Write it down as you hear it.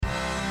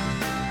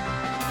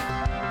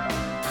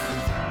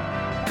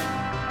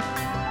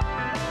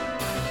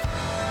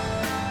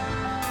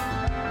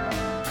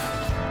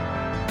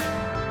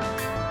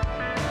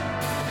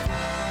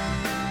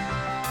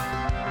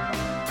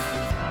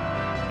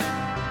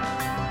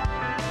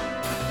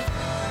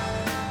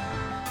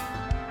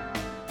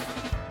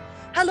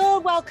Hello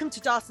and welcome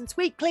to Dawson's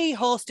Weekly,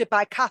 hosted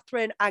by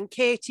Catherine and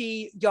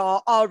Katie,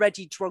 your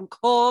already drunk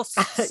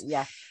hosts.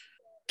 Yeah.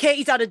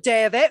 Katie's had a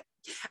day of it.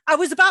 I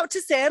was about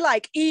to say,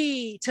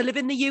 to live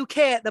in the UK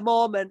at the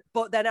moment,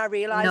 but then I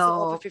realised that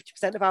over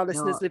 50% of our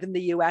listeners live in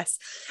the US,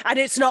 and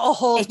it's not a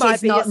hold my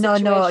beer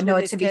situation.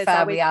 No. To be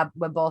fair,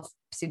 we're both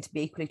seem to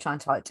be equally trying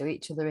to outdo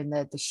each other in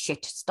the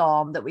shit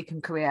storm that we can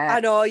create.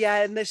 I know,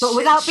 yeah, and but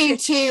without being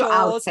too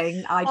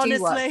outing, I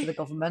do work for the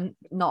government,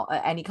 not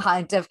at any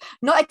kind of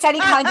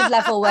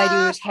level where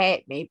you would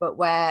hate me, but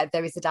where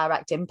there is a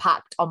direct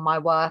impact on my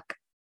work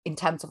in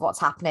terms of what's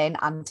happening.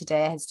 And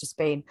today has just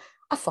been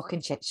a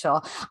fucking shit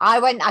show.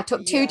 I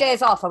took 2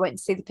 days off. I went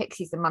to see the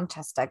Pixies in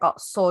Manchester. I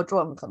got so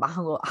drunk that my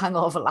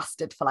hangover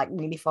lasted for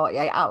nearly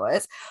 48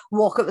 hours.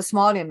 Woke up this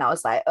morning and I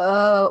was like,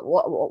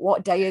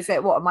 what day is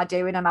it? What am I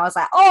doing? And I was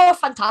like, oh,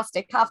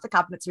 fantastic. Half the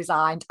cabinet's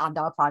resigned and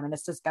our Prime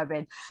Minister's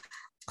going.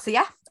 So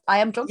yeah, I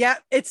am drunk. Yeah,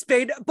 it's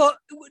been, but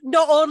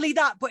not only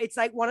that, but it's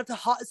one of the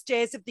hottest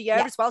days of the year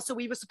as well. So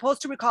we were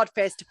supposed to record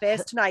face to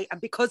face tonight,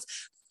 and because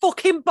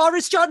fucking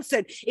Boris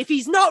Johnson, if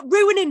he's not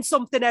ruining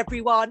something,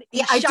 everyone,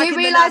 I do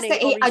realise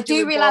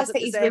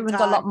that he's ruined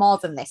a lot more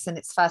than this, and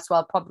it's first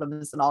world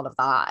problems and all of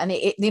that. And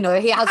he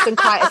has done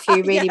quite a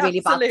few really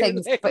bad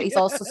things, but he's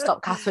also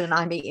stopped Catherine and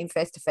I meeting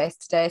face to face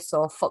today.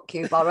 So fuck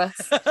you, Boris.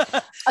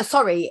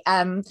 Sorry.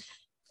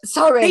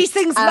 These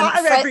things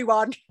matter,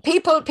 everyone.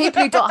 People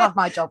who don't have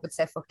my job would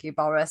say fuck you,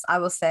 Boris. I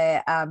will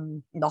say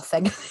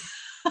nothing.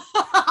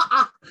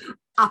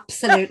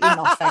 Absolutely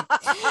nothing.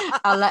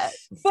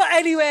 But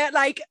anyway,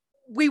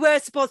 we were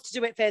supposed to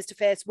do it face to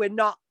face. We're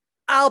not.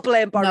 I'll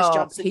blame Boris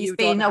Johnson. He's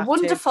been a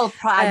wonderful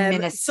Prime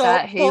Minister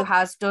who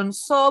has done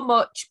so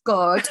much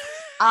good.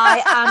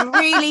 I am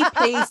really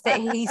pleased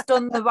that he's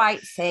done the right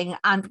thing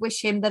and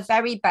wish him the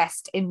very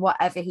best in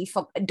whatever he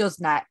does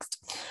next.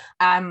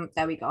 There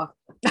we go.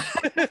 Okay,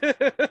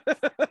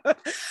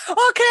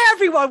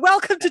 everyone,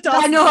 welcome to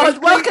Dawson's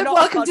Weekly.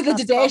 Welcome to the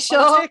Today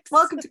Show.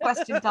 Welcome to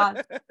Question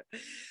Time.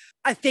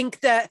 I think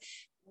that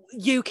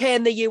UK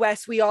and the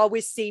US, we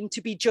always seem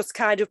to be just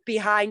kind of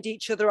behind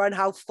each other on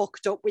how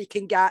fucked up we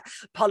can get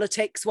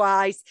politics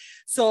wise.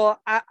 So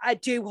I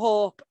do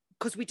hope,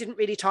 because we didn't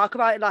really talk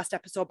about it last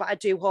episode, but I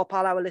do hope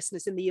all our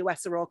listeners in the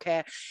US are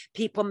okay.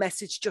 People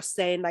message just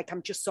saying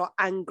I'm just so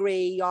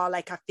angry, or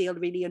I feel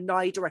really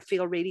annoyed, or I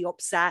feel really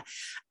upset.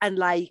 And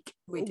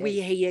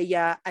we hear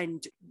you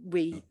and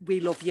we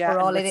love you. We're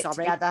all in it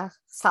together,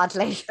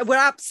 sadly.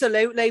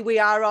 We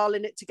are all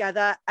in it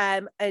together.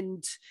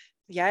 And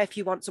yeah, if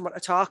you want someone to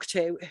talk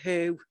to if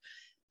you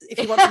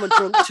want someone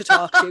drunk to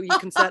talk to, you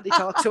can certainly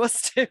talk to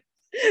us too.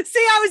 See,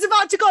 I was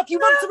about to go. If you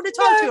want someone to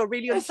talk to, you're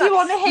really upset. If you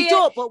want to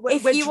hear,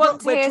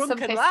 we're some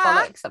piss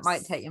bollocks that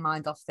might take your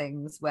mind off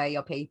things, where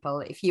your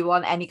people. If you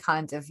want any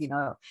kind of,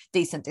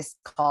 decent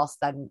discourse,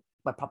 then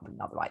we're probably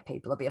not the right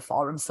people. There'll be a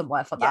forum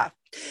somewhere for that.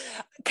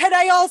 Can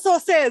I also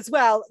say as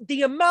well,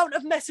 the amount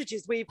of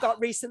messages we've got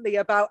recently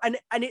about, and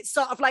it's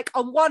sort of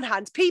on one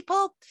hand,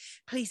 people,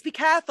 please be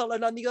careful.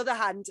 And on the other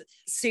hand,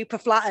 super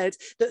flattered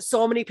that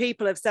so many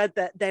people have said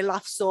that they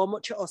laugh so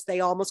much at us, they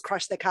almost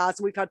crash their cars.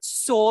 And we've had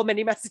so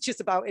many messages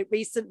about it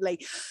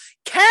recently.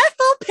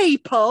 Careful,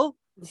 people.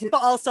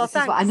 But also,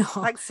 thanks. I know.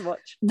 Thanks so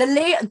much. The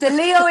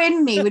Leo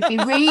in me would be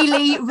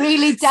really,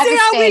 really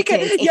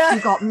devastated if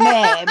you got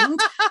maimed.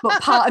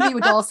 But part of me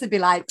would also be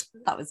like,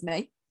 that was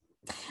me.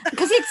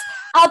 Because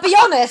I'll be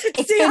honest,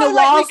 it's been a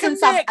while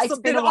since I've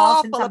made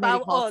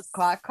a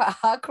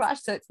car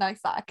crash, so it's nice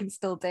that I can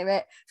still do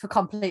it for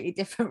completely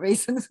different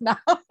reasons now.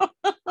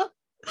 But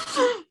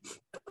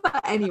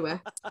anyway.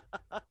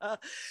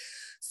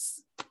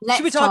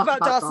 Should we talk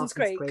about Dawson's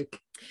Creek?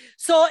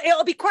 So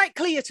it'll be quite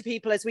clear to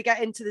people as we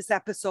get into this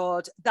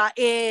episode that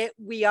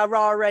we are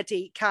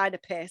already kind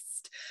of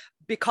pissed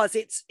because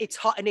it's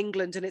hot in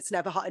England and it's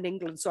never hot in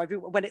England. So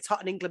when it's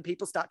hot in England,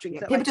 people start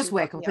drinking. People just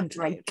wake up and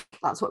drink.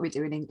 That's what we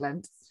do in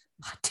England.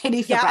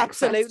 Tinny for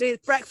breakfast. Absolutely.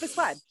 It's breakfast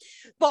wine.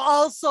 But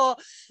also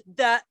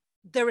that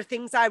there are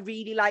things I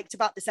really liked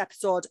about this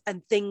episode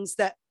and things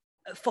that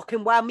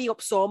fucking wound me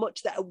up so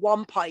much that at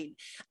one point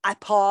I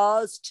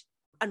paused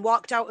and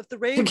walked out of the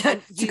room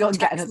and you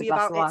texted me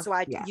about it, so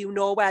you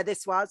know where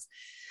this was.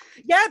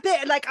 Yeah, but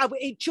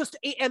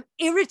it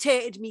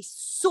irritated me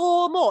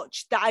so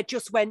much that I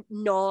just went,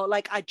 no,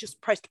 I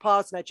just pressed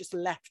pause and I just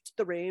left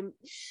the room.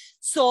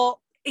 So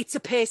it's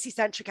a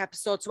Pacey-centric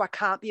episode, so I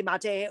can't be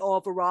mad at it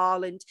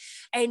overall. And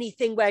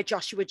anything where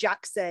Joshua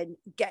Jackson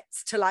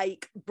gets to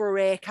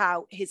break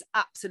out his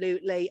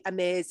absolutely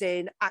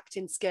amazing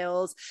acting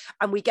skills,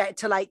 and we get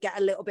to get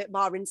a little bit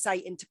more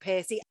insight into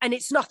Pacey. And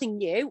it's nothing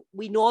new.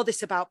 We know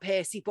this about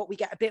Pacey, but we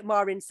get a bit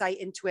more insight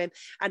into him.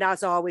 And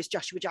as always,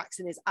 Joshua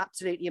Jackson is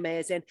absolutely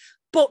amazing.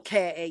 But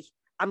Katie,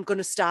 I'm going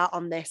to start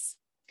on this.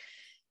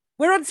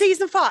 We're on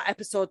season 4,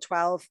 episode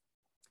 12,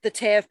 The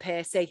Tay of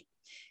Pacey.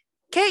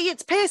 Katie,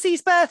 it's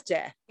Pacey's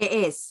birthday. It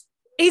is.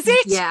 Is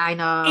it? Yeah, I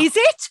know. Is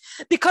it?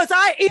 Because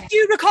if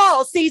you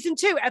recall, season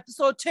 2,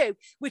 episode 2,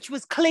 which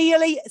was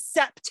clearly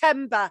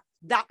September,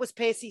 that was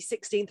Pacey's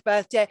 16th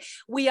birthday.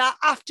 We are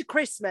after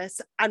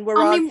Christmas and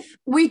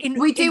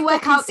we do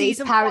work out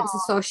these parents 4.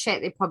 are so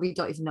shit, they probably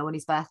don't even know when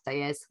his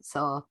birthday is.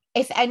 So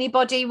if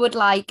anybody would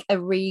like a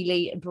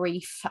really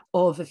brief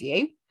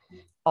overview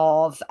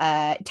of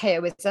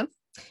Taoism,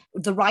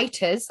 the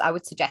writers, I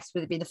would suggest,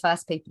 would have been the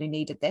first people who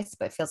needed this,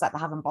 but it feels like they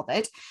haven't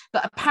bothered.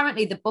 But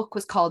apparently the book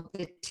was called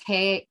The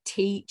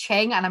Te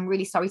Ching, and I'm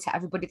really sorry to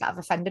everybody that I've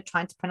offended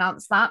trying to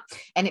pronounce that.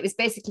 And it was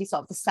basically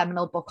sort of the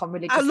seminal book on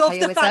religious Taoism. I love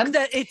the fact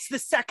that it's the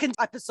second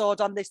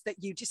episode on this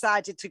that you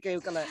decided to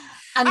Google it.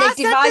 And they've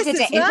divided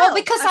it. Well,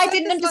 because I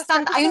didn't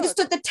understand. I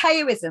understood the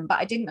Taoism, but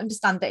I didn't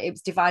understand that it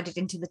was divided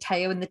into the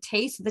Tao and the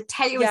T. So the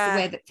Tao is the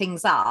way that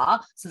things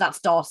are. So that's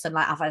Dawson,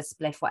 like I've had a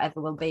spliff,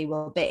 whatever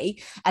will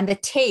be. And the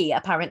T,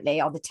 apparently,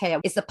 or the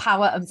Tao, is the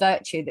power and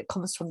virtue that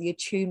comes from the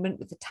attunement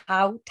with the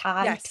Tao,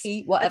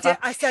 T, whatever.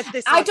 I said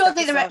this. I don't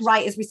think the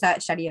writers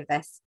researched any of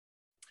this.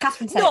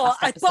 Catherine said it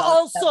last episode. But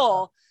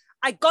also,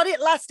 I got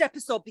it last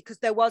episode because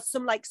there was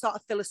some like sort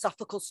of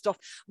philosophical stuff.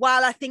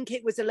 While I think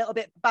it was a little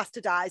bit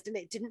bastardized and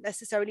it didn't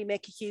necessarily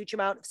make a huge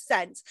amount of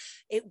sense,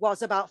 it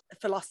was about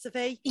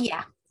philosophy.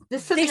 Yeah,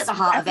 there's something at the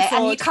heart of it,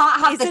 and you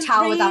can't have the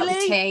Tao without the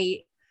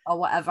T. Or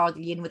whatever, or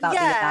the yin without the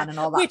yang and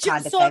all that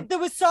kind of thing. There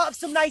was sort of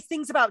some nice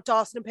things about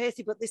Dawson and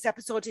Pacey, but this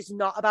episode is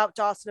not about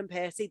Dawson and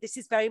Pacey. This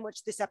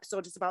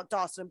episode is about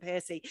Dawson and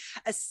Pacey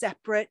as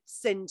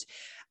separates. And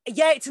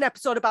yeah, it's an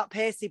episode about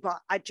Pacey, but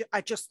I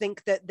just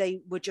think that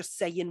they were just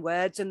saying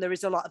words, and there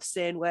is a lot of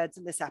saying words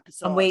in this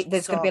episode. And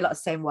there's going to be a lot of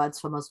saying words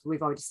from us.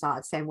 We've already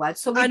started saying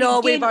words. So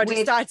we've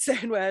already started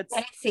saying words.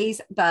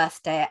 Pacey's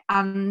birthday,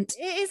 and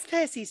it is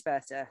Pacey's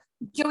birthday.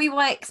 Joey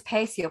wakes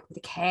Pacey up with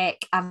a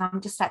cake, and I'm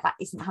just like, that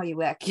isn't how you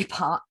work your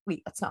partner.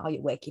 That's not how you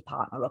wake your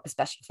partner up,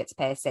 especially if it's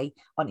Pacey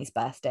on his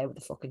birthday with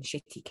a fucking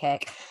shitty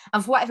cake.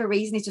 And for whatever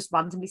reason, he's just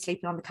randomly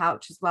sleeping on the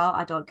couch as well.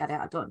 I don't get it.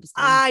 I don't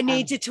understand. I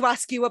needed to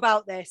ask you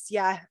about this.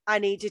 Yeah, I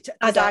needed to.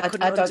 I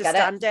couldn't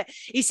understand it.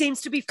 He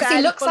seems to be fairly.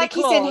 He looks like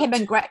clothed. He's in him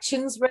and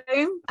Gretchen's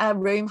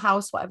room,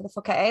 house, whatever the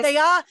fuck it is. They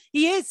are.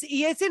 He is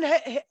in her.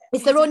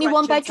 Is there only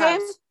one bedroom?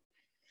 House.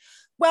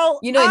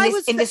 Well, you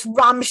know, in this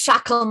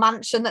ramshackle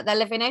mansion that they're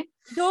living in.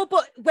 No,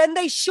 but when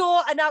they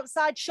show an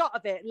outside shot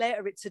of it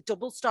later, it's a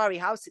double-story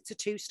house. It's a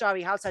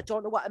 2-story house. I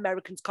don't know what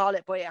Americans call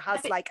it, but it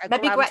has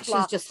maybe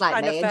Gretchen's just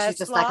like me, and she's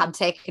just like, I'm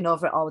taking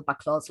over it all with my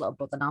clothes, little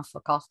brother. Now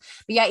fuck off.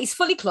 But yeah, he's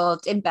fully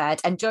clothed in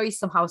bed, and Joey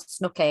somehow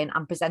snuck in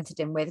and presented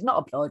him with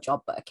not a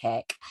blowjob but a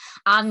cake.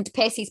 And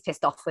Pacey's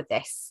pissed off with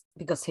this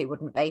because he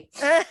wouldn't be,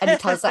 and he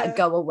tells her to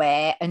go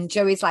away. And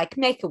Joey's like,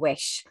 make a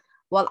wish.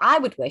 Well, I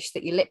would wish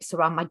that your lips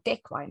are on my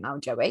dick right now,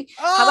 Joey. Okay.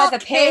 However,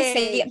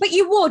 Pacey, but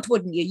you would,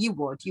 wouldn't you? You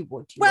would.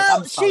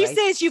 Well, she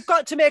says you've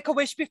got to make a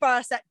wish before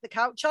I set the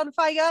couch on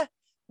fire,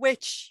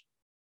 which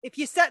if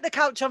you set the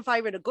couch on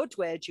fire in a good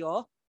way,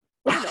 Joe,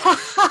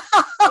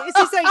 it's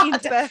his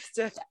 18th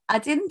birthday. I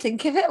didn't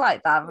think of it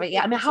like that, but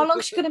yeah, I mean, how long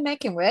is she going to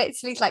make him wait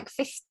till he's like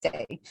 50?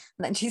 And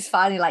then she's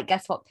finally like,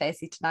 guess what,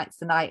 Pacey, tonight's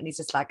the night. And he's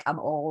just like, I'm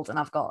old and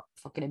I've got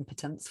fucking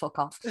impotence, fuck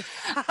off.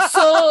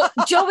 So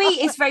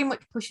Joey is very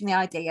much pushing the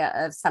idea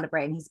of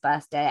celebrating his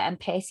birthday, and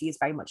Pacey is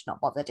very much not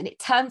bothered. And it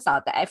turns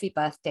out that every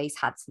birthday he's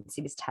had since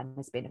he was 10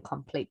 has been a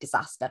complete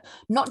disaster.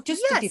 Not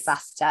just a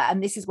disaster,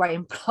 and this is where he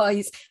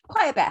employs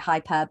quite a bit of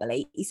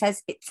hyperbole. He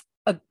says it's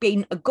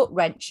been a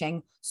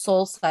gut-wrenching,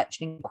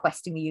 soul-searching,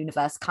 questing the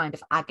universe kind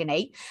of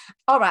agony.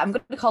 All right, I'm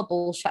going to call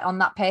bullshit on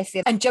that,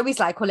 Pacey. And Joey's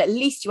like, well, at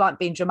least you aren't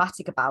being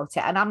dramatic about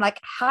it. And I'm like,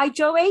 hi,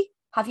 Joey.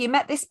 Have you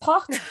met this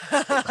pot?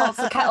 It calls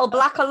the kettle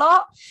black a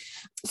lot.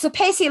 So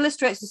Pacey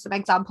illustrates with some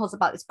examples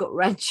about this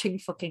gut-wrenching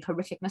fucking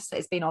horrificness that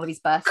has been all of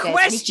his birthdays.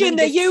 Question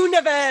the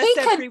universe,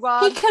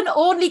 everyone. He can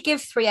only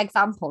give 3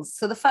 examples.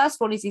 So the first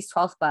one is his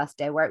 12th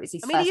birthday, where it was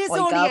his first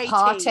boy-girl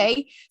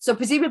party. So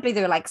presumably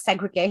there were like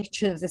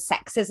segregation of the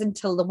sexes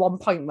until the one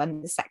point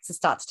when the sexes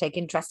start to take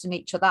interest in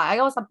each other. I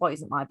always had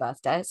boys at my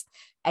birthdays.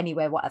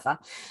 Anyway, whatever.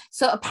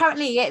 So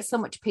apparently he ate so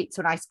much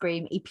pizza and ice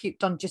cream, he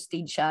puked on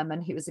Justine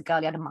Sherman, who was a girl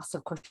he had a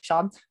massive crush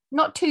on.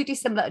 Not too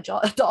dissimilar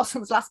to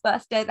Dawson's last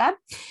birthday then.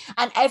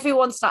 And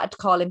everyone started to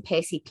call him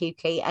Pacey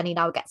Pukey, and he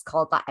now gets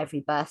called that every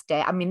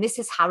birthday. I mean, this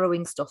is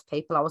harrowing stuff,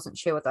 people. I wasn't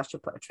sure whether I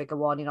should put a trigger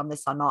warning on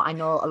this or not. I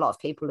know a lot of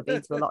people have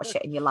been through a lot of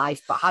shit in your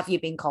life, but have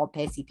you been called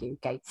Pacey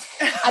Pukey?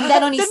 And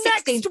then on his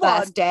 16th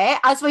birthday,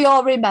 as we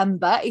all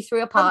remember, he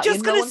threw a party. I'm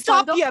just going to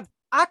stop you.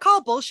 I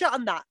call bullshit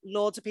on that.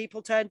 Loads of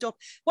people turned up.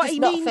 What it's he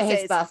not means for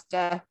his is,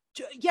 birthday.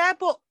 Yeah,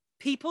 but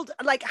people,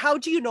 like, how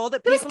do you know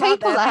that people there?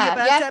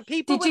 Yeah.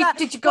 People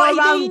did you go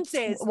around?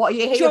 What are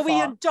you here Joey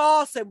for? and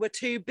Dawson were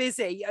too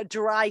busy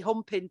dry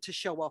humping to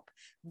show up.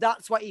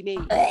 That's what he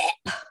means.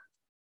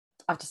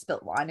 I've just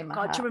spilt wine in my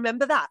hair. Do you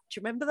remember that?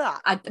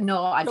 I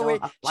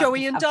don't.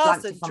 Joey and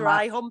Dawson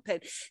dry humping.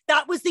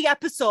 That was the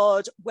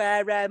episode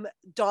where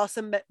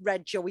Dawson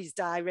read Joey's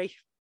diary.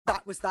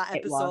 That was that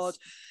episode.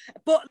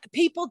 But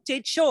people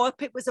did show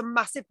up. It was a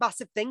massive,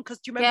 massive thing because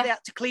do you remember they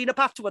had to clean up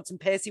afterwards and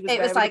Percy was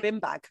wearing a bin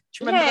bag?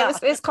 Do you remember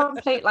that? It was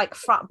complete like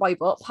frat boy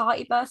butt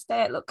party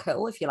birthday. It looked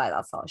cool if you like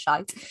that sort of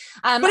shite.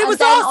 But it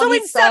was also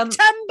in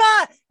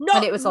September, not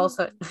and it was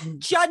also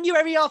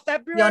January or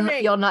February.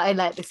 You're not going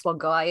to let this one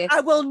go, are you?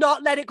 I will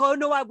not let it go.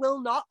 No, I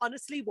will not.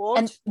 Honestly, won't.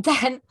 And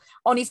then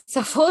on his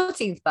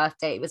 14th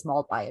birthday, it was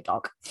mauled by a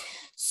dog.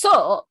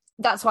 So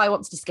that's why I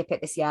wanted to skip it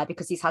this year,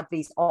 because he's had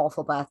these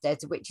awful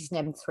birthdays, of which he's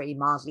named 3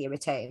 mildly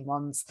irritating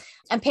ones.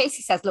 And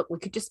Pacey says, look, we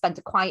could just spend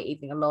a quiet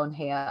evening alone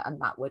here and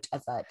that would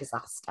avert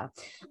disaster.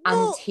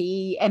 And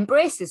he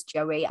embraces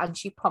Joey and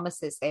she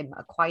promises him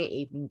a quiet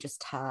evening,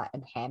 just her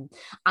and him.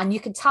 And you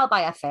can tell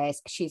by her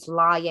face, she's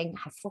lying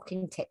her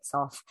fucking tits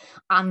off.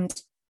 And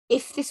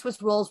if this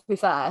was roles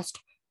reversed,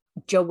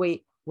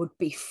 Joey would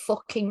be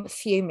fucking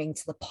fuming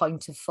to the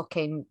point of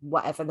fucking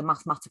whatever the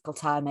mathematical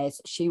term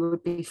is. She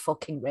would be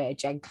fucking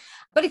raging.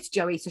 But it's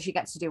Joey, so she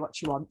gets to do what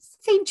she wants.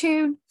 Theme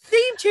tune.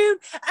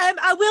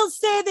 I will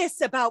say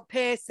this about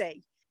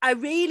Pacey. I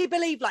really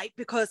believe,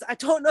 because I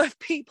don't know if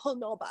people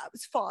know, but I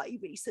was 40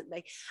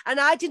 recently and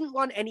I didn't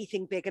want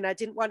anything big and I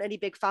didn't want any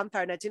big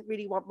fanfare and I didn't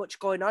really want much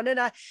going on. And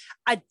I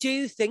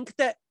do think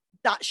that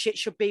shit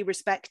should be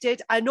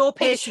respected. I know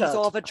Pacey's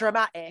over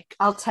dramatic.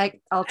 I'll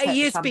take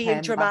he is being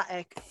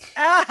dramatic.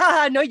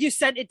 I know you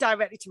sent it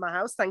directly to my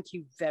house. Thank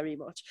you very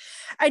much.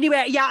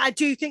 Anyway, yeah, I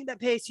do think that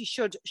Pacey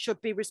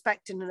should be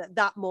respected, and at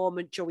that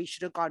moment Joey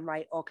should have gone,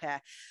 right, okay.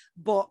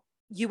 But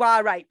you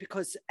are right,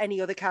 because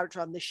any other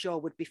character on this show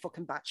would be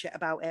fucking batshit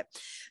about it.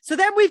 So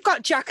then we've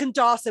got Jack and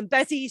Dawson.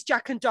 Bezzy's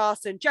Jack and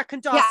Dawson. Jack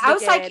and Dawson. Yeah, I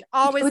was again, like,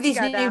 always with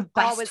together, his new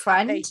best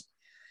friend. Happy.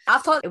 I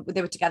thought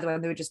they were together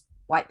when they were just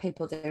white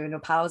people doing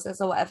up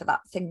houses or whatever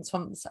that thing's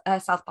from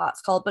South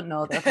Park's called, but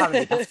no, they're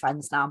apparently best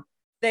friends now.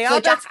 They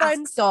are Jack best friends.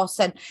 Asks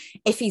Dawson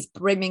if he's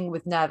brimming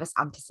with nervous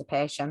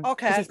anticipation.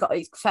 Okay. Because he's got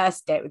his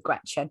first date with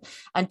Gretchen.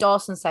 And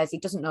Dawson says he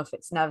doesn't know if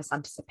it's nervous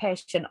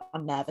anticipation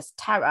or nervous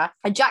terror.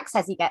 And Jack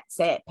says he gets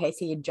it.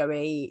 Pacey and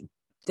Joey,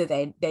 do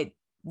they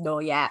know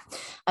yet?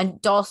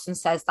 And Dawson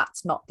says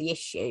that's not the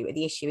issue.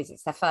 The issue is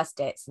it's their first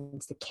date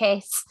since the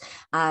kiss.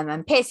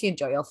 And Pacey and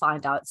Joey will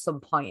find out at some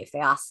point if they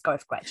ask or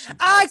if Gretchen.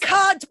 I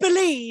can't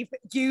believe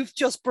you've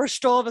just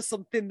brushed over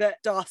something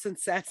that Dawson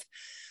says.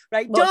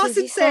 Right, what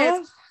Dawson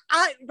says,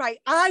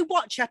 I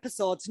watch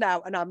episodes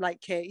now and I'm like,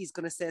 Kate, he's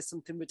going to say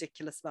something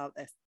ridiculous about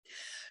this.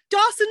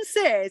 Dawson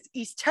says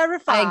he's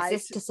terrified. I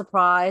exist to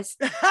surprise.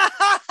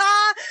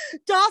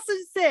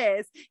 Dawson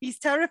says he's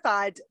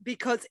terrified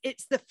because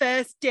it's the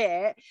first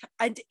date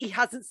and he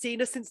hasn't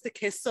seen her since the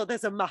kiss, so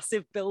there's a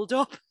massive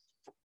build-up.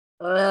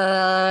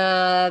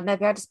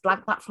 Maybe I just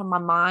blanked that from my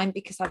mind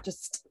because I've been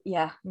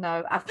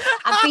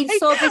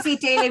so busy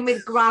dealing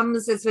with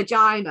Grams'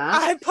 vagina.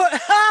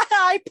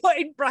 I put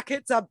in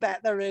brackets, I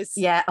bet there is.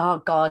 Yeah, oh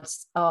God.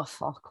 Oh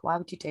fuck. Why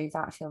would you do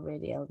that? I feel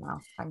really ill now.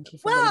 Thank you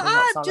for leaving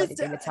what's already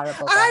been a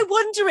terrible day. I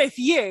wonder if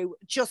you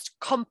just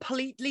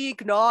completely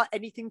ignore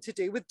anything to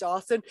do with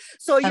Dawson.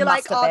 So you're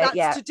like,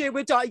 that's to do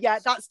with Dawson. Yeah,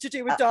 that's to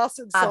do with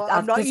Dawson. So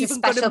I'm not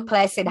even going to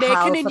place in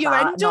hell for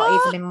that,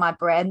 not even in my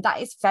brain. That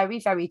is very,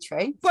 very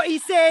true. But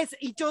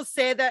he does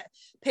say that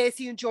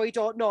Pacey and Joey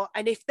don't know,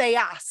 and if they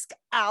ask,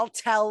 I'll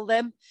tell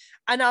them.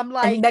 And I'm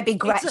like, and maybe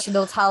Gretchen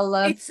will tell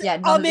them.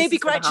 Or maybe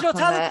Gretchen will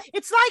tell them.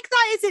 It's like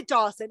that, is it,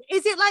 Dawson?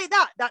 Is it like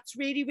that? That's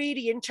really,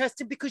 really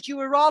interesting, because you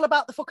were all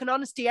about the fucking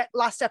honesty at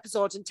last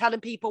episode and telling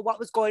people what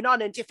was going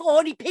on. And if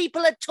only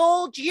people had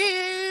told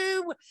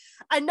you.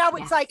 And now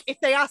it's like,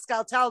 if they ask,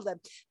 I'll tell them.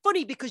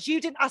 Funny, because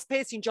you didn't ask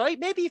Pacey and Joey.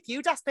 Maybe if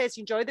you'd asked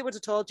Pacey and Joey, they would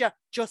have told you.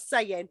 Just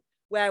saying.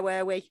 Where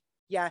were we?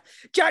 Yeah.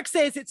 Jack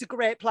says it's a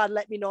great plan.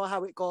 Let me know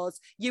how it goes.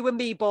 You and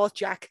me both,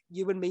 Jack.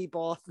 You and me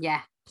both.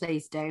 Yeah,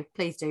 please do.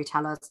 Please do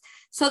tell us.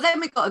 So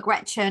then we've got a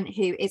Gretchen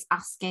who is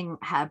asking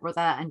her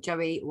brother and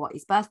Joey what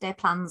his birthday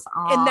plans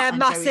are. In their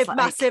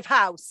massive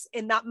house.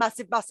 In that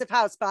massive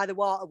house by the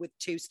water with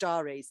 2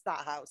 stories.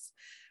 That house.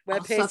 Where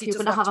so if you're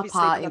going to have a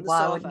party,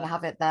 why wouldn't you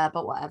have it there?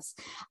 But whatever.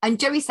 And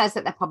Joey says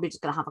that they're probably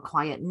just going to have a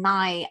quiet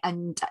night.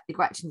 And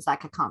Gretchen's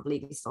like, I can't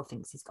believe he still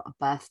thinks he's got a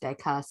birthday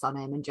curse on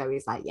him. And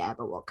Joey's like, yeah,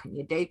 but what can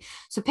you do?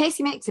 So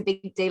Pacey makes a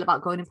big deal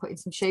about going and putting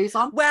some shoes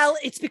on. Well,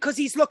 it's because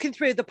he's looking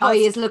through the post. Oh,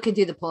 he is looking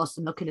through the post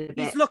and looking at a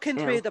bit. He's looking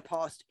through the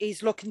post.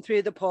 He's looking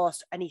through the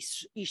post and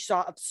he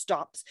sort of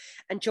stops.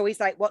 And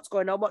Joey's like, what's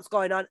going on? What's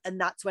going on? And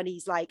that's when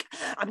he's like,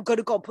 I'm going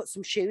to go and put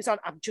some shoes on.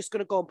 I'm just going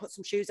to go and put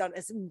some shoes on.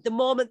 As the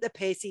moment that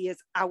Pacey is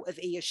out of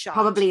earshot.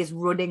 Probably his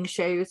running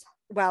shoes.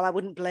 Well, I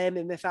wouldn't blame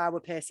him. If I were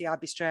Pacey,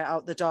 I'd be straight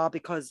out the door,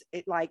 because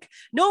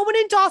no one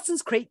in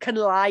Dawson's Creek can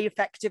lie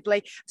effectively.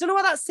 I don't know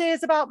what that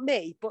says about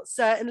me, but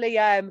certainly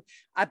I'd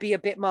be a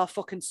bit more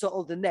fucking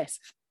subtle than this.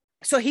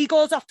 So he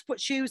goes off to put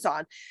shoes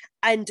on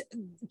And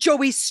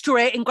Joey's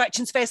straight in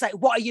Gretchen's face, like,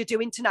 what are you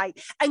doing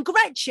tonight? And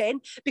Gretchen,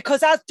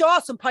 because as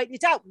Dawson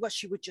pointed out, well,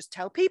 she would just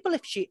tell people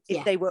if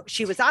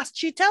she was asked,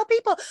 she'd tell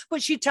people.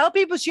 But she'd tell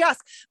people she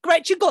asked.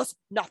 Gretchen goes,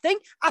 nothing,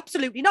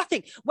 absolutely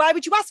nothing. Why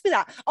would you ask me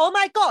that? Oh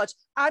my God,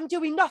 I'm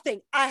doing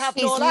nothing. I have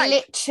no life.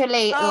 She's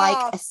literally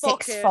like a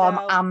sixth form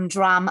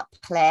Amdram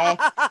play.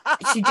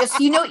 She just,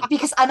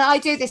 because, and I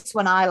do this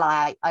when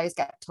I always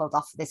get told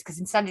off for this, because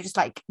instead of just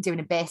like doing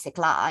a basic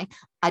lie,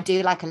 I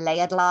do like a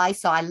layered lie.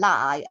 So I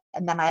lie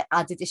and then I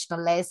add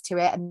additional layers to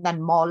it and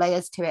then more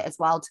layers to it as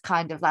well, to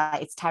kind of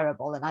like, it's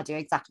terrible. And I do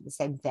exactly the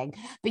same thing.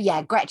 But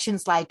yeah,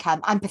 Gretchen's like,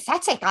 I'm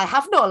pathetic. I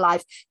have no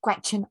life.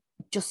 Gretchen,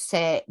 just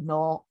say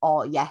no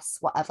or yes,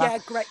 whatever. Yeah,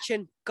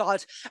 Gretchen,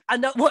 God.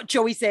 And what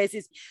Joey says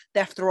is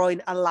they're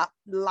throwing a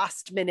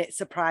last minute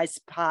surprise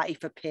party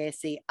for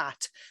Pacey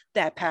at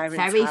their parents'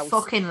 house. Very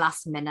fucking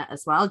last minute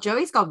as well.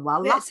 Joey's gone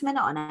last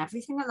minute on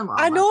everything at the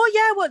moment. I know,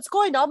 yeah, what's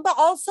going on, but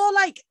also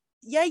like,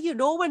 yeah,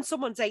 when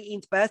someone's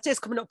 18th birthday is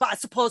coming up, but I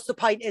suppose the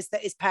point is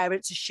that his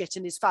parents are shit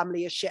and his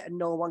family is shit and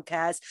no one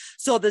cares.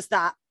 So there's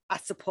that, I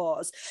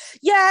suppose.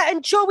 Yeah,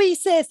 and Joey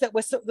says that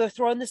they're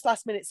throwing this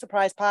last minute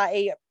surprise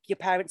party at your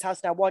parents'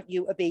 house and I want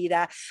you to be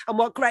there. And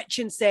what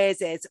Gretchen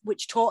says is,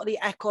 which totally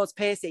echoes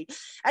Pacey.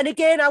 And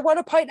again, I want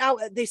to point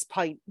out at this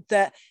point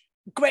that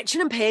Gretchen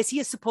and Pacey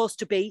are supposed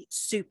to be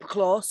super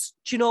close.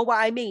 Do you know what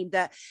I mean?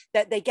 That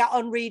they get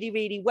on really,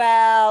 really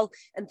well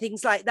and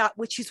things like that,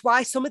 which is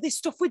why some of this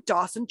stuff with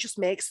Dawson just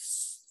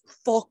makes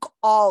fuck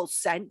all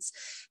sense.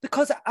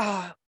 Because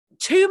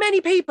too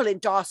many people in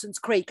Dawson's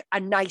Creek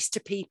are nice to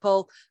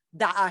people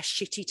that are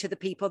shitty to the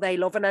people they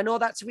love. And I know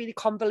that's a really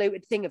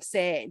convoluted thing of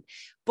saying,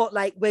 but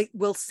like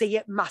we'll see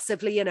it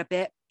massively in a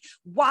bit.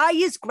 Why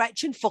is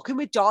Gretchen fucking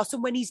with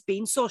Dawson when he's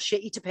been so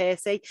shitty to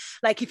Pacey?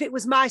 Like, if it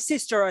was my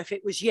sister or if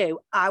it was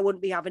you, I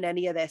wouldn't be having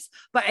any of this.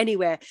 But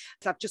anyway,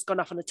 I've just gone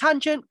off on a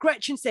tangent.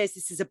 Gretchen says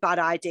this is a bad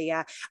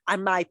idea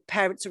and my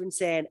parents are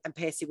insane and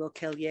Pacey will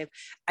kill you.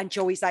 And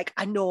Joey's like,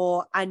 I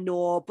know,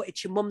 but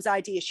it's your mum's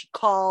idea. She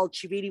called,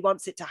 she really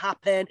wants it to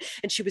happen.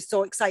 And she was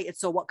so excited.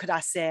 So what could I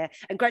say?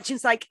 And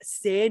Gretchen's like,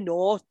 say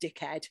no,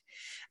 dickhead.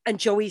 And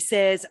Joey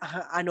says,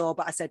 I know,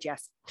 but I said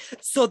yes.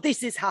 So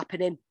this is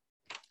happening.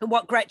 And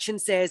what Gretchen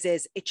says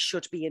is, it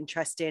should be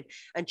interesting.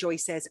 And Joey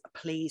says,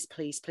 please,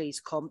 please, please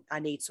come. I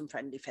need some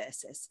friendly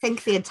faces. I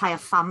think the entire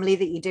family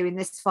that you're doing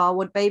this for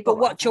would be. But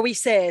what Joey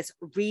says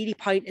really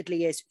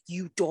pointedly is,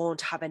 you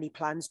don't have any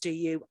plans, do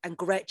you? And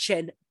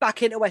Gretchen,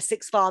 back into her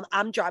sixth form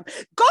Amdram,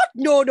 God,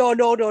 no.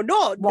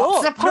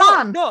 What's the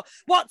plan? No.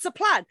 What's the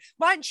plan?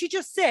 Why don't she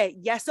just say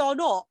yes or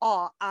no,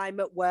 or I'm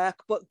at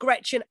work? But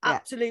Gretchen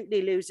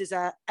absolutely loses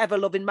her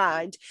ever-loving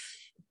mind,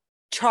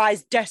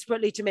 tries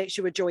desperately to make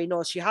sure Joey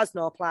knows she has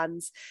no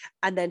plans,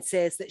 and then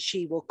says that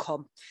she will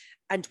come.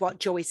 And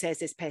what Joey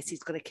says is,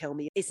 Pacey's going to kill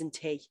me, isn't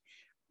he?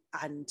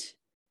 And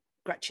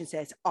Gretchen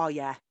says, oh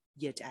yeah,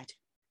 you're dead.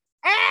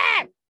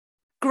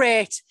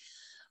 Great.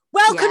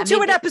 Welcome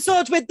to an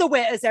episode with the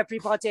Witters,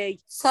 everybody.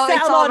 So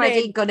it's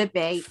already going to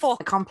be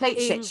a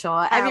complete shit show.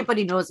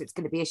 Everybody knows it's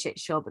going to be a shit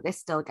show, but they're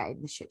still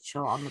getting the shit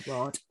show on the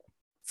road.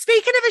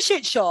 Speaking of a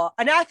shit show,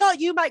 and I thought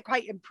you might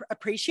quite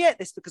appreciate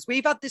this because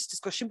we've had this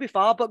discussion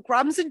before, but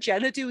Grams and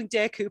Jen are doing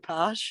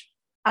decoupage.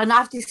 And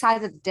I've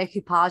decided that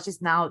decoupage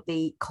is now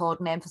the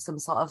code name for some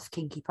sort of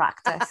kinky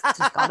practice.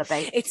 It's gotta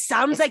be. It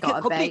sounds like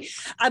it could be.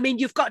 I mean,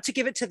 you've got to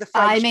give it to the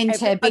French. I'm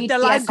into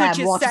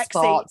BDSM, water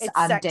sports,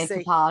 and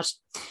decoupage.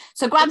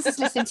 So Grams is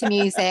listening to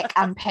music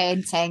and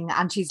painting,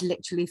 and she's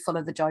literally full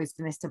of the joys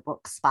of Mr.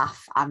 Buck's Spaff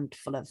and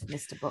full of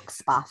Mr.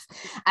 Buck's Spaff.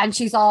 And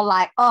she's all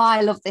like, oh,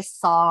 I love this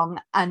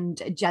song.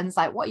 And Jen's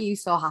like, what are you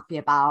so happy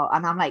about?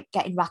 And I'm like,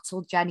 getting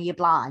rattled, Jenny, you're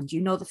blind.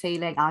 You know the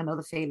feeling. I know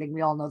the feeling.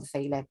 We all know the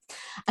feeling.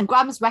 And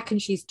Grams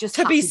reckons she's just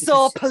to be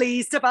so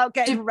pleased about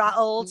getting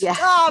rattled. Yeah.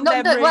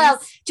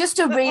 Well, just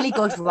a really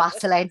good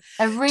rattling.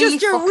 A really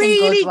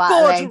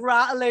good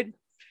rattling.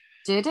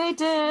 Yes,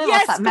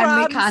 what's that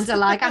memory kind of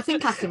like? I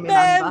think I can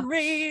remember.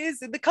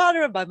 Memories in the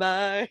corner of my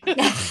mind.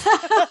 Just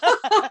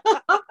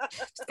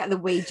get the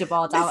Ouija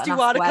board out. Misty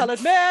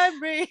watercoloured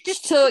memories.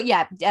 So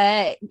yeah,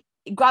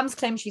 Grams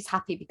claims she's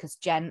happy because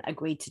Jen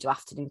agreed to do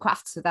afternoon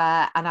crafts with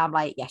her, and I'm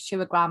like, yeah,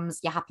 sure, Grams,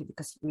 you're happy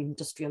because your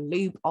industrial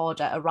lube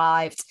order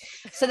arrived.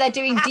 So they're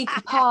doing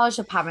decoupage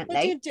apparently.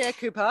 They're doing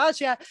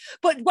decoupage, yeah.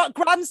 But what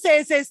Grams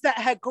says is that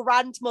her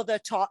grandmother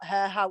taught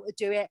her how to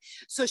do it,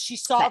 so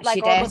she's sort of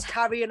like almost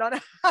carrying on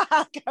a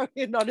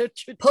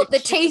tradition. Put the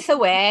teeth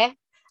away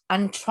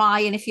and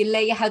try, and if you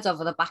lay your head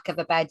over the back of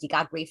the bed, your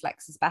gag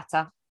reflex is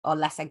better or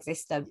less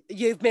existent.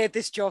 You've made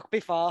this joke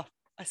before.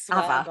 I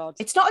swear to God.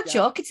 It's not a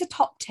joke, it's a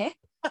top tip.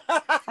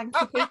 Thank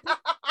you, people.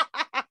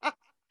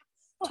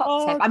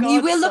 Top tip. I mean,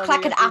 you will look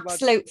like an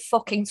absolute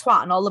fucking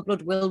twat and all the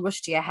blood will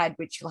rush to your head,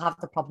 which you'll have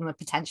the problem of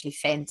potentially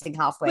fainting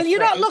halfway. Will you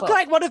not look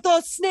like one of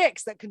those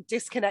snakes that can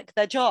disconnect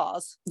their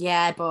jaws?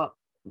 Yeah, but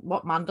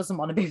what man doesn't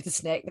want to be with a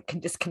snake that can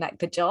disconnect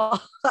the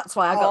jaw? That's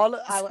why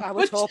I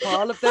would hope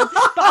all of them.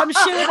 But I'm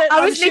sure that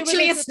I was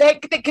literally a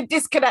snake that could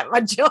disconnect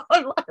my jaw.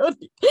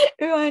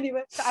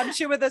 Anyway, I'm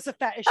sure there's a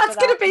fetish. That's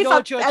going to be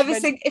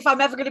if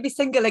I'm ever going to be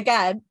single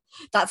again.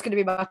 That's going to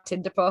be my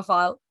Tinder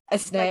profile. A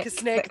snake, like a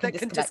snake that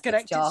can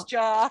disconnect its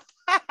jaw.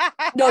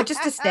 No,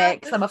 just a snake,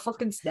 because I'm a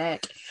fucking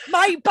snake.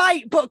 Might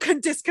bite, but can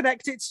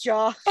disconnect its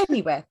jaw.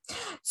 Anyway,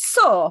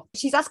 so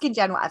she's asking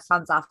Jen what her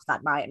plans are for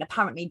that night, and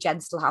apparently Jen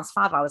still has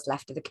 5 hours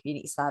left of the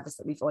community service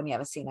that we've only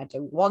ever seen her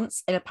do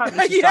once. And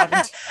apparently she's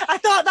driving. I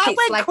thought that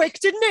went quick,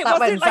 didn't it? That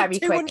Wasn't went like very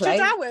 200 quickly.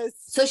 hours?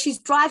 So she's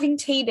driving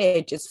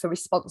teenagers for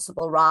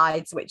responsible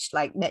rides, which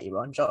like knit your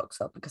own jokes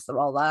up because they're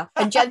all there.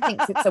 And Jen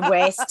thinks it's a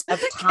waste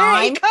of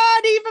time. Katie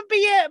can't even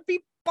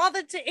be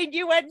bothered to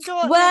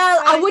innuendo.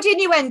 Well, I would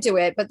innuendo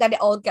it, but then it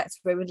all gets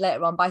ruined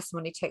later on by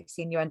someone who takes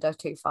the innuendo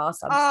too far.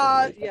 So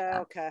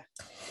okay.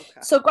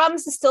 So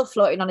Grams is still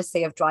floating on a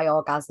sea of dry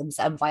orgasms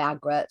and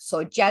Viagra.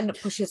 So Jen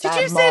pushes her more.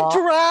 Did you say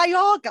dry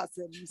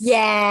orgasms?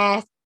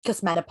 Yeah.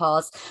 Because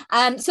menopause.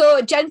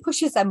 So Jen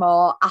pushes her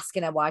more,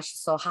 asking her why she's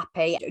so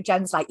happy.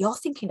 Jen's like, "You're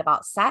thinking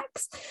about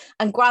sex,"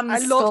 and Grams. I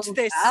loved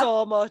this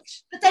so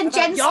much. But then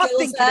Jen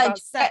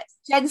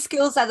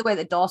skills her the way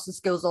that Dawson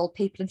skills old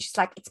people, and she's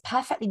like, "It's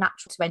perfectly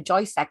natural to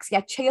enjoy sex.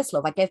 Yeah, cheers,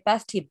 love. I gave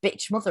birth to your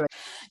bitch mother."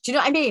 Do you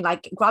know what I mean?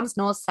 Like Grams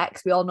knows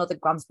sex. We all know that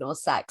Grams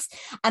knows sex.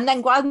 And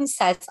then Grams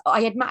says,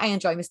 "I admit I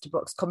enjoy Mr.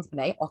 Brooks'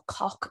 company, or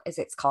cock as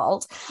it's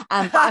called,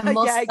 but I'm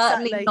most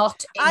certainly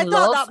not in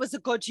love." I thought that was a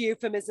good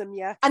euphemism,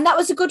 yeah. And that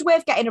was a good way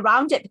of getting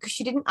around it, because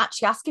she didn't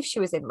actually ask if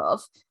she was in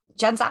love.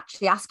 Jen's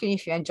actually asking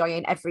if you're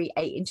enjoying every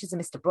 8 inches of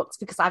Mr. Brooks,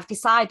 because I've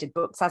decided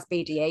Brooks has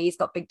BDE. He's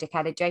got big dick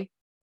energy.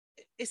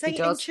 Is 8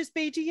 inches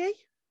BDE?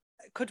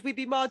 Could we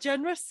be more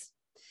generous?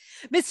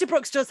 Mr.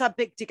 Brooks does have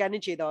big dick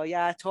energy, though.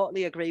 Yeah, I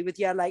totally agree with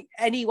you. Like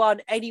anyone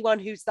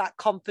who's that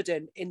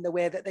confident in the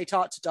way that they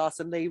talk to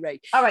Dawson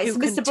Leary. All right, so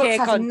Mr. Brooks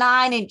has a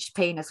 9-inch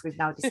penis, we've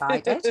now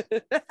decided.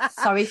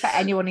 Sorry for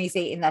anyone who's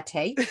eating their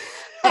tea.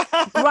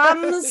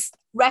 Grams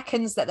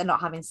reckons that they're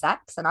not having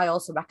sex, and I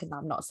also reckon that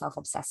I'm not a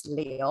self-obsessed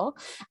Leo.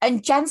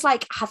 And Jen's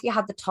like, "Have you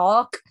had the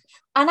talk?"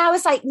 And I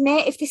was like,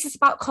 "Mate, if this is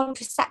about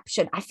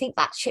contraception, I think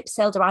that ship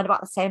sailed around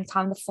about the same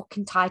time the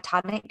fucking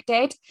Titanic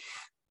did."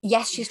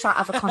 Yes, she's trying to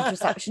have a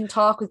contraception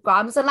talk with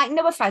Grams. And like,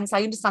 no offense,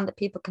 I understand that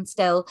people can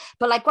still,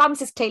 but like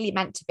Grams is clearly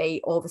meant to be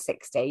over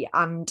 60,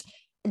 and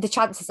the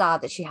chances are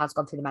that she has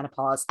gone through the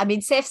menopause. I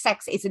mean, safe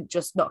sex isn't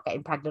just not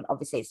getting pregnant,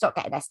 obviously. It's not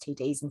getting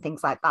STDs and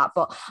things like that.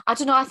 But I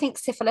don't know, I think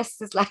syphilis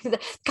is like the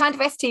kind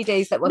of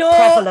STDs that were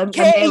prevalent.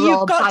 Katie,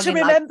 you've got to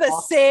remember,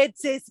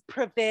 SIDS is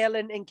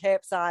prevalent in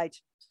Cape Side.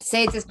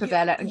 SIDS is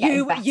prevalent and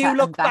getting better. You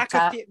look back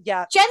at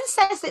yeah. Jen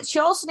says that she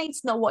also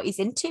needs to know what he's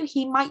into.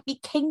 He might be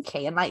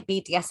kinky and like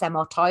BDSM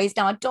or toys.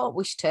 Now, I don't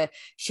wish to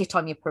shit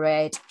on your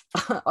parade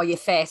or your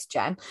face,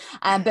 Jen,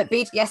 but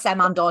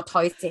BDSM and or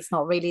toys, it's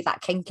not really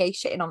that kinky.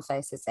 Shitting on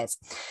faces is.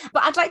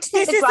 But I'd like to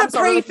think this is a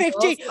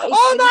pre-50.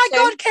 Oh my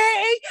God,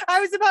 Katie! I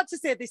was about to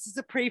say this is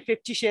a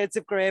pre-50 Shades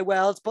of Grey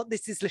world, but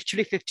this is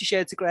literally 50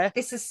 Shades of Grey.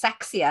 This is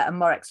sexier and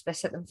more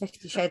explicit than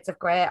 50 Shades of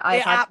Grey.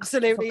 It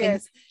absolutely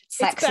is. It's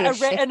better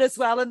written as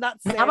well, and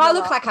that's now I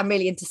look like I'm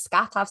really into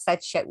scat. I've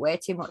said shit way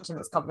too much in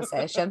this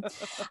conversation.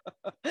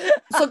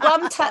 So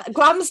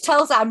Grams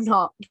tells her I'm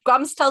not.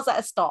 Grams tells her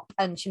to stop,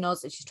 and she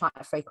knows that she's trying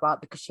to freak her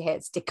out because she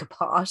hates dick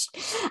apart,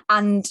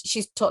 and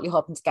she's totally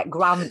hoping to get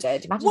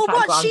grounded. Imagine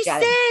what she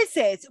says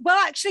is, well,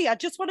 actually, I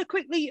just want to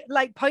quickly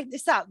like point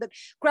this out, that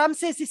Grams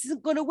says this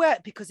isn't going to work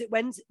because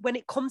when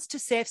it comes to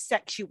safe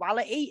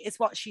sexuality is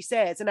what she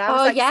says, and I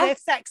was safe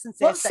sex and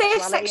safe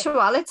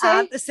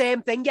sexuality, the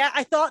same thing. Yeah,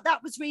 I thought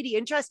that was really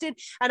interesting,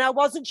 and I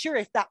wasn't sure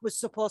if that was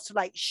supposed to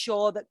like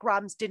show that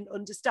Grams didn't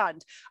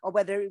understand, or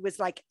whether it was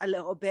like a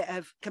little bit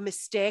of a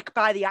mistake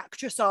by the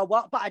actress or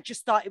what, but I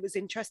just thought it was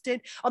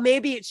interesting. Or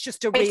maybe it's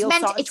just a real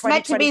sort of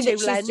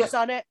 2022 lens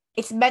on it.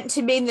 It's meant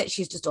to mean that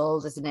she's just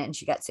old, isn't it? And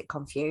she gets it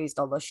confused,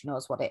 although she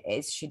knows what it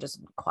is. She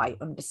doesn't quite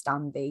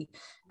understand the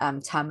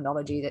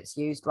terminology that's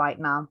used right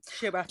now.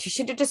 Sure. She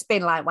should have just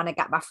been like, when I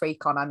get my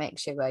freak on, I make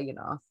sure,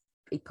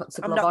 he puts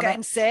a glove on it. I'm not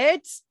getting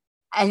SIDS.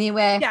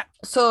 Anyway,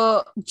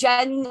 so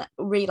Jen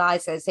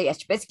realises,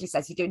 she basically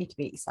says, "You do need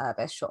community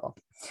service, sure."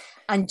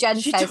 And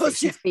Jen says that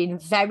she's been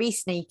very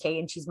sneaky,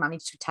 and she's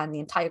managed to turn the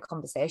entire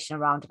conversation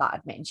around without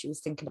admitting she was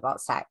thinking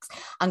about sex.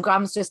 And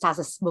Grams just has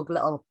a smug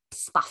little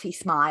spaffy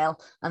smile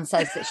and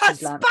says that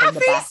she's learned from the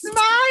best.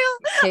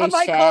 Smile. I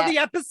might call the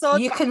episode.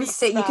 You can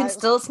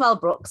still smell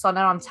Brooks on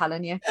her, I'm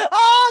telling you.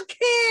 Oh,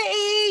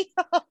 Katie!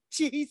 Oh,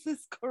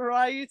 Jesus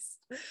Christ!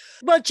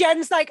 Well,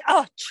 Jen's like,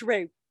 "Oh,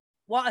 true.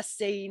 What a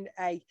scene,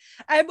 eh?"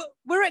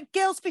 We're at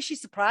Gail's Fishy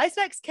Surprise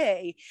next,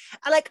 Katie.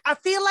 I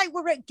feel like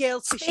we're at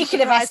Gail's Fishy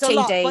Surprise Speaking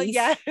of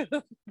STDs. a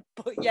lot,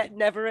 but yet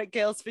never at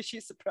Gail's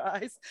Fishy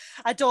Surprise.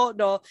 I don't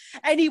know.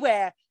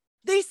 Anyway,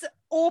 this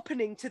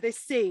opening to this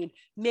scene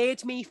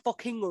made me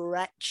fucking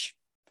wretch.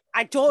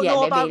 I don't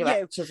know about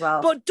you, as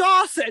well. But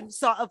Dawson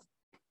sort of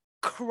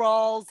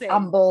crawls in.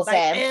 Ambles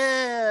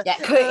in.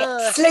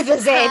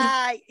 Slithers in.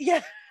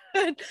 Yeah.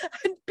 And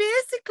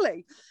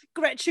basically,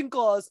 Gretchen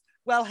goes,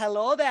 well,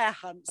 hello there,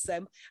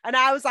 handsome. And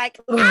I was like,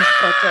 I'm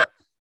actually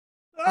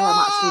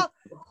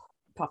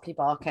properly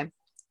barking.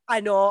 I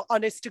know,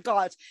 honest to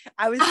God.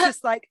 I was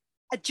just like,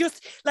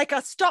 I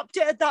stopped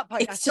it at that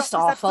point. It's just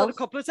awful. A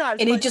couple of times.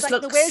 And he just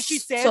like looks the way she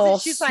says so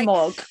it, she's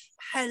smug. like,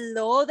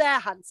 hello there,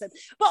 handsome.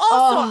 But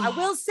also, I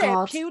will say,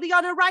 purely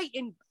on a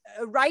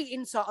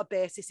writing sort of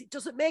basis, it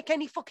doesn't make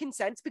any fucking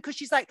sense because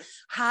she's like,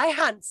 hi,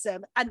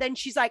 handsome. And then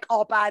she's like,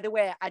 oh, by the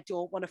way, I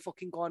don't want to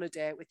fucking go on a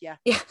date with you.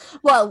 Yeah.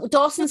 Well,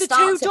 Dawson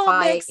starts it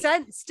by... make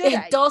sense, do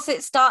they?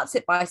 Dorset starts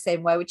it by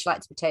saying, where would you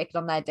like to be taken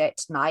on their date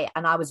tonight?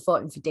 And I was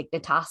voting for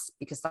Dignitas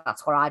because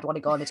that's where I'd want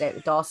to go on a date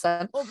with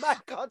Dawson. Oh my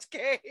God,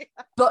 Kate.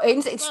 But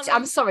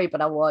I'm sorry,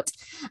 but I would.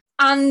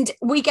 And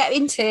we get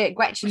into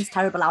Gretchen's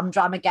terrible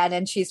drama again,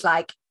 and she's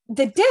like,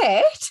 the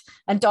date?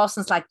 And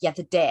Dawson's like, yeah,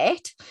 the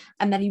date.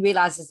 And then he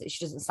realizes that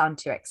she doesn't sound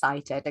too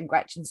excited. And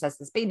Gretchen says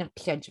there's been a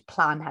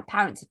plan. Her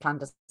parents had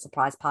planned a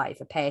surprise party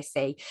for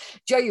Pacey.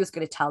 Joey was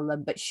going to tell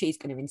them, but she's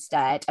going to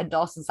instead. And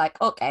Dawson's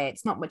like, okay,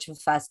 it's not much of a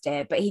first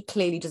date, but he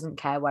clearly doesn't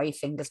care where he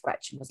fingers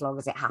Gretchen as long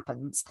as it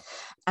happens.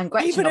 And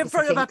Gretchen, even in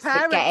front of her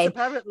parents,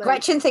 apparently.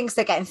 Gretchen thinks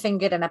they're getting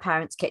fingered in her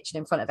parents' kitchen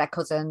in front of their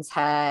cousins,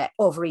 her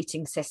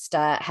overeating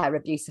sister, her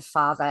abusive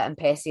father, and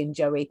Pacey and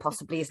Joey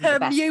possibly isn't the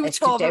best place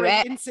to do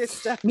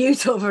it.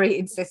 Mute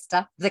overeating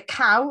sister, the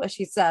cow, as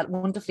she's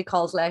wonderfully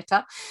called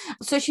later.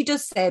 So she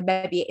does say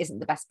maybe it isn't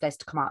the best place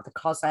to come out of the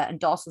closet, and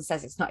Dawson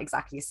says it's not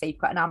exactly a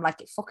secret, and I'm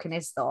like, it fucking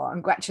is though.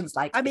 And Gretchen's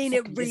like, I mean,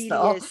 it really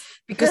is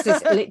because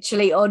there's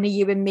literally only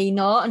you and me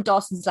know, and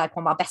Dawson's like,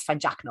 well, my best friend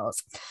Jack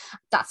knows.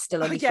 That's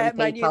still only three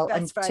people,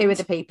 and two of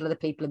the people are the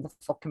people in the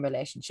fucking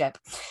relationship.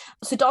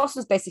 So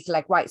Dawson's basically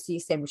like, right, so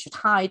you're saying we should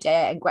hide it,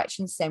 and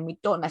Gretchen's saying we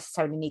don't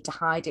necessarily need to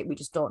hide it, we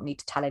just don't need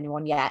to tell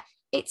anyone yet.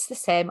 It's the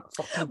same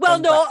fucking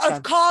thing, Gretchen.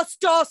 Of course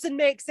Dawson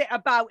makes it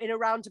about, in a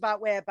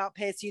roundabout way, about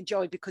Pacey and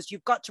Joey, because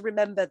you've got to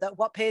remember that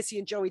what Pacey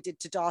and Joey did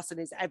to Dawson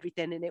is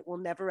everything, and it will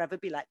never ever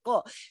be let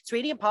go. It's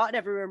really important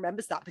everyone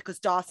remembers that, because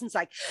Dawson's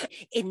like,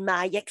 in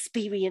my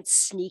experience,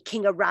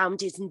 sneaking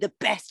around isn't the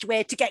best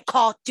way to get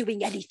caught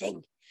doing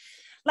anything.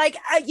 Like,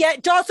 yeah,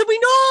 Dawson,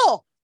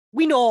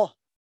 we know.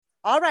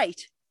 All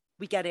right,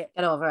 we get it.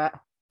 Get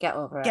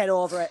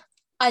over it.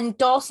 And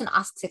Dawson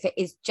asks if it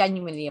is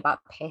genuinely about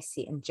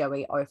Pacey and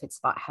Joey, or if it's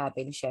about her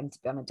being ashamed to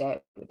be on a date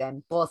with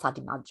them. Both, I'd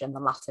imagine, the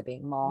latter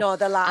being more. No,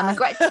 the latter. And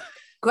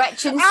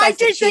Gretchen says I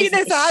did think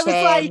this.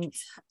 Ashamed.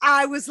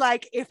 I was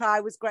like, if I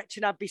was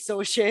Gretchen, I'd be so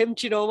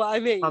ashamed. You know what I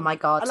mean? Oh my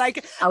God. I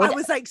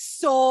was like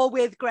so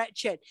with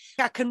Gretchen.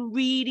 I can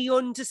really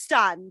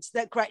understand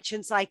that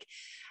Gretchen's like,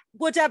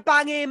 would I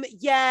bang him?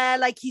 Yeah,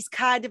 like he's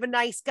kind of a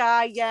nice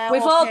guy. Yeah,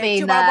 we've all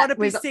been there. I want to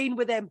be seen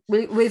with him.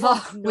 We've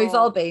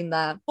all been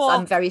there. So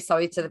I'm very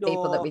sorry to the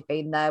people that we've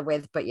been there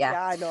with, but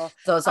yeah, I know.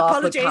 Those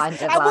awkward kind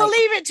of. I will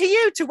leave it to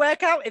you to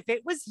work out if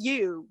it was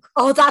you.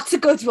 Oh, that's a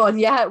good one.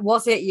 Yeah,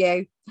 was it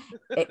you?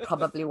 It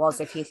probably was,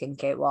 if you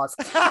think it was.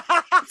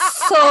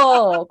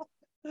 So.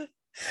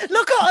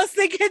 Look at us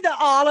thinking that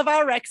all of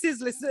our exes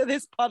listen to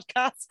this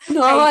podcast.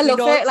 No, I love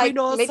it. Like, we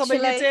know some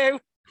of you do.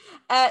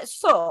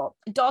 So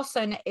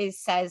Dawson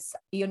says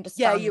he understands.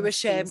 Yeah, you're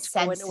ashamed.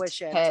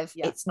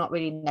 Yeah. It's not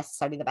really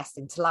necessarily the best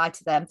thing to lie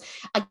to them.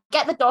 I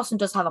get that Dawson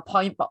does have a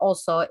point, but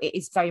also it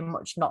is very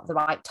much not the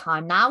right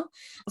time now.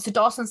 So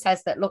Dawson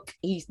says that, look,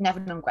 he's never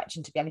known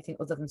Gretchen to be anything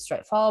other than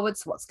straightforward.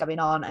 So what's going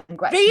on? And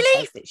Gretchen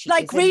says that she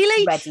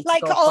isn't ready to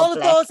like go all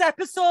public. of those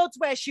episodes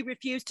where she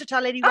refused to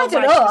tell anyone. I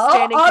don't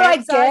know. All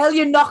right, girl,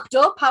 you're knocked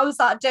up. How's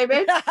that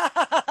doing?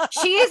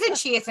 She isn't.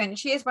 She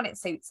is when it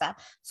suits her.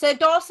 So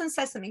Dawson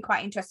says something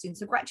quite interesting.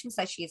 So Gretchen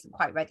says she isn't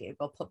quite ready to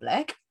go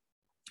public.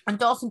 And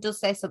Dawson does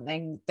say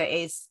something that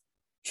is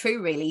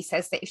true, really. He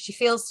says that if she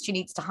feels she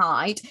needs to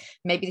hide,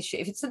 maybe if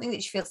it's something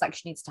that she feels like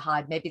she needs to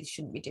hide, maybe they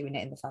shouldn't be doing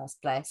it in the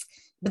first place.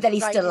 But then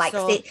he's still like,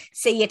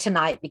 see you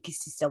tonight,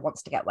 because he still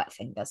wants to get wet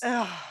fingers.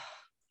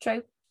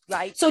 True.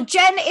 Right. So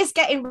Jen is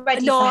getting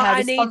ready for her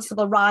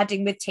responsible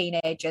riding with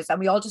teenagers, and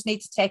we all just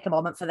need to take a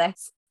moment for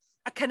this.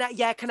 Can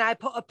I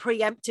put a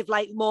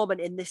preemptive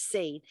moment in this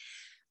scene?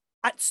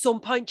 At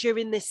some point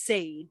during this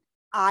scene,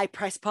 I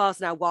pressed pause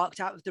and I walked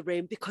out of the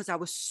room because I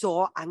was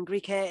so angry,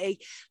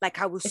 Katie.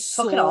 Like, I was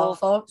fucking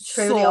awful,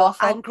 truly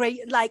awful,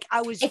 angry. Like,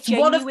 I was it's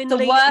genuinely one of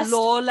the worst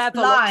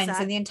low-level lines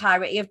upset in the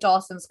entirety of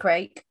Dawson's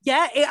Creek.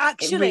 Yeah, it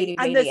actually,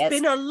 and there's is.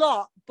 been a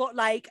lot, but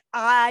like,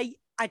 I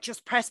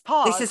just pressed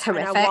pause. This is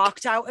horrific. And I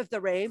walked out of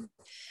the room.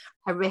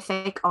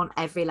 Horrific on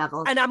every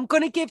level. And I'm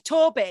going to give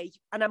Toby,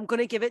 and I'm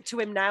going to give it to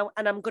him now,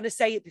 and I'm going to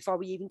say it before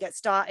we even get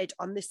started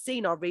on this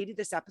scene or really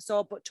this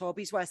episode, but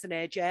Toby's worse than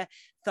AJ.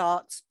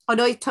 Thoughts? Oh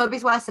no,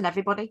 Toby's worse than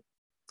everybody,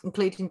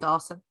 including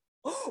Dawson.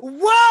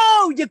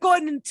 Whoa, you're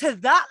going into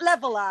that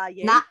level, are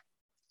you? Nah,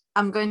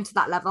 I'm going to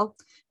that level.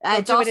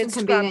 Dawson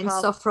can be an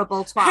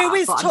insufferable twat. Who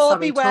is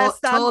Toby worse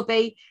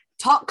than?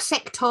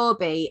 Toxic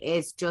Toby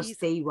is just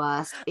the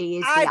worst. He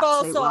is the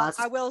absolute worst.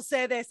 I will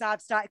say this, I've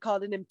started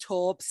calling him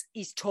Tobes.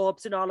 He's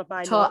Tobes in all of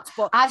my notes.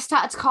 But I've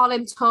started to call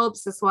him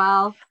Tobes as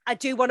well. I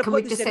do want to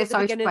put this in at the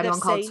beginning of the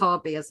scene. Called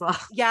Toby as well.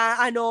 Yeah,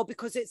 I know,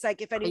 because it's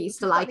like, if any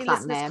used to like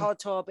that name. Called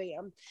Toby,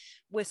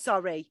 we're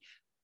sorry.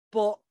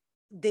 But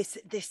this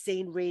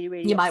scene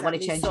really you might want to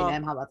me. change your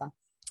name, however.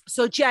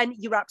 So Jen,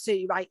 you're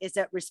absolutely right. Is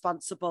it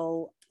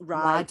responsible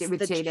rides?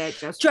 With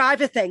teenagers.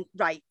 Driver thing,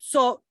 right?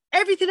 So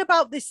everything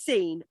about this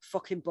scene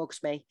fucking bugs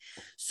me.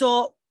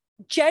 So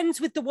Jen's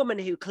with the woman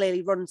who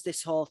clearly runs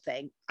this whole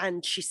thing,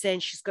 and she's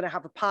saying she's going to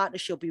have a partner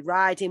she'll be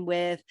riding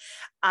with,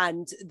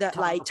 and that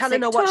like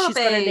telling her what she's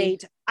going to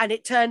need. And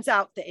it turns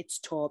out that it's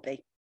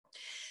Toby.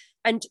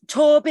 And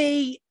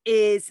Toby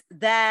is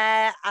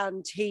there,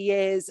 and he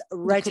is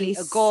ready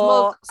to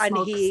go, and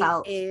he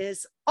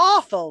is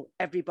awful,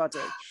 everybody.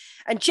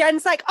 And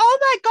Jen's like, oh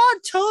my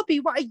God, Toby,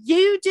 what are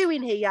you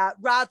doing here?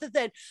 Rather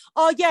than,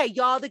 oh yeah,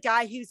 you're the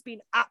guy who's been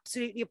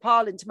absolutely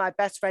appalling to my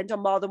best friend on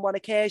more than one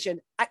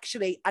occasion.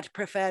 Actually, I'd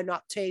prefer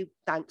not to.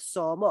 Thanks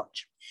so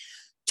much.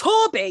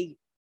 Toby,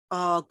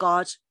 oh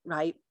God,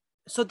 right.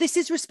 So this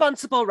is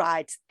responsible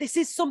rides. This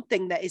is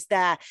something that is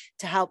there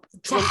to help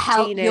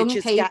teenagers young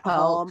people get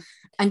home.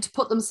 And to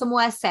put them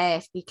somewhere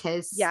safe,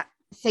 because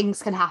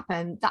things can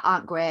happen that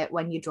aren't great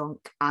when you're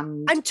drunk.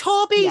 And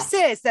Toby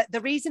says that the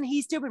reason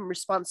he's doing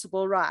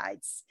responsible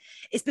rides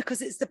is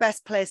because it's the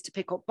best place to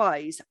pick up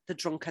boys. The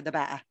drunker, the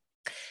better.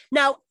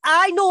 Now,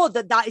 I know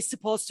that is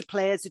supposed to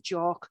play as a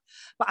joke,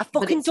 but I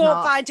fucking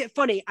don't find it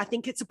funny. I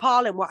think it's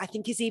appalling. What I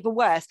think is even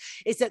worse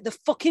is that the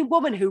fucking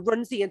woman who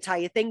runs the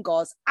entire thing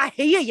goes, I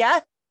hear you.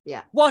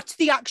 Yeah. What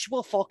the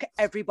actual fuck,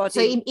 everybody?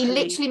 So he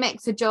literally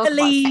makes a joke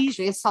about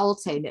sexually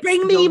assaulting.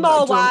 Bring me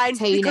more wine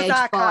teenage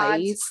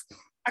boys.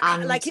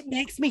 Like, it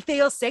makes me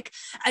feel sick.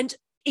 And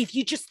if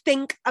you just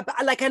think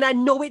about, like, and I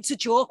know it's a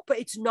joke, but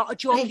it's not a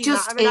joke. It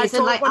just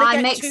isn't. Like,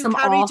 I make some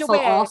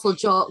awful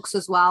jokes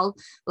as well.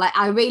 Like,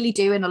 I really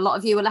do, and a lot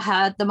of you will have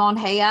heard them on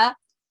here.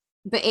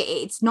 But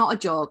it's not a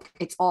joke.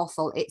 It's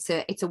awful. It's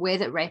a way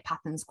that rape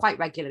happens quite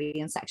regularly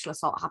and sexual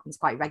assault happens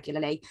quite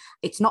regularly.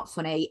 It's not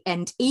funny.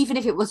 And even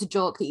if it was a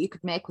joke that you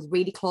could make with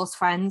really close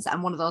friends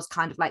and one of those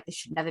kind of like, this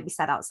should never be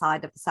said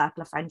outside of the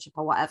circle of friendship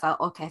or whatever,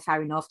 okay,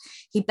 fair enough.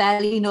 He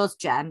barely knows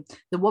Jen.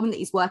 The woman that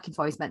he's working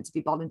for is meant to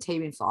be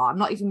volunteering for. I'm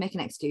not even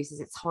making excuses.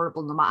 It's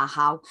horrible no matter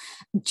how.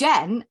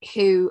 Jen,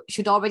 who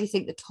should already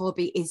think that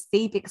Toby is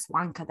the biggest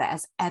wanker that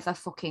has ever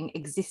fucking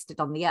existed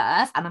on the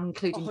earth, and I'm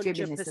including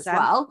Jim in this as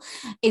well,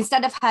 instead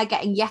of her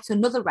getting yet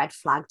another red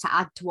flag to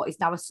add to what is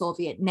now a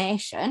Soviet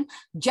nation,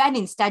 Jen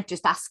instead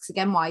just asks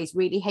again why he's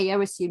really here,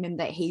 assuming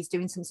that he's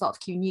doing some sort of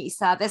community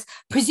service,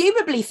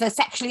 presumably for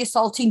sexually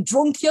assaulting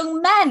drunk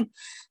young men.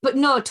 But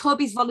no,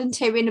 Toby's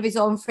volunteering of his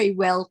own free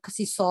will because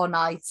he's so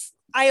nice.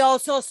 I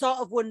also sort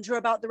of wonder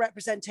about the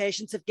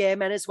representations of gay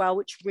men as well,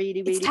 which really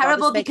it's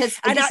terrible because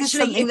and this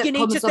actually, is something that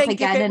comes up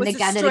again and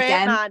again and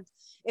again. Man,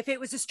 if it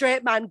was a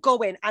straight man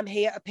going, I'm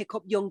here to pick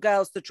up young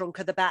girls, the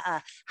drunker the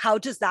better. How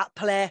does that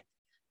play?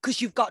 Because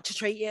you've got to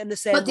treat it in the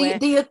same way.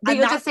 The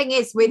other thing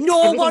is with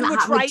no one would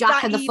with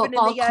Jack and the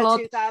football club,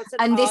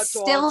 and this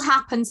still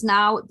happens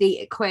now, the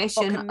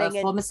equation of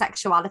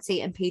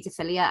homosexuality and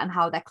paedophilia and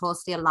how they're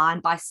closely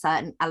aligned by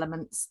certain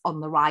elements on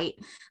the right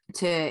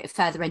to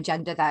further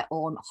engender their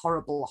own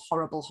horrible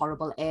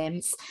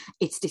aims.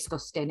 It's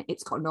disgusting.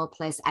 It's got no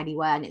place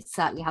anywhere, and it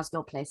certainly has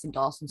no place in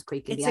Dawson's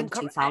Creek in the early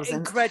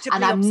 2000s.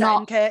 And I'm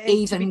not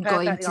even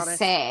going to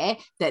say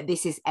that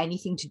this is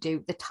anything to do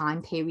with the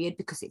time period,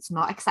 because it's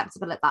not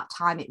acceptable at that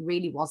time. It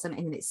really wasn't,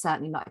 and it's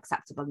certainly not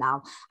acceptable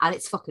now, and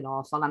it's fucking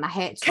awful, and I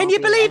hate Can you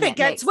believe it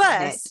gets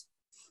worse?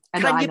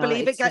 Can you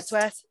believe it gets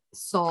worse?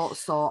 So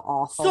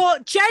awful. So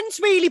Jen's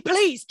really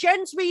pleased.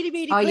 Jen's really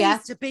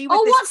pleased to be with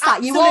this. What's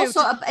that? You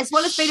also, as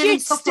well as being an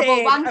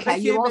insufferable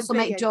wanker, you also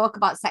make a joke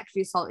about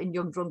sexually assaulting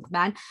young drunk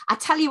men. I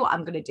tell you what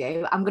I'm going to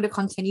do. I'm going to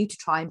continue to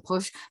try and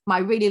push my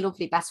really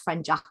lovely best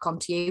friend Jack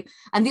onto you.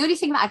 And the only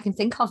thing that I can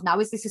think of now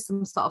is this is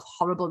some sort of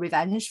horrible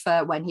revenge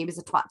for when he was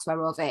a twat to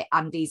her over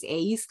Andy's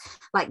ease.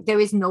 Like, there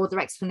is no other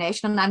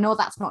explanation. And I know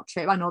that's not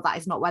true. I know that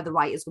is not where the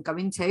writers were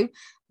going to.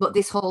 But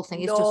this whole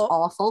thing is just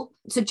awful.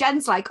 So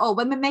Jen's like, oh,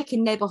 when we're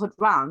making neighbourhood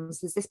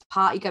rounds, there's this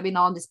party going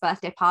on, this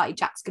birthday party,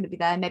 Jack's going to be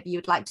there, maybe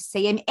you'd like to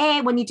see him.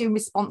 When you're doing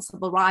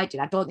responsible riding,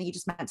 I don't think you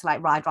just meant to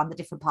like ride around the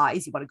different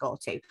parties you want to go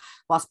to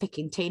whilst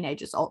picking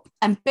teenagers up.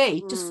 And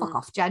B, just fuck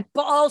off, Jen.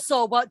 But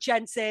also what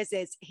Jen says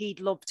is, he'd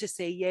love to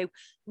see you.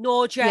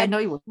 No, Jen. Yeah, no,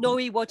 he wouldn't. No,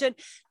 he wouldn't.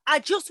 I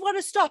just want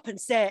to stop and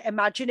say,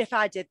 imagine if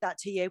I did that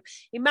to you.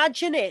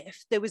 Imagine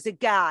if there was a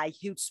guy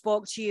who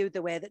spoke to you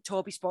the way that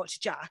Toby spoke to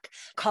Jack,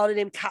 calling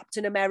him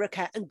Captain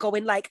America and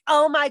going like,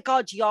 oh my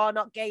God, you're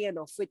not gay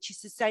enough, which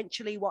is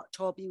essentially what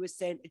Toby was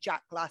saying to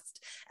Jack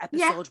last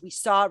episode. We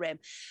saw him.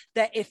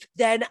 That if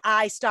then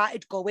I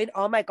started going,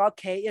 oh my God,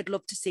 Katie, I'd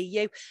love to see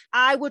you.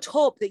 I would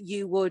hope that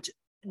you would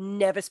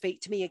never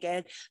speak to me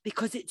again,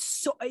 because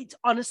it's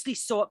honestly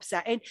so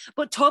upsetting.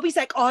 But Toby's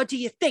like, oh, do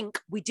you think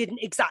we didn't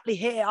exactly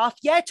hit it off?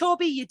 Yeah,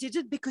 Toby, you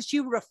didn't, because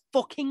you were a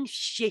fucking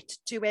shit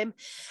to him.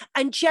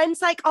 And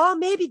Jen's like, oh,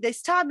 maybe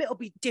this time it'll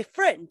be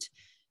different.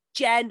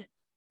 Jen,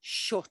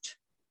 shut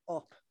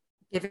up.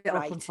 Give it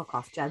up and fuck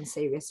off, Jen,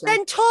 seriously.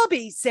 Then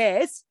Toby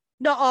says,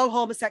 not all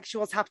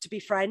homosexuals have to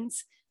be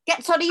friends.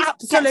 Get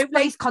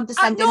Tony's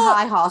condescending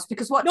high horse,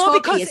 because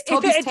Toby is,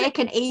 Toby's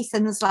taken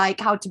Ethan's like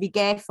how to be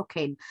gay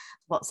fucking,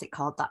 what's it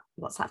called,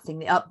 what's that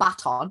thing,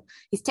 baton.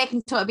 He's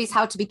taken Toby's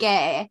how to be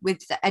gay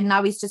and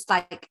now he's just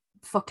like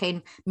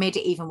fucking made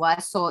it even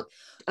worse. So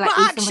like, but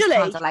actually,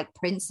 kind of like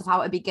prince of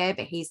how to be gay,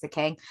 but he's the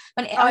king.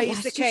 But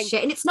he's the king.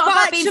 Shit. And it's not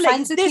about being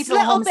friends with people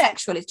who are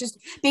homosexual. It's just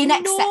being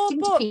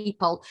accepting to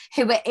people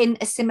who are in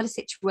a similar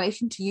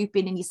situation to you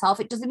being in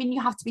yourself. It doesn't mean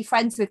you have to be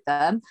friends with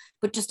them,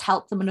 but just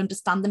help them and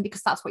understand them,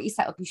 because that's what you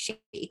set up your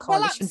shitty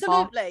coalition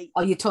for,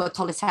 or your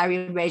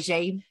totalitarian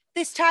regime.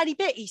 This tiny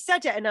bit, he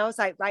said it, and I was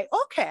like, right,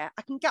 okay,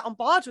 I can get on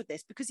board with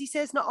this, because he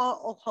says not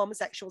all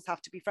homosexuals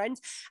have to be friends.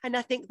 And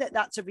I think that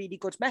that's a really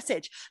good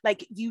message.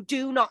 Like, you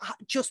do not,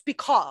 just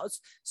because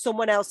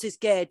someone else is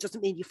gay doesn't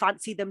mean you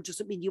fancy them,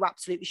 doesn't mean you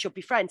absolutely should be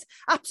friends.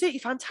 Absolutely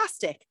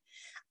fantastic.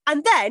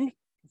 And then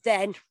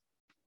I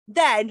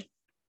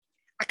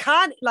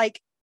can't,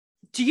 like,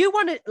 do you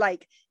want to,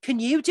 like, can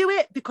you do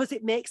it? Because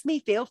it makes me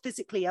feel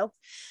physically ill.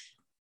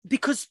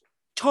 Because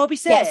Toby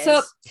says...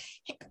 Yeah, so...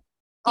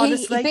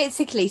 Honestly, he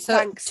basically, so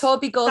thanks.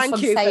 Toby goes from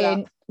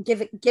saying,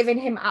 giving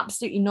him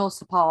absolutely no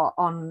support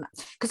on,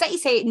 because like you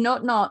say,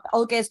 not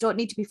all gays don't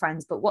need to be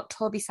friends, but what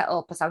Toby set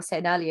up, as I was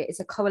saying earlier, is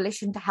a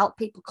coalition to help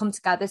people come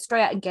together,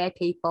 straight out and gay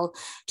people,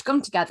 to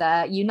come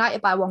together,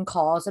 united by one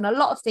cause. And a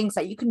lot of things,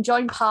 like you can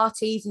join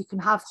parties, you can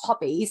have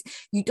hobbies,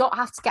 you don't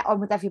have to get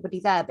on with everybody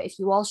there, but if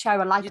you all share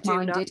a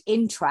like-minded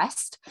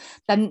interest,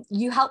 then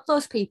you help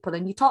those people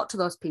and you talk to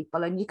those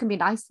people and you can be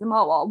nice to them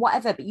or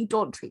whatever, but you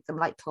don't treat them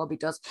like Toby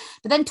does.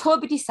 But then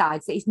Toby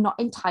decides that he's not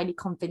entirely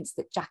convinced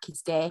that Jack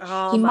is gay.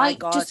 He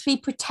might just be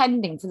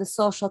pretending for the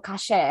social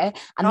cachet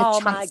and the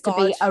chance to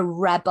be a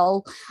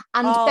rebel.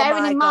 And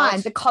bearing in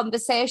mind the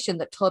conversation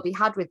that Toby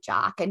had with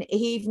Jack, and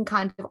he even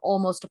kind of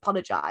almost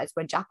apologised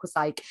when Jack was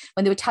like,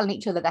 when they were telling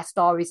each other their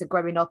stories of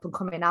growing up and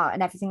coming out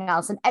and everything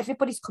else, and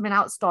everybody's coming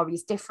out story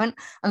is different,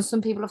 and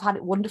some people have had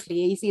it wonderfully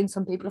easy and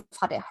some people have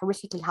had it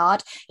horrifically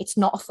hard. It's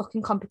not a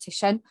fucking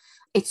competition.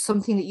 It's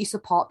something that you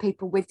support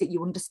people with, that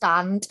you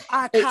understand.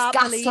 It's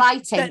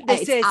gaslighting at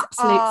its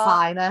absolute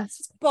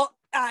finest. But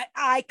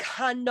I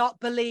cannot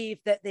believe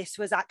that this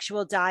was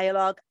actual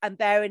dialogue. And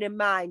bearing in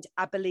mind,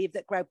 I believe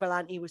that Greg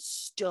Berlanti was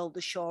still the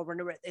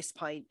showrunner at this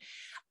point.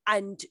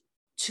 And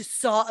to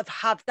sort of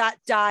have that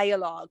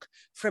dialogue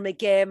from a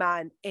gay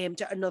man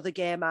aimed at another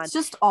gay man. It's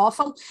just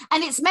awful.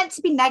 And it's meant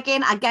to be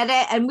negging, I get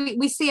it. And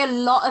we see a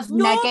lot of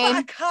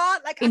negging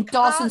in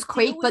Dawson's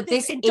Creek, but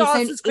this isn't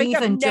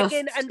even just...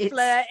 and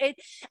flirting.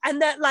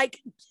 And that, like,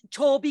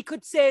 Toby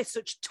could say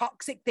such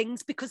toxic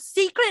things because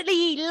secretly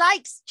he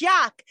likes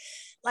Jack.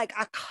 Like,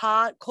 I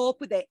can't cope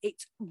with it.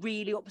 It's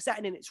really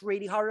upsetting and it's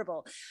really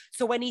horrible.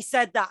 So when he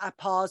said that, I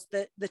paused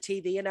the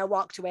TV and I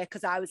walked away,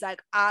 because I was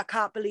like, I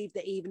can't believe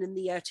that even in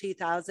the year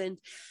 2000,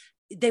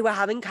 they were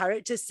having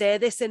characters say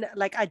this. And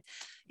like,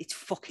 it's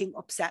fucking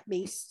upset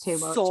me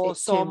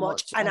so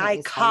much. And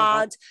I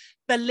can't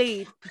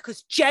believe,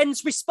 because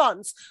Jen's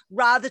response,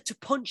 rather to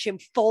punch him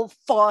full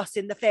force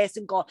in the face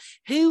and go,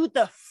 who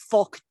the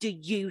fuck do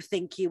you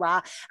think you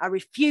are? I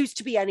refuse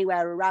to be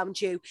anywhere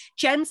around you.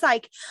 Jen's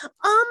like,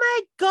 oh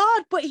my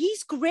God, but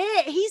he's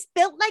great. He's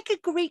built like a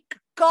Greek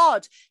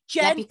god.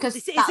 Jen,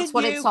 because that's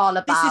what it's all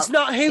about. This is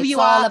not who you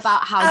are. It's all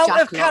about how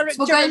Jack looks.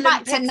 We're going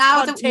back to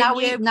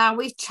now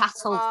we've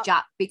chattled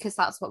Jack, because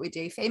that's what we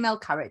do. Female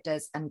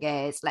characters and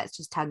gays, let's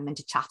just turn them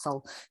into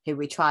chattel, who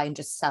we try and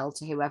just sell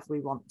to whoever we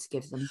want to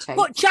give them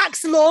to. But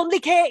Jack's lonely,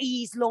 Katie.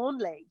 He's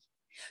lonely.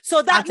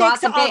 So that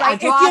makes it all right.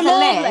 If you're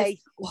lonely,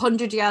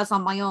 100 years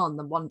on my own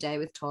than one day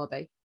with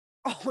Toby.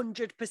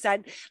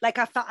 100%. Like,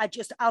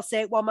 I'll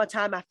say it one more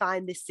time. I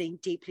find this scene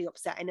deeply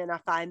upsetting, and I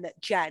find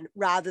that Jen,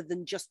 rather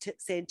than just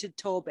saying to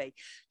Toby,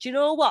 do you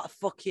know what?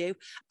 Fuck you.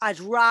 I'd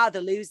rather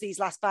lose these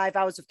last 5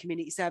 hours of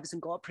community service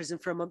and go to prison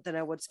for a month than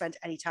I would spend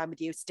any time with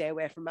you. Stay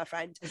away from my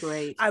friend.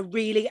 Agreed.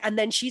 And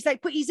then she's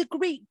like, but he's a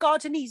Greek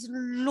god and he's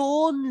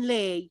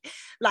lonely.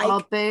 Like,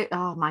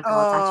 oh my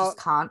God, I just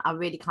can't. I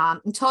really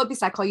can't. And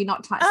Toby's like, oh, you're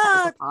not trying to set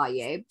us up, are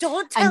you?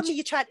 Don't tell me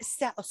you're trying to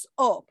set us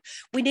up.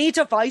 We need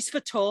a voice for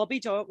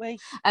Toby, don't we?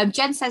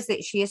 Jen says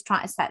that she is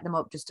trying to set them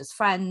up just as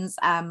friends.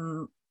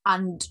 And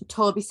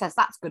Toby says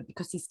that's good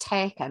because he's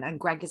taken, and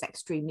Greg is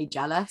extremely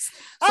jealous.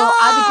 So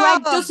either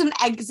Greg doesn't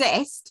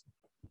exist,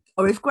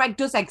 or if Greg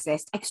does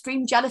exist,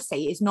 extreme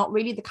jealousy is not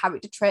really the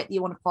character trait that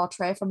you want to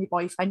portray from your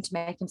boyfriend to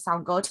make him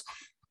sound good.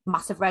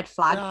 Massive red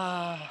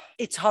flag.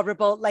 It's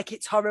horrible. Like,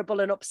 it's horrible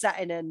and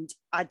upsetting, and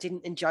I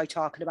didn't enjoy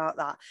talking about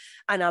that.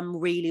 And I'm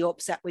really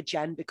upset with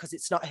Jen because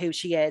it's not who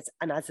she is.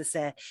 And as I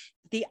say,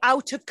 the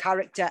out of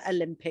character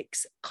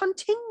Olympics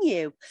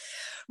continue.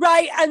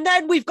 Right. And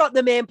then we've got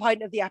the main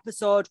point of the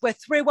episode. We're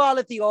through all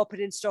of the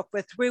opening stuff.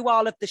 We're through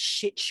all of the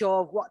shit show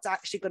of what's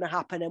actually going to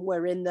happen. And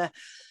we're in the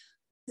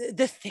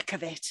thick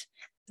of it.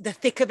 The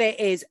thick of it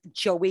is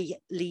Joey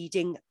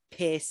leading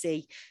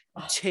Pacey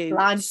to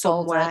blindfolded.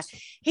 somewhere.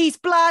 He's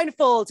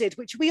blindfolded,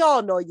 which we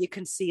all know you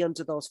can see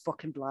under those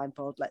fucking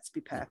blindfolds. Let's be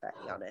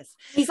perfectly honest.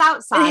 He's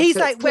outside. And he's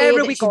like, where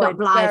are we going?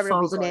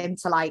 Blindfolded him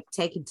to like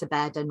take him to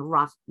bed and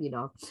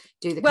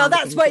do the. Well,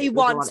 that's what he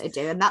wants. Want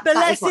to do, and that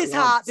bless is what his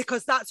heart,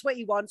 because that's what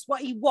he wants.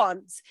 What he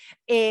wants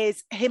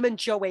is him and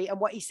Joey, and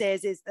what he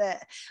says is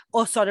that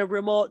us on a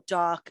remote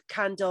dock,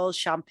 candles,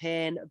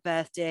 champagne,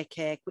 birthday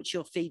cake, which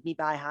you'll feed me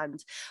by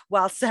hand,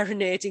 while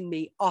serenading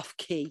me off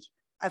key.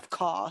 Of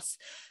course,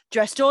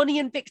 dressed only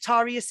in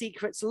Victoria's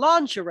Secret's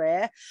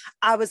lingerie.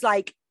 I was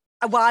like,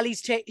 while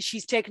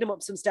she's taking him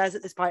up some stairs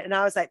at this point, and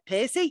I was like,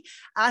 Pacey,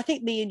 I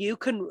think me and you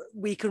can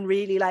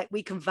really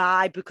we can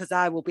vibe, because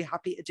I will be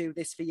happy to do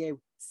this for you,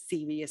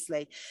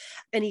 seriously.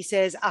 And he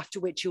says,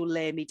 after which you'll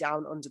lay me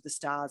down under the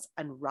stars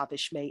and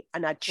ravish me.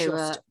 And I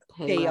just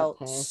feel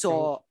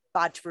so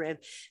bad for him,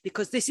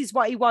 because this is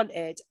what he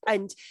wanted.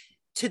 And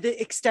to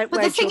the extent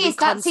where Joey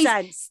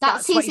consents,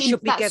 that's what he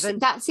should be given.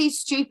 That's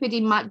his stupid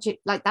magic,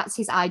 like that's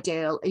his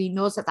ideal. He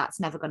knows that that's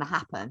never going to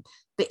happen.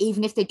 But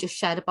even if they just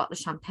shared a bottle of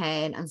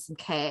champagne and some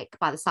cake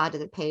by the side of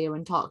the pier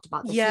and talked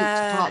about the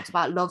future, talked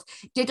about love,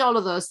 did all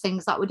of those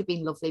things, that would have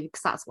been lovely,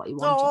 because that's what he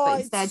wanted. But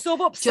instead,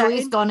 so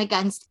Joey's gone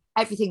against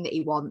everything that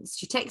he wants.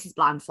 She takes his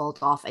blindfold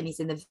off and he's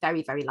in the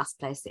very, very last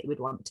place that he would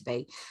want to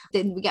be.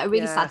 Then we get a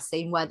really sad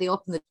scene where they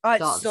open the door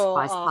to the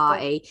surprise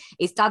party.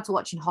 His dad's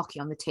watching hockey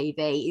on the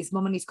TV. His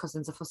mum and his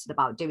cousins are fussing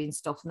about doing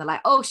stuff, and they're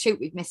like, oh shoot,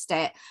 we've missed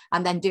it.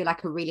 And then do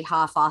like a really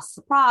half-assed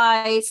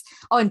surprise.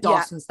 Oh, and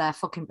Dawson's there,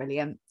 fucking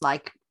brilliant.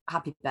 Like,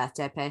 happy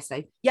birthday,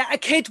 Pacey. Yeah, a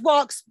kid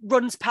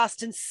runs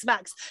past and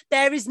smacks.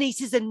 They're his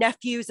nieces and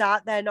nephews,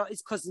 aren't they? Not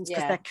his cousins.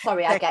 Yeah.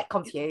 Sorry, I get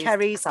confused.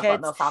 Kerry's kids. I've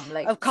got no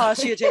family. Of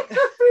course you do.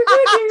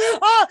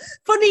 Oh,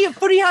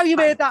 funny how you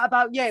made that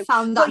about you.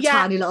 Found that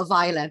tiny little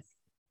violin.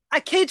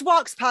 A kid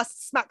walks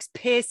past, smacks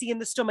Pacey in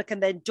the stomach,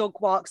 and then Doug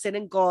walks in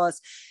and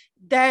goes,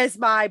 there's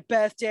my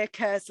birthday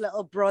cursed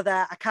little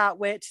brother. I can't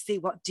wait to see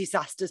what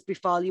disasters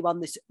befall you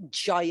on this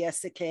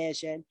joyous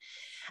occasion.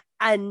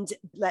 And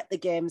let the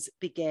games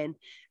begin.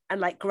 And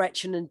like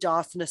Gretchen and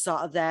Dawson are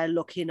sort of there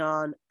looking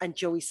on, and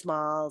Joey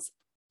smiles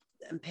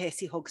and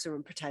Pacey hugs her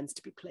and pretends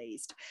to be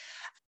pleased.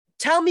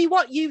 Tell me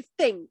what you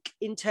think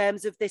in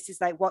terms of this is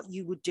like what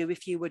you would do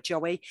if you were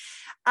Joey.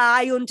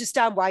 I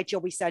understand why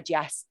Joey said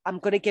yes. I'm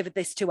going to give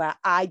this to her.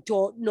 I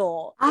don't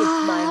know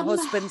if my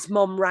husband's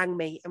mum rang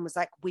me and was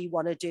like, we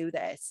want to do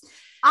this.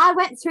 I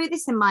went through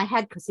this in my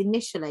head because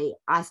initially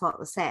I thought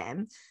the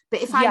same.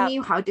 But if I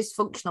knew how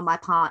dysfunctional my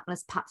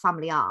partner's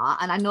family are,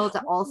 and I know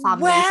that all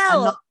families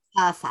are not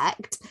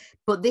perfect,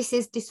 but this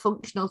is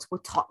dysfunctional to a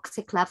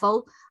toxic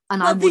level,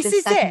 and I would have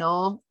said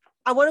no.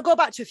 I want to go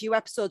back to a few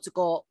episodes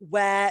ago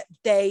where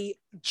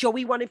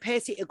Joey wanted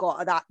Pacey to go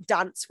to that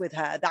dance with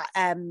her,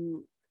 that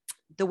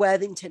the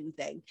Worthington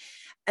thing,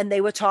 and they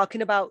were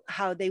talking about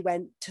how they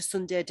went to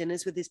Sunday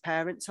dinners with his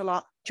parents a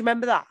lot. Do you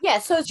remember that? Yeah,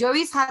 so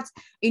Joey's had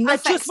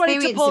enough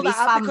experience of his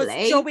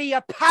family Joey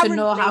apparently to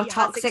know how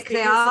toxic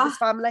they are. His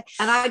family.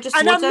 And I just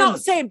I'm not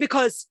saying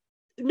because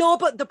no,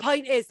 but the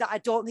point is that I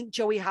don't think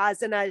Joey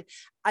has, and I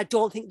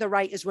don't think the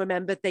writers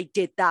remembered they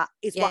did that,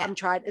 is what I'm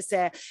trying to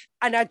say.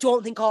 And I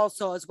don't think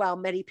also as well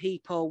many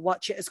people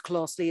watch it as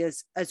closely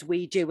as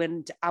we do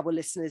and our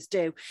listeners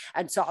do,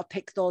 and sort of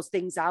pick those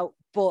things out.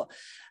 But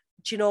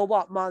do you know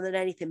what? More than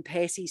anything,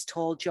 Pacey's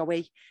told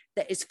Joey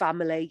that his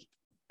family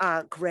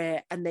aren't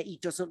great and that he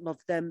doesn't love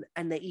them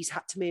and that he's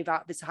had to move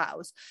out of his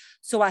house.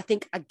 So I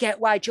think I get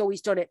why Joey's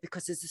done it,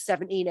 because as a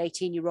 17,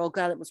 18-year-old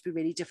girl, it must be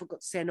really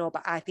difficult to say no.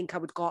 But I think I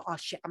would go, oh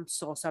shit, I'm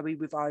so sorry,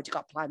 we've already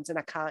got plans and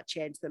I can't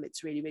change them.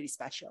 It's really, really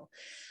special.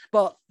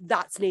 But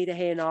that's neither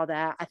here nor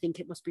there. I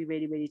think it must be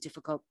really, really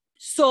difficult.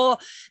 So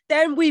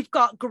then we've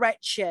got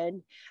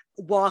Gretchen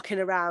walking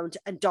around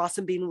and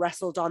Dawson being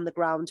wrestled on the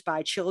ground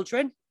by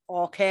children.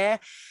 Okay.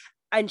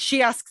 And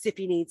she asks if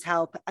he needs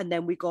help. And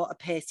then we go to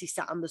Pacey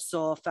sat on the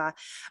sofa.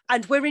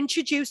 And we're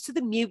introduced to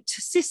the mute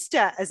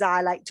sister, as I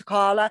like to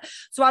call her.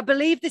 So I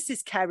believe this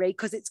is Kerry,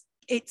 because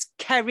it's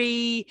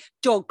Kerry,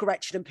 Doug,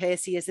 Gretchen and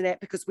Pacey, isn't it?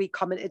 Because we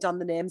commented on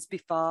the names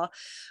before.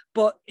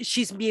 But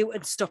she's mute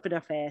and stuff in her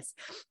face.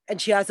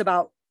 And she has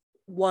about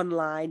one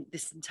line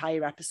this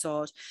entire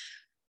episode.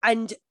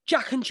 And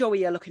Jack and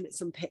Joey are looking at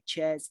some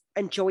pictures.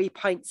 And Joey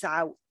points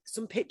out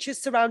some pictures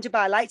surrounded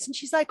by lights. And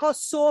she's like, oh,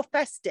 so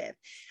festive.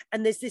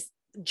 And there's this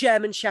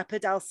German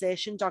Shepherd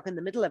Alsatian dog in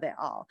the middle of it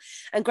all.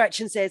 And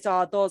Gretchen says,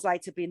 oh, those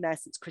lights have been there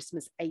since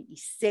Christmas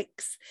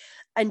 86.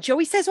 And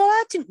Joey says, well,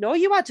 I didn't know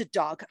you had a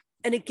dog.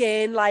 And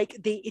again, like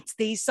it's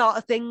these sort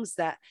of things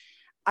that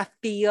I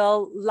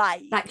feel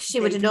like she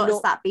would have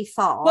noticed that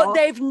before. But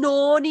they've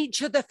known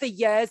each other for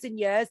years and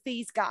years,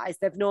 these guys.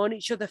 They've known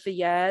each other for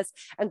years.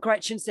 And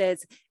Gretchen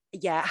says,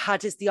 yeah,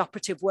 had is the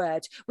operative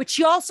word, which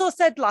she also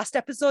said last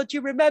episode,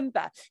 you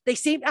remember? They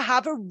seem to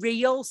have a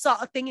real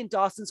sort of thing in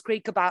Dawson's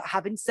Creek about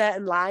having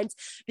certain lines,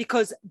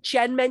 because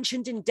Jen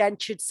mentioned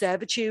indentured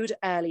servitude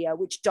earlier,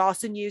 which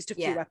Dawson used a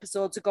few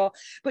episodes ago.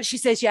 But she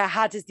says, yeah,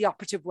 had is the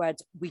operative word.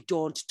 We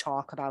don't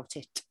talk about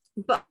it.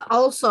 But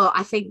also,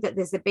 I think that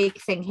there's a big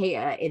thing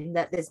here in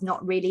that there's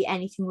not really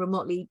anything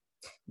remotely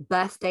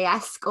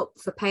birthday-esque up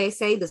for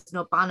Pacey. There's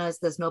no banners,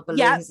 there's no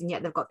balloons, and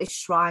yet they've got this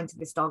shrine to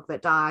this dog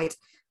that died.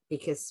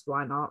 Because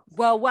why not?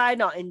 Well, why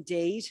not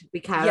indeed? We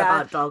care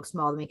about dogs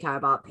more than we care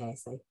about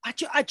Pacey.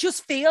 I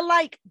just feel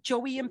like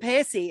Joey and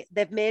Pacey,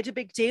 they've made a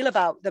big deal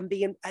about them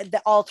being,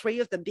 all three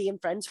of them being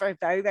friends for a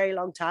very, very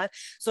long time.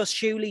 So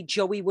surely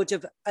Joey would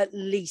have at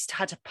least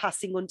had a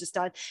passing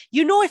understanding.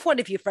 You know, if one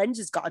of your friends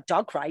has got a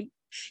dog, right?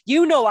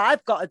 You know,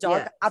 I've got a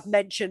dog. Yeah. I've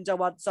mentioned her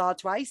once or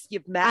twice.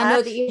 You've met her. I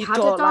know that you had a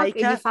dog like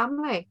in your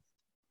family.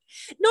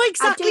 No,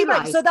 exactly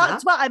right. So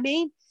that's what I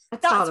mean.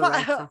 That's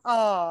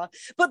what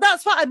but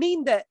that's what I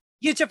mean, that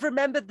you'd have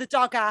remembered the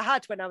dog I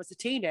had when I was a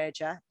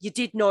teenager. You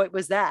did know it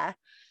was there,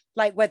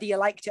 like whether you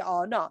liked it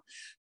or not.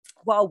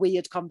 What a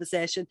weird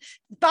conversation.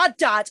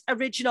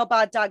 Original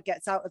bad dad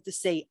gets out of the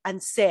seat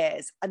and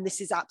says, and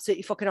this is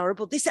absolutely fucking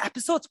horrible, this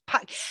episode's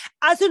packed,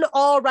 as an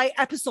all right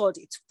episode,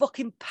 it's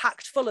fucking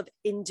packed full of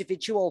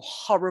individual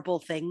horrible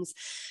things,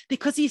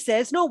 because he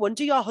says, no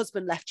wonder your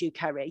husband left you,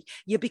 Kerry.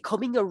 You're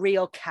becoming a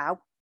real cow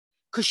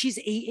because she's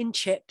eating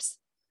chips.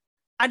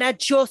 And I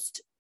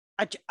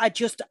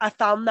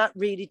found that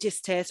really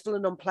distasteful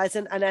and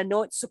unpleasant. And I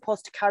know it's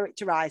supposed to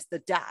characterize the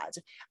dad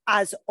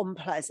as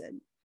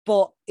unpleasant,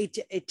 but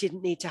it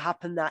didn't need to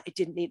happen. It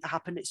didn't need to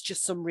happen. It's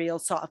just some real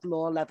sort of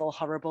low level,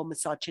 horrible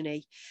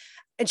misogyny.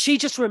 And she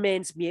just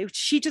remains mute.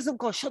 She doesn't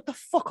go, shut the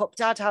fuck up,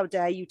 Dad. How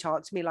dare you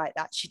talk to me like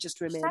that? She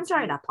just remains mute. I'm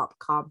enjoying her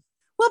popcorn.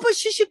 Well, but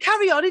she should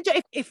carry on.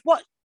 If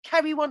what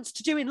Kerry wants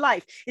to do in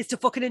life is to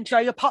fucking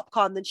enjoy your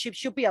popcorn, then she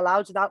should be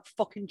allowed without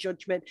fucking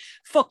judgment.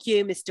 Fuck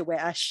you, Mr.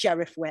 Witter,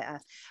 Sheriff Witter.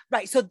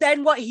 Right, so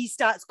then what he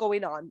starts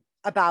going on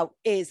about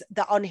is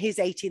that on his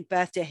 18th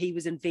birthday, he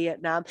was in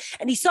Vietnam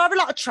and he saw a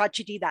lot of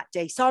tragedy that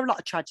day,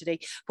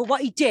 But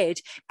what he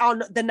did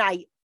on the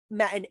night,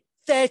 met an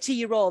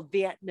 30-year-old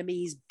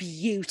Vietnamese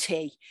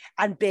beauty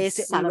and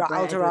basically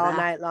rattled her all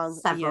night long.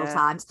 Several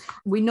times.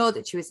 We know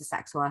that she was a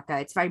sex worker.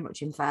 It's very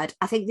much inferred.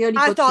 I think the only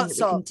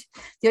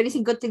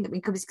good thing that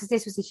we can is because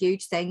this was a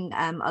huge thing.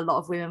 A lot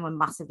of women were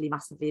massively,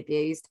 massively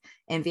abused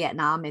in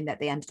Vietnam, in that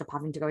they ended up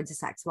having to go into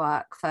sex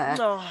work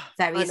for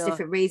various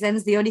different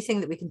reasons. The only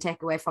thing that we can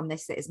take away from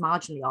this that is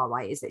marginally all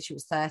right is that she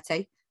was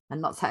 30 and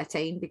not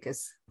 13,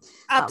 because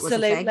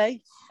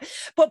absolutely.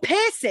 But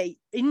Pacey,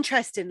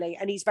 interestingly,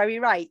 and he's very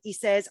right, he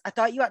says, I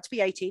thought you had to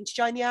be 18 to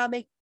join the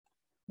army,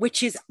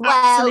 which is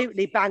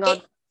absolutely bang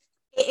on.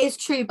 It is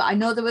true, but I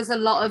know there was a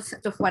lot of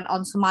stuff went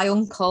on. So my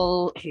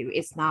uncle, who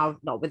is now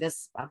not with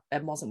us,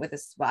 and wasn't with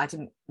us, but I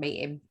didn't meet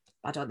him,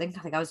 I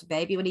think I was a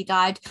baby when he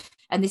died.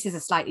 And this is a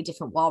slightly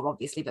different war,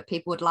 obviously, but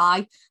people would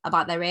lie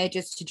about their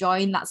ages to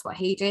join. That's what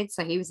he did.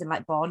 So he was in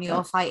like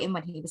Borneo fighting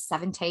when he was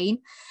 17.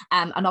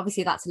 And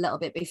obviously that's a little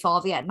bit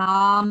before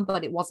Vietnam,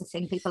 but it was a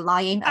thing, people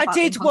lying. I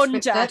did wonder.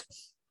 There's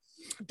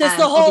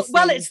the whole,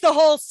 it's the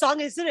whole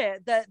song, isn't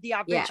it? That the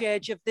average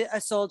age of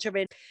a soldier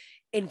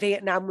in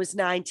Vietnam was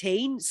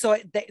 19. So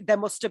there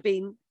must have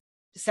been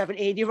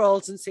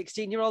 17-year-olds and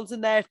 16-year-olds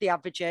in there if the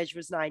average age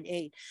was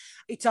 19.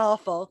 It's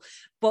awful.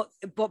 But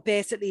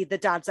basically the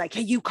dad's like,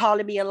 hey, you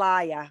calling me a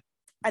liar?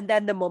 And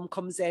then the mum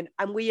comes in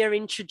and we are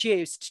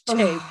introduced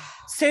to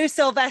Sue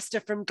Sylvester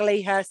from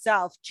Glee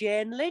herself,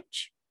 Jane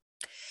Lynch.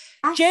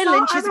 Jane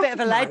Lynch is a bit of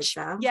a ledge.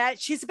 Yeah,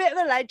 she's a bit of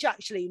a ledge,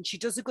 actually, and she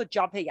does a good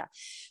job here.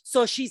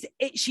 So she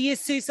is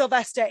Sue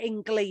Sylvester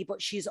in Glee,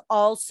 but she's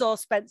also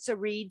Spencer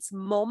Reid's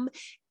mum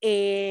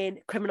in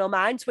Criminal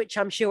Minds, which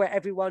I'm sure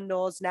everyone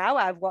knows now.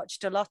 I've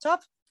watched a lot of.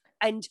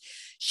 And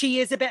she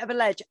is a bit of a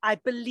ledge. I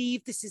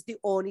believe this is the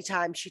only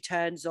time she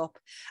turns up.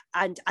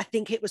 And I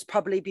think it was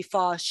probably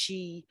before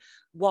she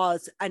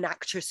was an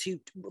actress who,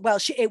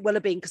 it will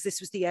have been, because this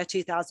was the year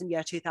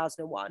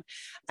 2001.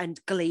 And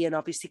Glee and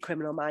obviously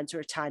Criminal Minds are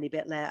a tiny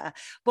bit later.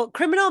 But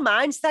Criminal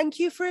Minds, thank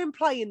you for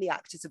employing the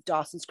actors of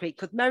Dawson's Creek,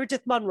 because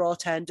Meredith Monroe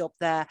turned up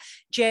there,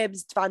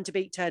 James Van Der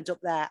Beek turned up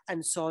there,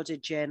 and so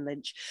did Jane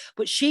Lynch.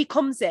 But she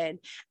comes in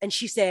and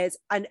she says,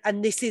 and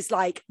this is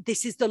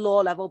the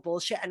low level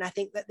bullshit. And I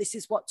think that this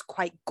is what's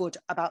quite good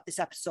about this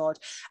episode.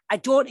 I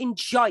don't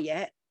enjoy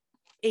it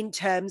in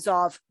terms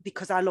of,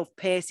 because I love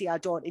Pacey, I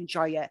don't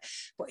enjoy it.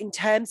 But in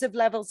terms of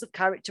levels of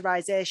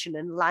characterization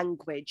and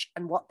language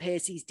and what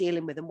Pacey's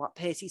dealing with and what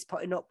Pacey's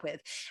putting up with,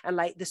 and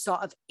like the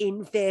sort of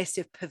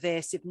invasive,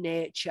 pervasive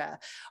nature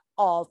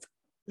of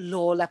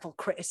low-level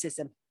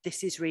criticism,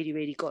 this is really,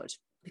 really good.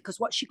 Because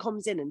what she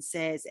comes in and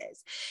says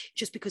is,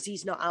 just because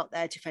he's not out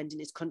there defending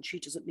his country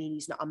doesn't mean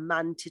he's not a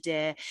man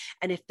today.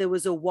 And if there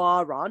was a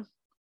war on,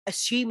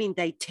 assuming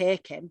they'd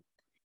take him,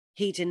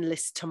 he'd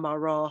enlist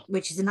tomorrow.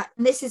 Which is, and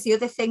this is the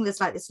other thing,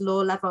 there's like this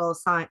low level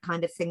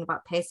kind of thing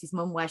about Pacey's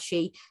mum, where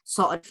she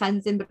sort of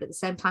defends him, but at the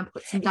same time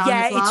puts him down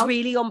as well. It's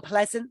really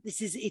unpleasant.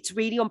 It's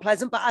really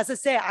unpleasant. But as I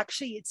say,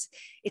 actually,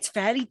 it's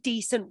fairly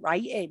decent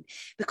writing,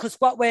 because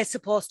what we're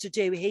supposed to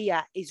do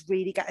here is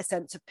really get a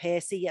sense of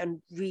Pacey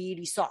and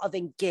really sort of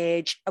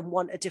engage and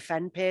want to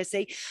defend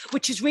Pacey,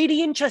 which is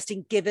really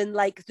interesting given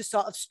like the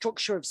sort of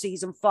structure of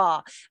season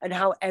 4 and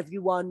how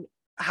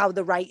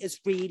the writers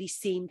really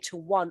seem to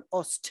want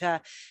us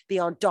to be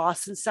on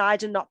Dawson's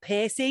side and not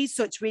Pacey's.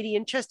 So it's really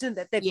interesting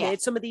that they've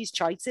made some of these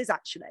choices,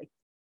 actually.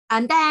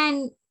 And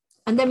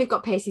then we've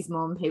got Pacey's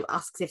mum, who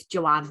asks if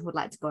Joanne would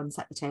like to go and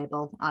set the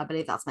table. I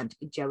believe that's meant to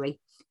be Joey,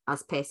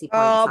 as Pacey points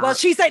out. Well,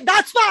 she's like,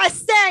 that's what I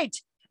said.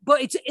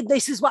 But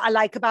this is what I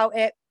like about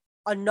it,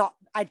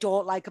 I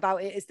don't like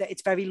about it, is that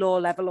it's very low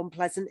level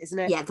unpleasant, isn't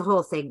it? Yeah, the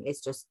whole thing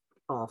is just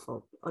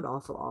awful, an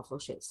awful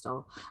shit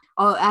store.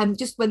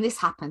 Just when this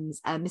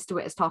happens, Mr.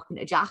 Witter's talking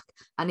to Jack,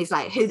 and he's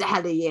like, who the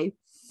hell are you?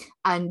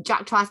 And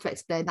Jack tries to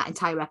explain that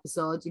entire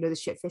episode, the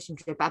shit fishing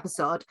trip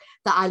episode,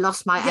 that I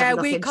lost my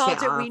we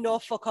called it We Know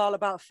Fuck All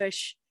About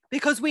Fish,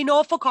 because we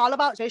know fuck all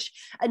about fish,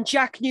 and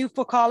Jack knew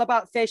fuck all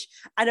about fish,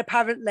 and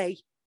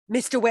apparently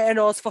Mr. Witter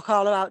knows fuck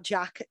all about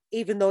Jack,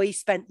 even though he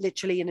spent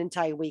literally an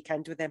entire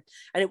weekend with him,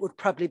 and it would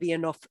probably be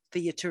enough for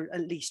you to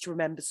at least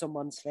remember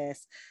someone's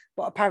face.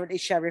 But apparently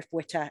Sheriff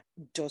Witter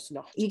does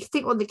not. You'd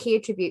think one of the key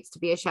attributes to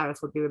be a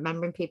sheriff would be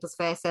remembering people's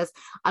faces,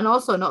 and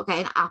also not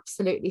getting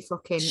absolutely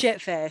fucking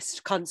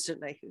shit-faced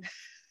constantly.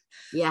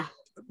 Yeah.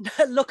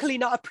 Luckily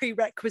not a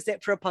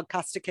prerequisite for a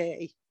podcaster,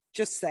 Katie.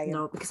 Just saying.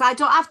 No, because I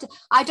don't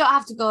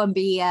have to go and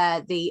be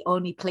the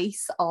only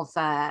police of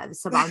the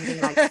surrounding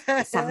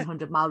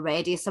 700-mile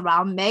radius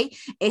around me.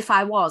 If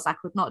I was, I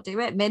could not do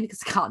it, mainly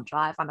because I can't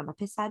drive and I'm a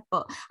pisshead.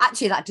 But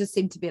actually, that does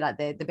seem to be like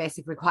the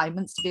basic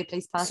requirements to be a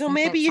police person. So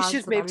maybe you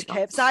should move to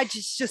Capeside.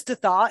 It's just a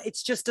thought.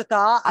 It's just a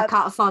thought. I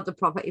can't afford the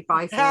property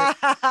prices,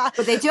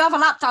 but they do have a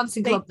lap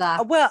dancing club there.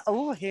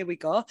 Well, here we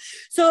go.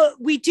 So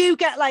we do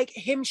get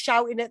him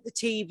shouting at the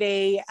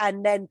TV,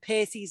 and then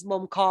Pacey's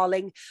mum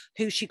calling,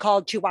 who she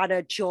called Joanna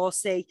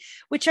Josie,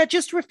 which I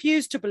just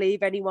refuse to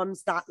believe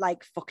anyone's that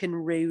fucking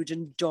rude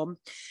and dumb.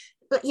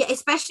 But yeah,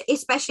 especially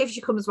if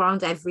she comes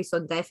around every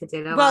Sunday for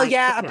dinner. Well,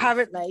 yeah,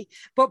 apparently.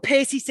 But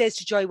Pacey says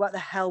to Joey, what the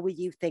hell were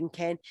you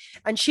thinking?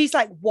 And she's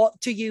like, what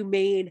do you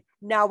mean?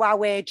 Now our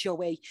way,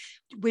 Joey.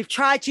 We've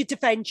tried to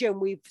defend you and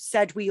we've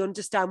said we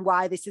understand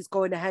why this is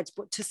going ahead.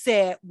 But to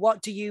say,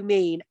 what do you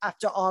mean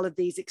after all of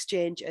these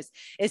exchanges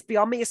is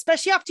beyond me,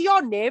 especially after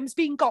your name's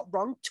been got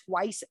wrong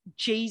twice.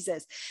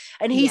 Jesus.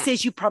 And he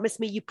says, you promised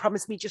me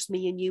just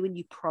me and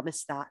you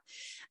promised that.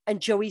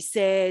 And Joey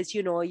says,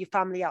 your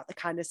family out the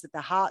kindness of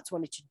their hearts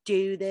wanted to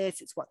do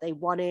this. It's what they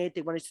wanted.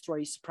 They wanted to throw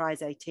you a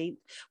surprise 18th.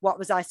 What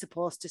was I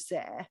supposed to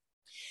say?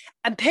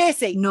 And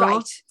Pacey, no,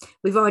 right.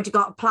 We've already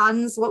got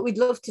plans. What we'd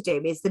love to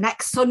do is the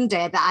next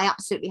Sunday that I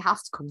absolutely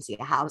have to come to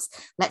your house,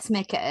 let's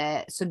make it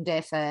a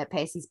Sunday for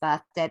Pacey's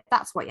birthday.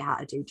 That's what you had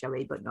to do,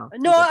 Joey, but no.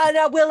 No, and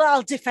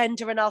I'll defend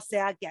her and I'll say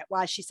I get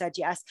why she said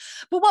yes.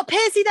 But what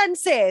Pacey then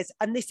says,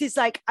 and this is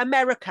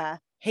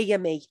America, hear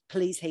me,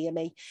 please hear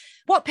me.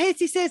 What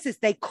Pacey says is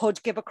they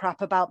could give a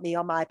crap about me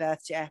on my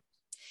birthday.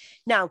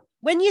 Now,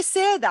 when you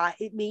say that,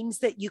 it means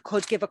that you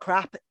could give a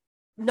crap.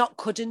 Not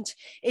couldn't.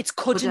 It's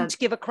couldn't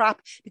give a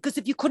crap, because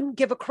if you couldn't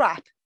give a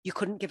crap, you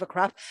couldn't give a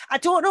crap. I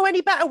don't know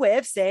any better way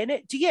of saying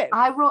it. Do you?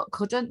 I wrote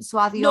couldn't, so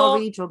either you're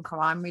really drunk or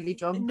I'm really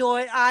drunk. No,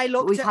 I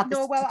looked at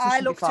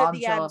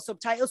the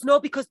subtitles. No,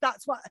 because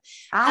that's what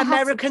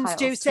Americans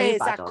do say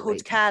is I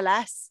could care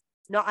less,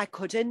 not I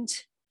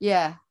couldn't.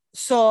 Yeah.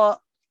 So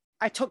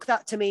I took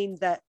that to mean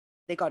that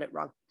they got it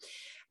wrong.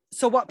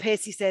 So what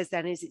Pacey says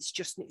then is it's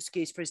just an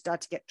excuse for his dad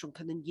to get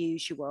drunker than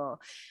usual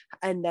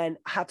and then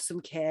have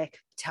some cake,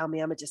 tell me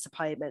I'm a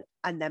disappointment,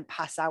 and then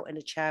pass out in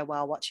a chair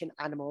while watching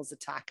animals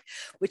attack,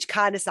 which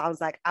kind of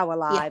sounds like our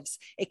lives,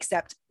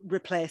 except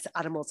replace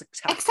animals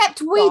attack.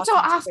 Except we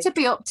don't have to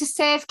be up to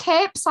save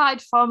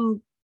Capeside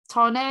from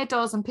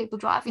tornadoes and people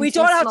driving. We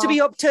don't have to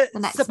be up to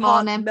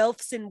support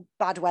MILFs in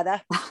bad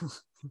weather.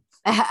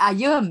 Are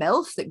you a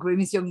MILF that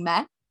grooms young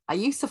men? Are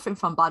you suffering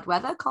from bad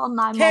weather? Call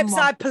 911.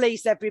 Capeside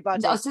police,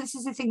 everybody. So this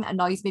is the thing that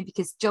annoys me,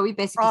 because Joey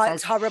basically says,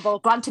 it's horrible.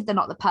 Granted, they're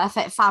not the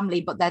perfect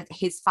family, but they're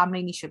his family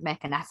and he should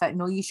make an effort.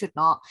 No, you should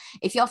not.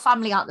 If your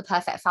family aren't the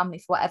perfect family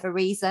for whatever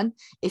reason,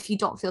 if you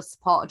don't feel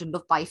supported and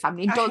loved by your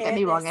family, and don't get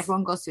me wrong,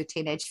 everyone goes through a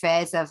teenage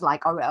phase of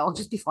or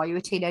just before you're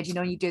a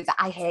teenager, you do that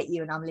I hate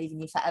you and I'm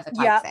leaving you forever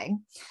type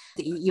thing.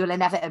 You'll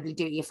inevitably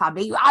do to your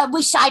family. I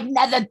wish I'd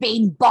never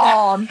been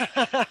born.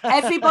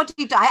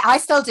 Everybody, I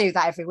still do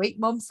that every week,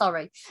 Mum,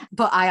 sorry.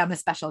 But I am a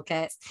special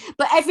case.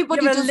 But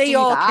everybody does do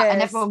that,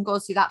 and everyone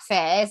goes through that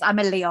phase. I'm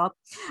a Leo,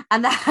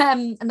 and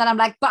then I'm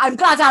like, but I'm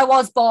glad I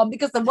was born,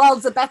 because the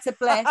world's a better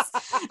place.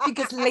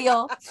 Because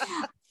Leo,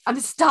 I'm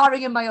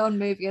starring in my own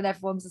movie and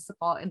everyone's a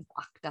supporting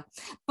actor.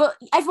 But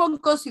everyone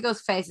goes through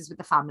those phases with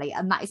the family,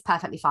 and that is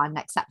perfectly fine and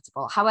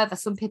acceptable. However,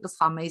 some people's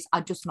families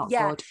are just not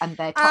good, and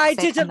they're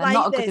toxic and they're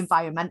not a good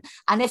environment.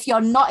 And if you're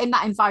not in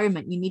that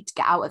environment, you need to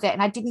get out of it.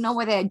 And I didn't know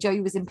whether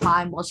Joey was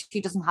implying, well, she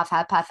doesn't have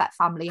her perfect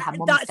family. Her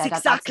mum's dead. That's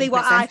exactly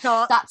what I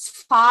thought. That's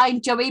fine,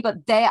 Joey,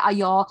 but they are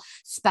your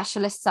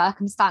specialist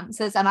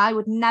circumstances. And I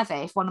would never,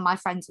 if one of my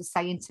friends was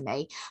saying to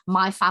me,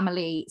 my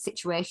family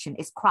situation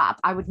is crap,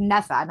 I would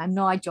never, and I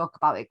know I joke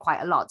about it it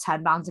quite a lot,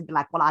 turn around and be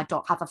like, well, I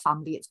don't have a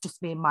family, it's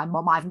just me and my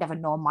mum, I've never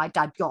known my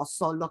dad, you're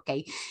so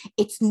lucky.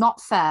 It's not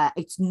fair,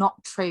 it's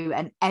not true,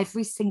 and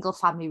every single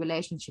family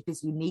relationship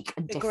is unique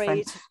and different.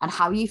 Agreed. And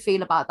how you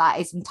feel about that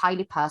is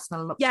entirely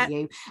personal and up to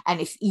you. And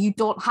if you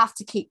don't have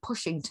to keep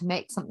pushing to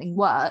make something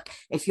work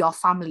if your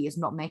family is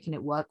not making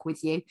it work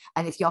with you,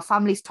 and if your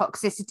family's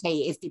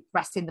toxicity is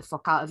depressing the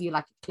fuck out of you,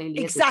 like it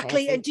clearly is.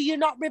 Exactly. And do you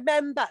not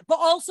remember? But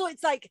also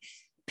it's like,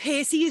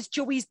 Pacey is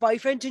Joey's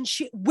boyfriend, and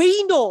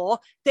we know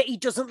that he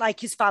doesn't like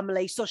his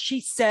family, so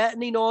she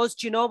certainly knows.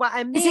 Do you know what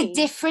I mean? There's a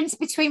difference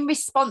between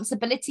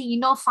responsibility. You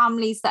know,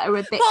 families that are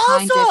a bit but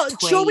kind also, of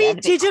twee Joey and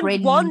a bit didn't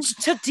cringe want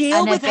to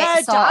deal with her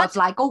sort dad. of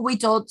like, oh, we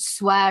don't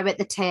swear at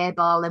the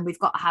table, and we've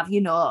got to have,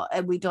 you know,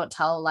 and we don't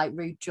tell like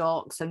rude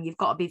jokes, and you've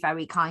got to be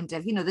very kind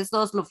of, you know, there's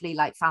those lovely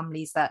like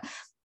families that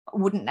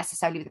wouldn't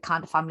necessarily be the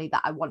kind of family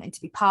that I wanted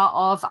to be part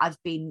of.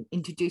 I've been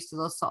introduced to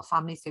those sort of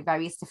families through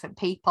various different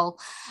people.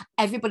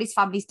 Everybody's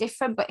family is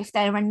different, but if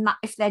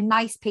they're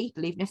nice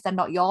people, even if they're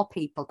not your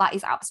people, that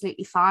is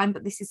absolutely fine.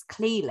 But this is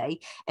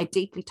clearly a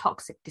deeply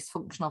toxic,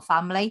 dysfunctional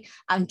family,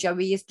 and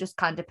Joey is just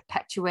kind of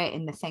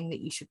perpetuating the thing that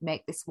you should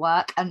make this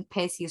work. And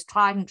Pacey has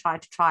tried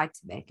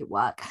to make it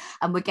work,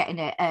 and we're getting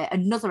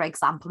another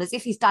example, as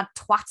if his dad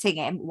twatting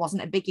him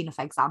wasn't a big enough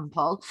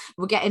example.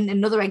 We're getting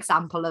another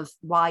example of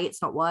why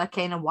it's not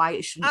working and why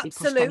it shouldn't be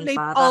pushed any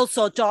further.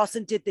 Also,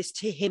 Dawson did this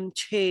to him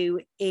too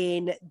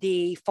in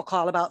the Fuck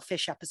All About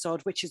Fish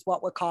episode, which is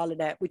what we're calling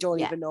it. We don't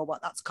even know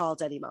what that's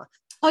called anymore.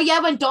 Oh yeah,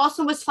 when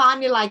Dawson was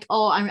fine, you're like,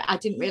 oh, I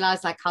didn't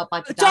realise like how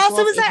bad your dad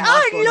Dawson was like,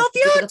 oh, I love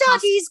your dad,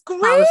 he's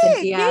great,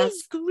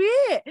 he's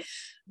great.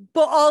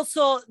 But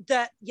also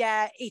that,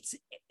 it's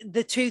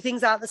the two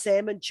things aren't the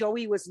same, and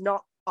Joey was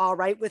not all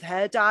right with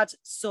her dad,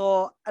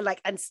 so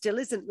like, and still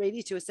isn't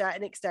really to a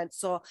certain extent,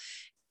 so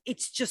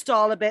it's just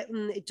all a bit,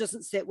 it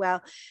doesn't sit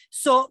well.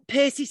 So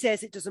Pacey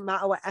says it doesn't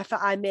matter what effort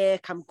I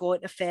make, I'm going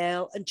to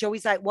fail. And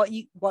Joey's like, what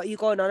are you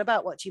going on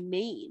about? What do you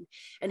mean?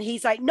 And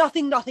he's like,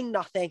 nothing.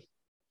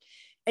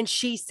 And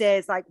she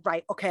says like,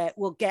 right, okay,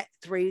 we'll get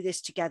through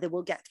this together.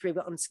 We'll get through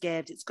it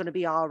unscathed. It's going to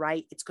be all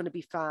right. It's going to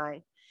be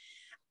fine.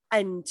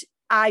 And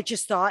I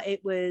just thought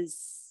it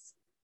was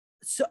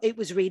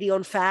really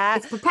unfair.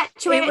 It's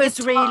perpetuated. It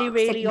was really,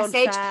 really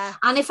unfair.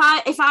 And if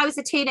I was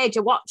a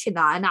teenager watching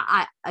that, and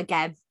I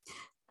again,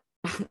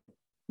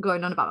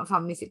 going on about my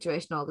family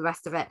situation, all the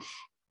rest of it,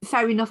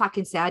 fair enough, I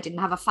can say I didn't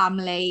have a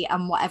family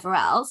and whatever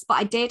else, but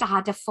I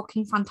had a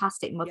fucking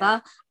fantastic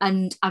mother,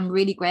 and I'm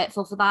really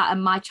grateful for that.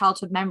 And my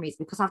childhood memories,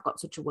 because I've got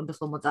such a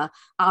wonderful mother,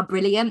 are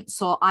brilliant.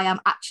 So I am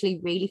actually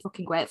really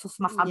fucking grateful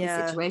for my family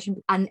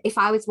situation. And if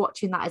I was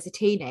watching that as a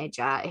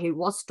teenager who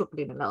was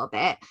struggling a little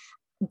bit,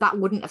 that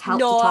wouldn't have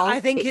helped at all. I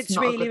think it's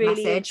really,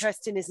 really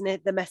interesting, isn't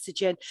it? The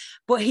messaging.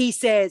 But he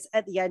says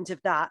at the end of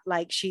that,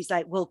 like, she's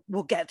like,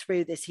 we'll get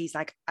through this. He's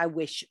like, I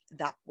wish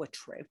that were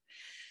true.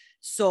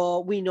 So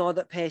we know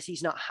that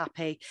Pacey's not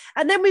happy.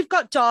 And then we've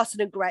got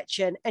Dawson and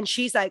Gretchen, and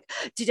she's like,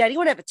 did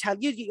anyone ever tell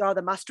you you're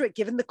the master at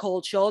giving the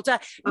cold shoulder?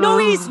 No,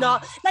 he's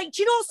not. Like,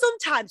 do you know,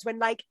 sometimes when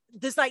like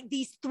there's like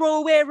these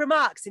throwaway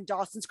remarks in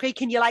Dawson's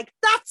Creek and you're like,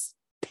 that's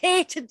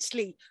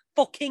patently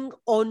fucking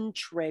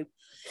untrue.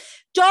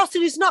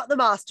 Dawson is not the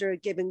master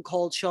of giving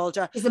cold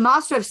shoulder. He's the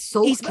master of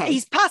sulking.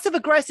 He's passive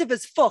aggressive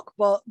as fuck,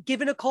 but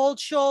giving a cold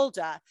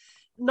shoulder,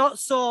 not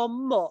so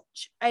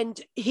much. And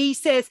he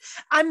says,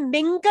 I'm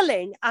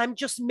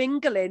just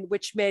mingling,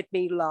 which made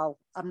me lol.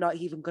 I'm not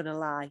even gonna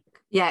lie.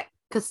 Yeah,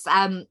 because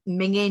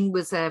minging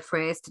was a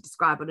phrase to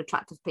describe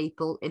unattractive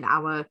people in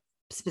our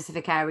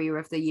specific area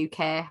of the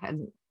UK,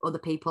 and other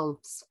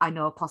people I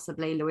know,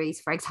 possibly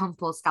Louise, for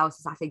example,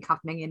 Scousers I think have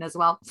minging as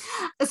well.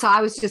 So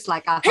I was just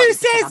like, who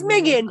says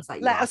minging?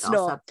 Like, let us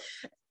know.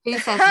 Who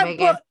says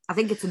minging? I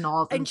think it's a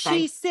northern thing.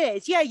 She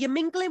says, yeah, you're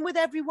mingling with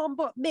everyone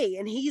but me.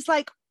 And he's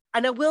like,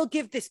 and I will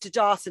give this to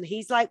Dawson,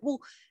 he's like, well,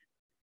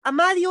 am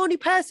I the only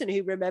person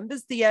who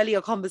remembers the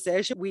earlier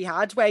conversation we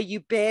had where you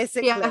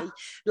basically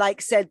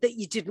like said that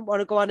you didn't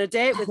want to go on a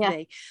date with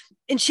me?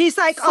 And she's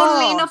like,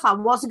 funnily enough, I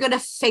wasn't going to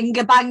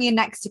finger bang you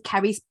next to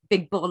Kerry's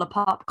big bowl of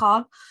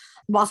popcorn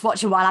whilst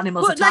watching Wild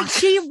Animals Attack. Like,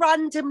 she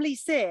randomly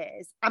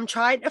says, I'm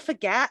trying to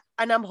forget,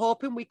 and I'm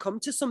hoping we come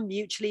to some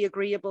mutually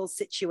agreeable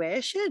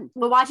situation.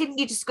 Well, why didn't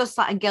you discuss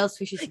that in Girls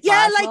Fishy?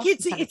 Yeah, like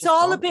it's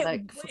all a bit,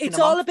 like, it's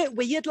all a bit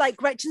weird. Like,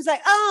 Gretchen's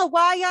like, oh,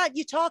 why aren't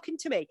you talking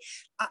to me?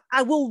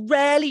 I will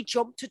rarely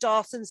jump to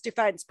Dawson's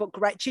defense, but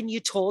Gretchen, you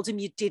told him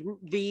you didn't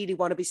really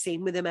want to be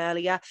seen with him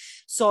earlier.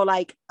 So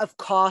like, of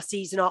course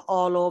he's not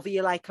all over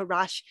you like a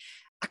rash.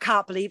 I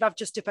can't believe I've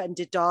just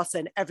defended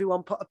Dawson.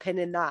 Everyone put a pin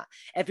in that.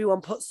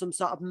 Everyone put some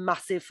sort of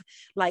massive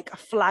like a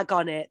flag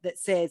on it that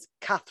says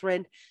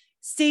Catherine.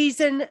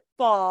 Season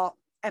 4,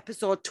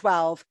 episode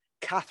 12,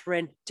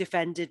 Catherine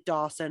defended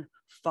Dawson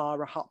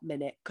for a hot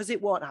minute, because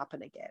it won't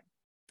happen again.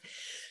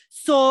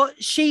 So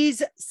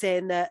she's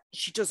saying that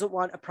she doesn't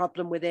want a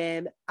problem with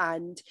him,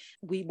 and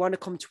we want to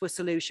come to a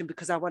solution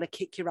because I want to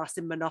kick your ass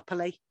in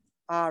Monopoly.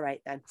 All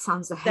right then.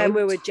 Sounds a hoot. Then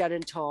we were Jen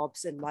and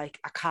Tobbs, and like,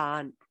 I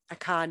can't. I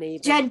can't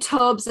even. Jen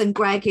Tubbs and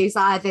Greg, who's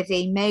either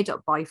the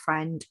made-up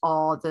boyfriend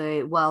or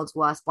the world's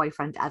worst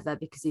boyfriend ever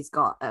because he's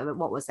got,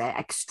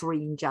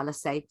 extreme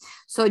jealousy.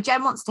 So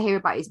Jen wants to hear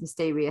about his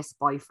mysterious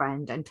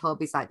boyfriend, and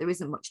Toby's like, there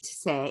isn't much to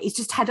say. He's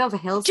just head over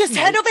heels. Just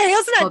head over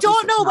heels, and I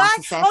don't know why.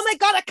 Oh my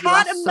God, I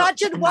can't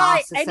imagine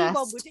why anyone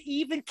would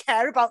even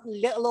care about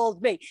little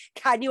old me.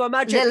 Can you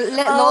imagine?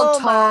 Little old Oh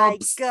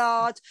Tubbs. my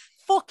God.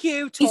 Fuck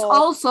you, Tom. He's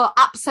also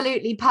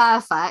absolutely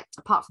perfect,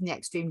 apart from the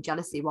extreme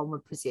jealousy one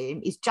would presume.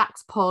 He's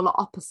Jack's polar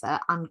opposite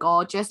and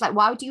gorgeous. Like,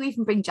 why would you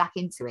even bring Jack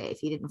into it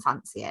if you didn't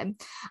fancy him?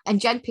 And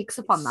Jen picks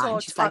up on that,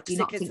 and she's like, do you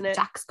not think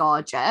Jack's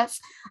gorgeous?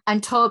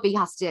 And Toby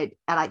has to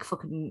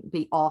fucking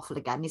be awful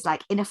again. He's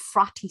like, in a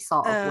fratty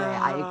sort of way,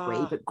 I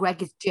agree, but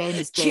Greg is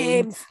James Dean.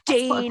 James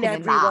Dean,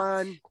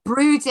 everyone.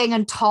 Brooding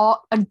and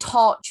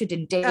tortured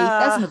indeed.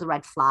 There's another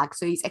red flag.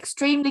 So he's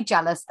extremely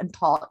jealous and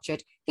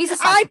tortured.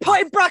 I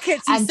put in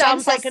brackets, he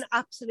sounds like an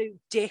absolute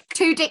dick.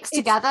 Two dicks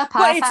together, perfect.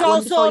 But it's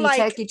also like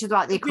you take each other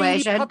out the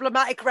equation.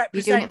 Problematic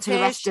representation. You're doing it to the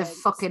rest of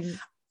fucking...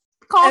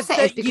 Of course it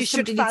is, because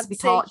somebody needs to be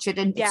tortured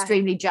and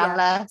extremely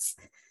jealous.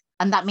 Yeah.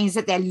 And that means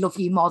that they love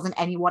you more than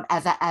anyone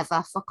ever.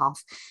 Fuck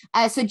off.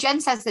 So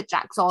Jen says that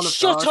Jack's all of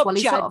those. Well,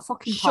 he's sort of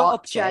fucking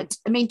tortured.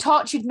 I mean,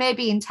 tortured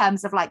maybe in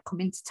terms of like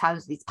coming to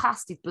terms with his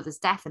past, his brother's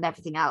death and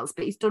everything else,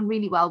 but he's done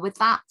really well with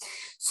that.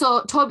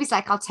 So Toby's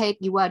like, I'll take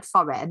your word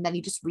for it. And then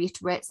he just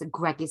reiterates that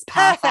Greg is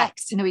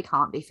perfect. No, he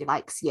can't be if he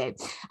likes you.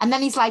 And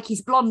then he's like,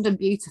 he's blonde and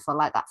beautiful,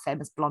 like that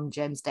famous blonde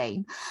James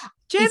Dean.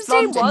 James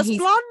Dean was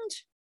blonde?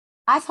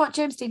 I thought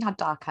James Dean had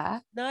dark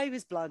hair. No, he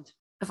was blonde.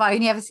 Have I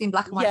only ever seen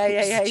black and white?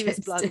 Yeah, he was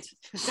blonde.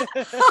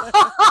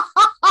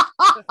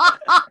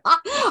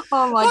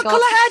 Oh my God. What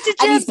colour hair did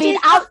James Dean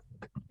out?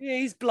 Yeah,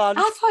 he's blonde.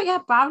 I thought he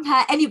had brown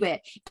hair.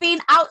 Anyway, been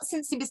out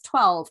since he was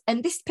 12,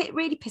 and this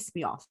really pissed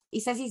me off. He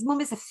says his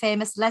mum is a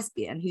famous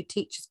lesbian who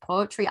teaches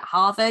poetry at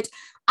Harvard.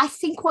 I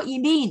think what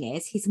you mean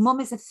is his mum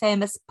is a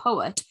famous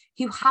poet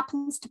who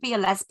happens to be a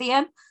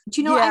lesbian.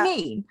 Do you know what I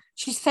mean?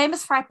 She's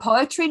famous for her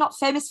poetry, not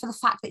famous for the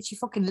fact that she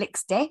fucking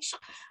licks dish.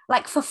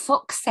 Like, for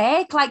fuck's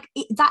sake, like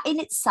that in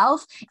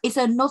itself is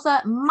another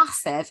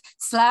massive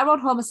slur on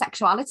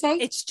homosexuality.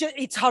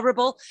 It's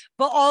horrible.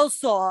 But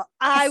also,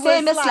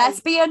 famous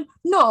lesbian.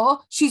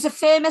 No, she's a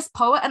famous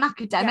poet and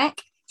academic.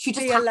 Yeah. She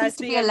just happens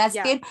to be a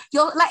lesbian. Yeah.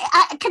 You're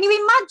like, can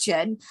you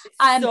imagine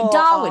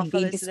Darwin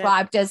being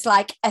described as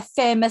like a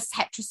famous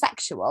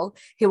heterosexual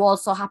who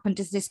also happened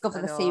to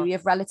discover the theory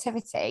of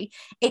relativity?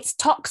 It's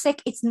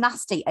toxic, it's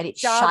nasty, and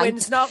it's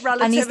Darwin's shite. Not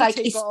relativity, and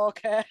he's like, but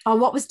okay. Oh,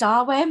 what was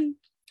Darwin?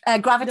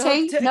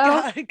 Gravity?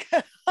 No.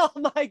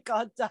 Oh my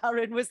God,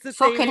 Darwin was the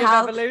theory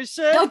of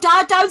evolution. No,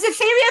 Darwin's a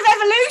theory of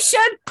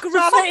evolution. Gravity.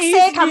 For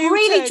fuck's sake, I'm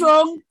really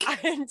drunk.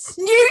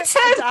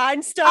 Newton.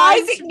 Einstein.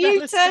 Isaac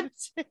Newton.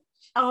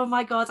 Oh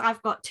my God,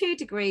 I've got 2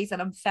 degrees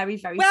and I'm very,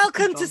 very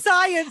welcome to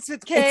science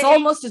with Katie. It's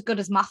almost as good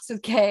as maths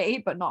with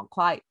Katie, but not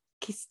quite.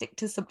 Stick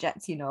to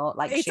subjects, you know,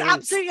 like it's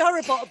absolutely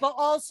horrible, but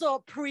also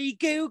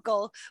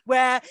pre-Google,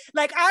 where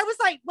like I was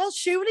like, well,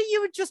 surely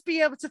you would just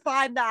be able to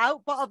find that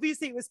out, but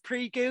obviously it was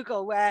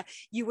pre-Google where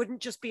you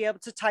wouldn't just be able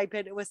to type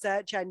into a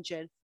search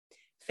engine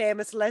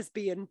famous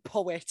lesbian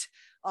poet,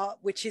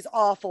 which is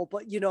awful,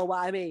 but you know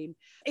what I mean.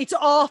 It's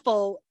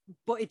awful,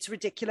 but it's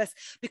ridiculous,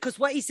 because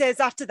what he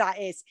says after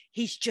that is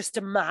he's just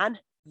a man,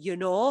 you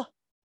know.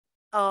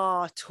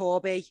 Oh,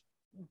 Toby,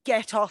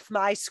 get off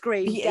my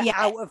screen, get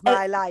out of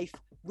my life.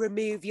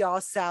 Remove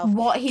yourself.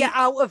 Get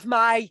out of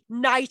my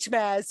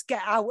nightmares.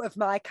 Get out of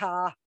my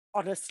car.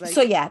 Honestly.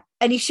 So yeah,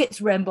 and he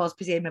shits rainbows,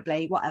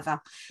 presumably,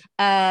 whatever.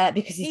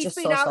 Because he's just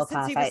so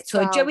perfect.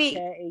 So Joey,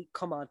 Katie,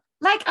 come on.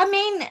 Like, I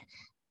mean,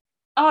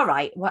 all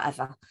right,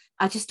 whatever.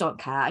 I just don't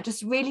care. I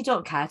just really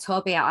don't care,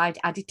 Toby. I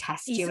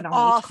detest you, and I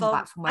want you to come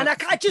back from where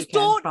I just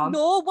don't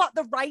know what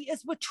the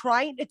writers were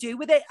trying to do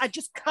with it. I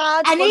just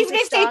can't. And even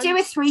if they do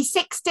a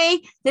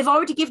 360, they've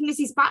already given us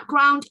his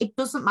background. It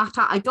doesn't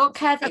matter. I don't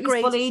care that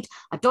he's bullied.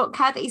 I don't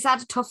care that he's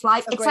had a tough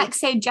life. It's like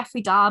saying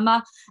Jeffrey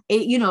Dahmer.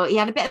 He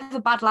had a bit of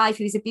a bad life.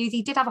 He was abused.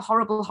 He did have a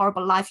horrible,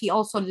 horrible life. He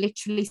also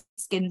literally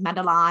skinned men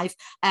alive.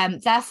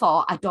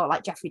 Therefore, I don't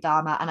like Jeffrey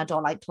Dahmer and I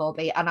don't like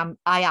Toby. And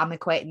I am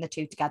equating the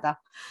two together.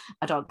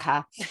 I don't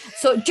care.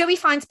 So Joey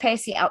finds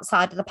Pacey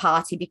outside of the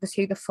party because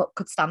who the fuck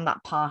could stand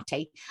that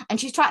party? And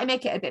she's trying to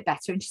make it a bit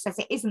better. And she says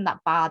it isn't that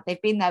bad.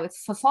 They've been there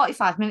for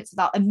 45 minutes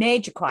without a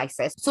major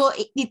crisis. So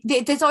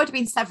there's already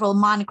been several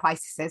minor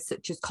crises,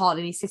 such as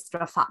calling his sister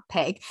a fat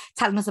pig,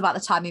 telling us about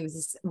the time he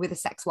was with a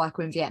sex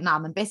worker in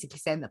Vietnam, and basically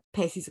saying that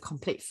Pacey's a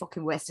complete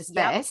fucking waste of space.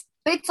 Yep.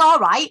 But it's all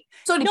right.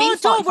 It's only been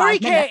 45 don't worry,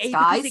 minutes, Katie,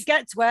 guys. Because it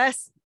gets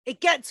worse. It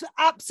gets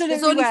absolutely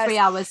worse. There's only 3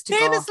 hours to go.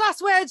 Famous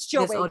last words,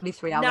 Joey. There's only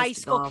 3 hours nice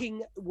to go.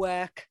 Fucking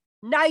work.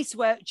 Nice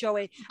work,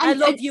 Joey. I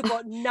love you,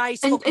 but nice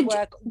fucking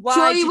work. Why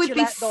Joey would you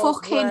be let those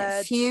fucking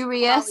words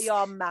furious. out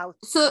your mouth?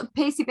 So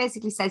Pacey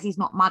basically says he's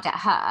not mad at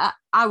her.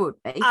 I would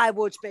be.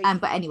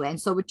 But anyway,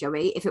 and so would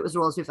Joey if it was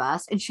roles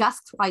reversed. And she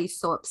asks why he's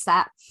so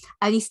upset,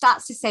 and he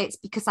starts to say it's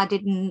because I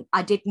didn't,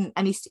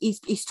 and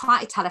he's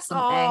trying to tell her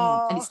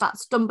something, and he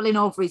starts stumbling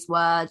over his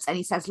words, and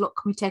he says, "Look,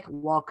 can we take a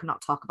walk and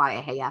not talk about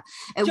it here?"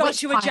 At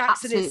Joshua which point,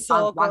 Jackson is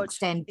so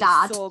good.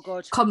 Dad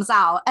comes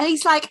out, and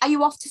he's like, "Are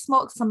you off to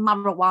smoke some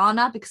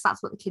marijuana?" Because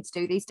that's what the kids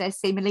do these days,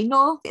 seemingly.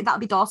 No, that'll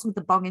be Dawson with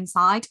the bong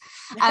inside.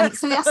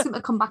 So he asks him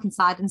to come back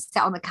inside and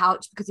sit on the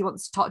couch because he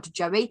wants to talk to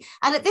Joey.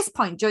 And at this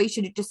point, Joey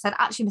should have just said,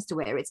 "Actually, Mr.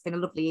 Weir, it's been a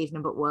lovely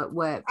evening, but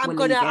I'm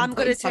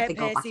gonna take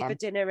Pacey for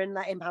dinner and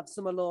let him have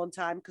some alone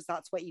time because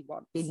that's what he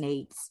wants.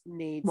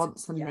 He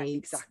wants some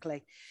needs.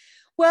 Exactly.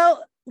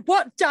 Well,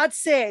 what Dad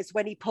says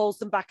when he pulls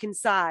them back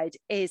inside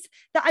is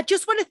that I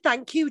just want to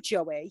thank you,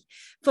 Joey,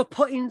 for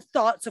putting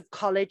thoughts of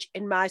college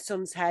in my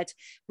son's head,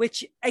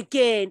 which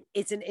again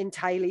isn't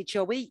entirely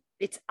Joey.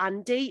 It's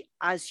Andy,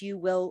 as you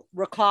will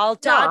recall,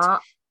 Dad.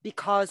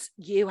 Because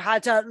you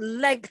had a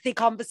lengthy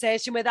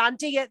conversation with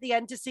Andy at the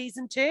end of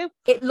season 2.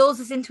 It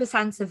lulls us into a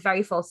sense of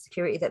very false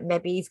security that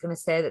maybe he's going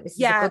to say that this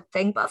is a good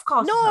thing, but of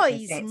course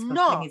he's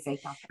not.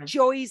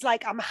 Joey's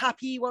like, I'm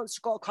happy he wants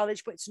to go to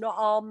college, but it's not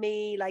all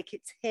me. Like,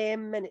 it's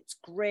him and it's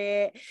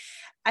great.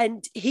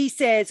 And he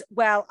says,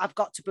 well, I've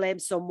got to blame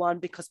someone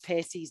because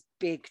Pacey's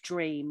big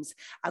dreams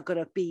are going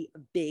to be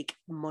big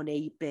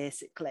money,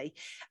 basically.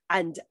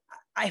 And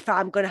if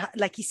I'm going to,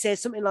 like he says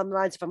something along the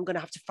lines, if I'm going to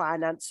have to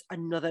finance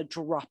another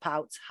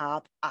dropout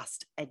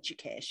half-assed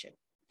education.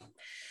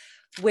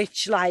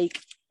 Which,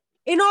 like,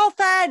 in all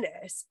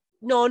fairness,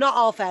 no, not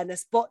all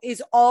fairness, but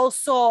is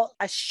also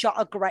a shot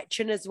at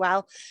Gretchen as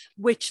well,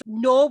 which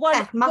no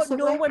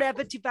one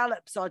ever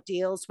develops or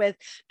deals with,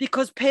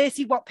 because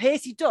what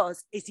Pacey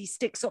does is he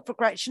sticks up for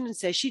Gretchen and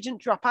says she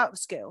didn't drop out of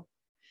school.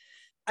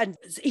 And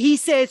he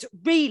says,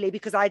 really,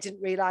 because I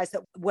didn't realise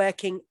that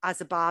working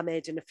as a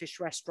barmaid in a fish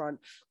restaurant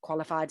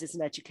qualified as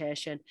an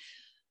education,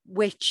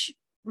 which,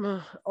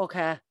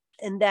 okay.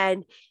 And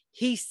then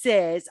he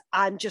says,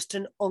 I'm just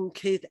an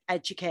uncouth,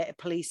 educated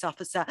police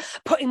officer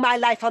putting my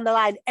life on the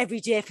line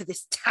every day for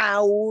this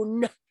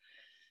town.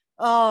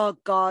 Oh,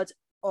 God.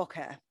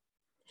 Okay.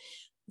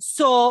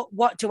 So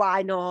what do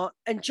I know?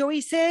 And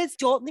Joey says,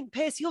 don't think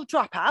Pacey will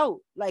drop out.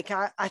 Like,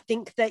 I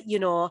think that,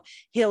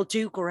 he'll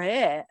do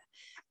great.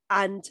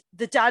 And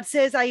the dad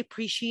says, I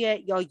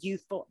appreciate your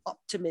youthful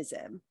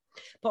optimism,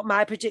 but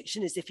my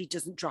prediction is if he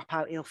doesn't drop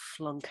out, he'll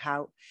flunk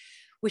out,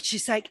 which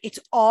is like, it's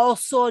all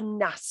so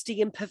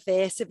nasty and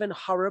pervasive and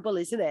horrible,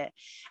 isn't it?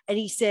 And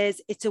he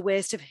says, it's a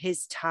waste of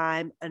his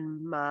time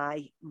and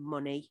my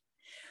money.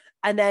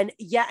 And then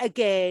yet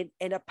again,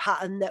 in a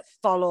pattern that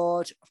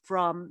followed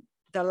from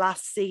the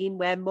last scene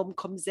where Mum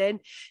comes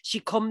in, she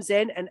comes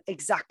in and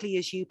exactly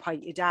as you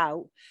pointed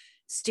out,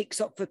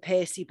 sticks up for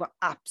Pacey, but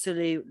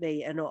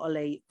absolutely and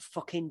utterly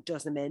fucking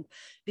does him in,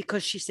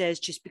 because she says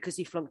just because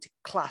he flunked a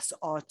class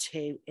or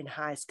 2 in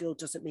high school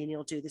doesn't mean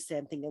he'll do the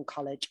same thing in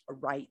college.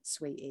 Right,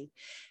 sweetie.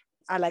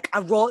 I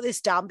wrote this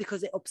down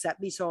because it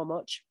upset me so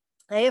much.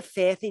 I have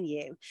faith in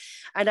you,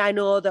 and I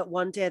know that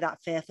one day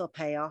that faith will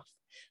pay off.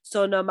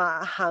 So no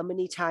matter how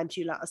many times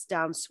you let us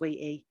down,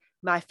 sweetie,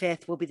 my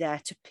faith will be there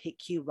to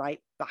pick you right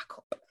back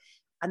up.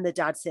 And the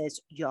dad says,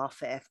 your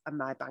faith and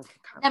my bank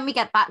account. Then we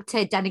get back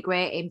to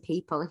denigrating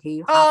people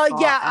who have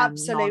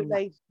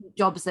absolutely.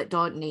 Jobs that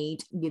don't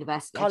need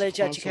university college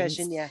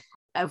education,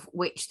 of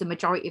which the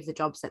majority of the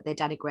jobs that they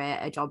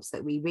denigrate are jobs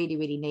that we really,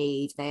 really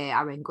need. They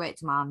are in great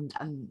demand,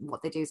 and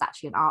what they do is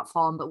actually an art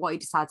form. But what he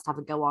decides to have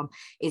a go on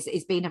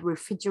is being a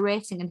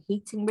refrigerating and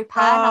heating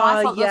repair. Now,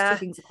 I thought those two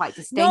things are quite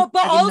distinct. No,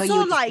 but I didn't also, know you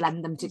would just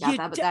blend them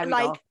together, but there we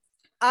go.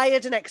 I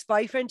had an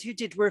ex-boyfriend who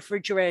did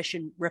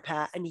refrigeration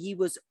repair, and he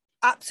was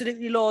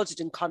absolutely loaded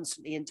and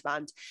constantly in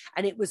demand,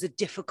 and it was a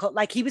difficult,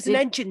 like, he was an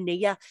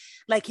engineer,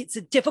 like, it's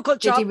a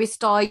difficult job. Did he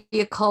restore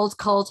your cold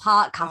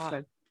heart,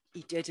 Catherine?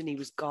 He did, and he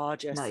was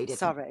gorgeous. No, he didn't.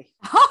 Sorry.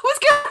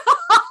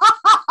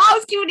 I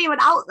was giving him an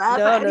out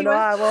there. No,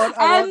 I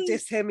won't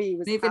diss him. He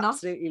was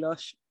absolutely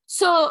lush.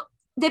 So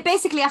they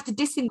basically, after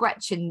dissing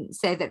Gretchen,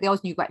 say that they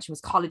always knew Gretchen was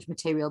college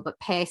material, but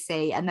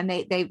Pacey, and then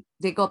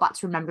they go back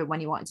to remembering when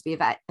he wanted to be a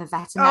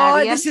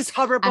veterinarian. Oh, this is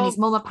horrible. And his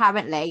mum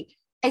apparently...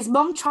 His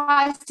mum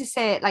tries to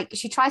say, like,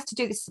 she tries to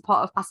do this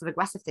supportive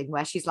passive-aggressive thing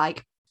where she's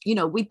like,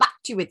 we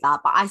backed you with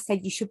that, but I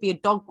said you should be a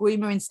dog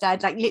groomer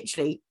instead. Like,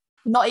 literally,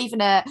 not even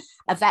a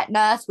vet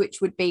nurse,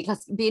 which would be,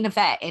 because being a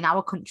vet in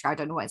our country, I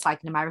don't know what it's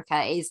like in America,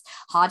 is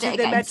harder to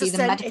get into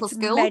the medical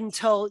school.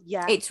 Mental,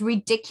 yeah. It's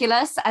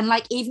ridiculous. And,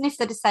 like, even if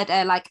they'd have said,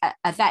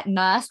 a vet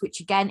nurse, which,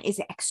 again, is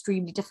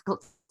extremely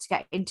difficult to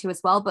get into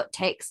as well, but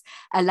takes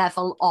a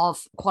level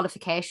of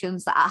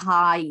qualifications that are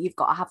high. You've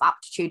got to have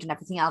aptitude and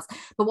everything else.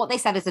 But what they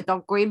said is a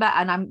dog groomer,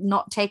 and I'm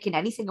not taking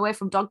anything away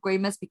from dog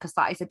groomers, because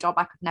that is a job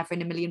I could never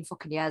in a million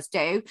fucking years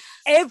do.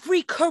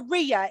 Every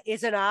career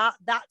is an art.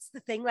 That's the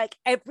thing. Like,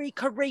 every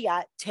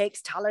career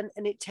takes talent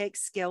and it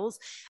takes skills.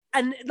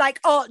 And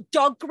like,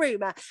 dog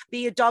groomer,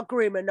 be a dog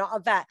groomer, not a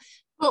vet.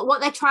 But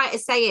what they're trying to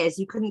say is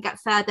you couldn't get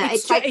further. You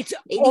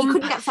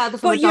couldn't get further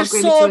from a dog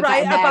groomer to a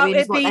veterinarian,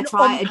 is what they're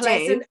trying to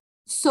do.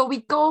 So we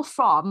go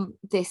from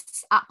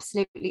this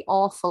absolutely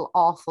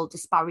awful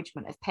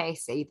disparagement of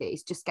Pacey that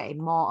is just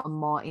getting more and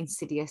more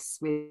insidious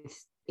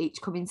with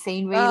each coming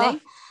scene,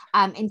 really,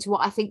 into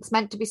what I think is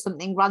meant to be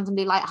something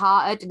randomly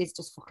lighthearted and is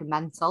just fucking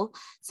mental.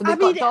 So we've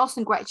got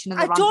Dawson, Gretchen,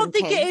 and the random don't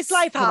think kids, it is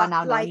lighthearted. Who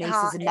are now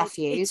nieces and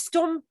nephews. It's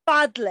done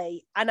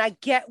badly, and I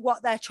get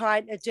what they're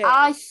trying to do.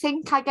 I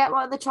think I get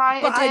what they're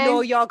trying to do. But I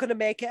know you're going to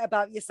make it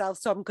about yourself,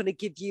 so I'm going to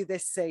give you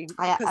this scene.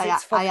 I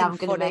am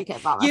going to make it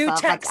about myself. You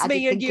text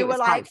me and you were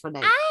like, funny.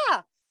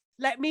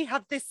 Let me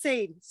have this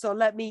scene. So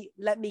let me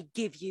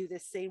give you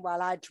this scene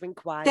while I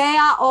drink wine. They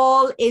are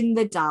all in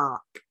the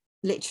dark.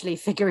 Literally,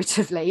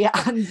 figuratively,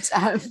 and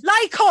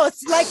like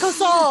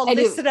us all,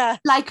 anyway, listener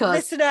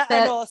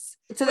and us.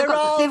 So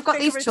they've got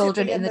these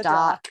children in the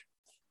dark,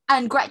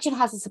 and Gretchen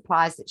has a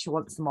surprise that she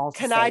wants them all to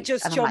see. Can I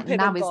just and jump in?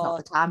 Now is not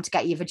the time to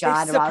get your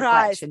vagina out,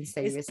 Gretchen.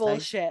 Seriously, it's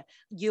bullshit.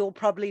 You'll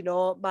probably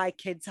know my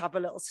kids have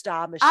a little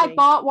star machine. I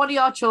bought one of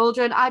your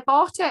children. I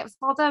bought it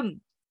for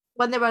them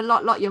when they were a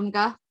lot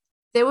younger.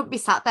 They wouldn't be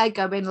sat there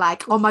going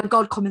like, oh my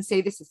God, come and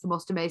see this. It's the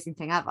most amazing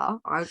thing ever.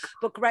 Like,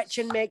 but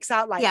Gretchen makes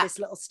out like this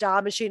little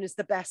star machine is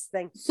the best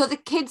thing. So the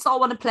kids all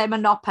want to play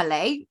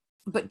Monopoly,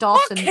 but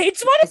Dawson... What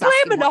kids want to play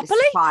Monopoly?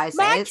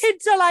 My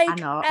kids are like... I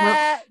know.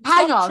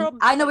 Hang on.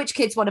 I know which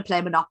kids want to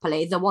play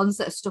Monopoly. The ones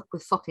that are stuck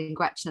with fucking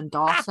Gretchen and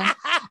Dawson.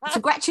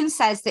 So Gretchen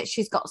says that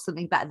she's got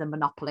something better than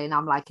Monopoly, and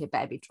I'm like, it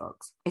better be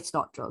drugs. It's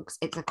not drugs.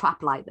 It's a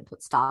crap light that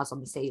puts stars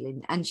on the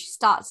ceiling. And she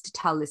starts to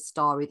tell this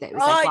story that it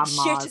was their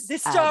grandma's. Shit.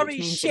 This story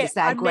is shit. It was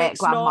their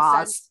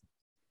great-grandma's.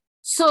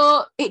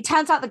 So it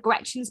turns out that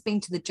Gretchen's been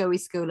to the Joey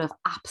School of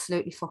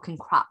absolutely fucking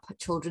crap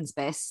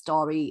children's-based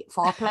story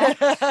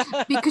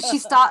foreplay because she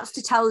starts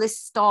to tell this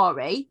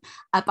story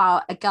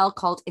about a girl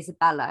called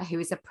Isabella who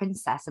is a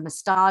princess and a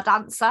star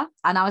dancer.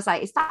 And I was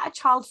like, is that a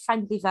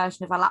child-friendly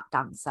version of a lap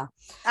dancer?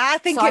 I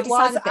think so it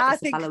was. I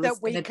think that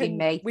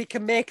we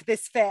can make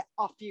this fit.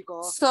 Off you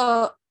go.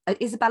 So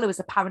Isabella was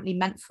apparently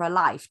meant for a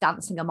life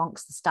dancing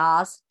amongst the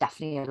stars.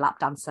 Definitely a lap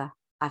dancer.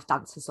 I've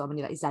danced for so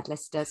many like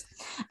Z-listers.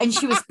 And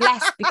she was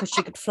blessed because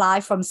she could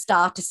fly from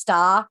star to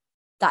star.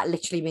 That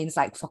literally means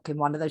like fucking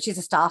one of those. She's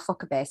a star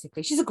fucker,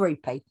 basically. She's a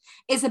groupie.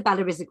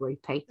 Isabella is a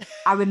groupie.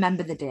 I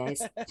remember the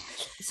days.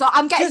 So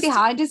I'm getting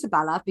behind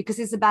Isabella because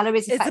Isabella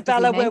is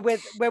Isabella, we're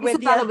with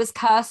Isabella was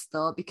cursed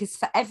though, because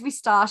for every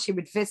star she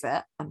would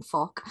visit and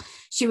fuck,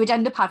 she would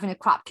end up having a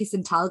crap kiss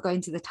and tell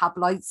going to the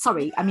tabloids.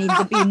 Sorry, I mean,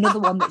 there'd be another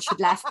one that she'd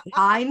left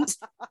behind.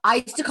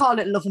 I used to call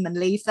it love them and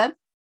leave them.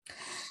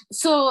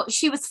 So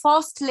she was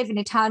forced to live in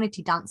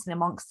eternity dancing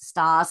amongst the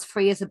stars,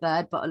 free as a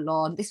bird but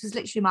alone. This was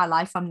literally my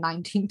life from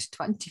 19 to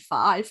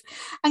 25.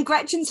 And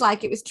Gretchen's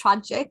like, it was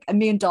tragic. And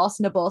me and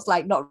Dawson are both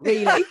like, not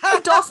really.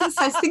 And Dawson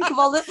says, think of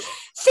all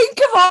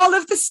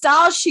of the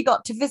stars she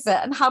got to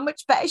visit and how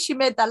much better she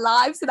made their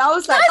lives. And I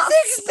was like,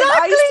 that's exactly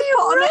I used to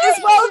put on it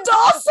as well,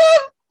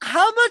 Dawson.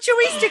 How much are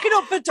we sticking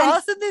up for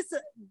Dawson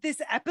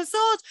this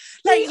episode?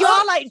 Like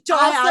you're like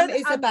Dawson. I am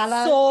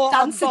Isabella.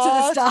 Dancer to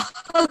the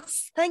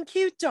stars. Thank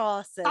you,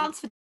 Dawson. Dance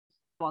for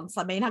once.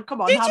 I mean,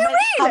 come on.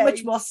 How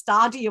much more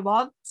star do you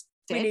want?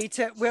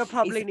 We'll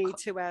probably need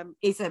to.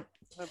 He's a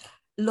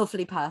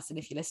lovely person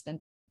if you're listening.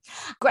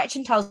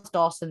 Gretchen tells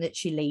Dawson that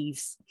she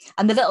leaves,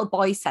 and the little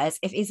boy says,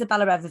 if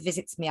Isabella ever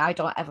visits me, I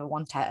don't ever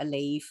want her to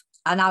leave.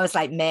 And I was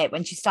like, mate,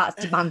 when she starts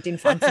demanding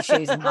fancy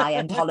shoes and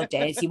high-end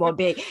holidays, you won't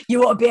be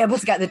able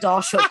to get the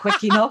door shut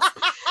quick enough.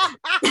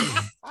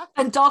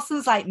 And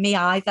Dawson's like, me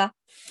either.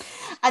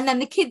 And then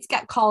the kids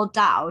get called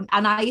down,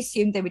 and I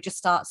assumed they would just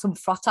start some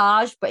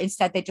frottage, but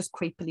instead they just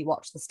creepily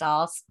watch the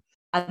stars.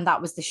 And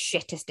that was the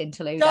shittest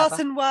interlude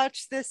Dawson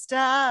watch the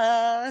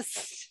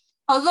stars.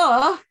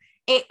 Although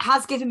it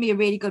has given me a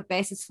really good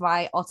basis for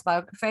my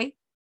autobiography.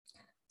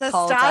 The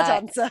Star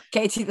Dancer.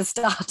 Katie the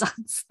Star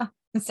Dancer.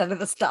 Instead of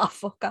the star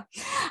fucker,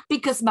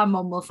 because my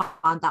mum will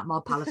find that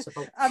more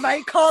palatable. I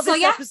might call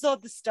this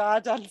episode the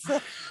Star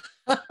Dancer.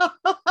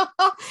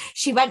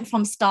 She went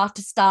from star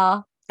to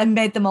star and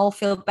made them all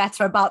feel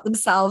better about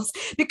themselves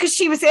because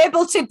she was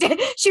able to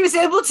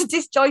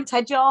disjoint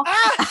her jaw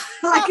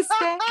like a stick.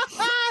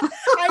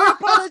 I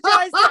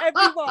apologise to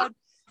everyone,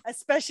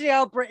 especially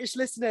our British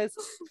listeners,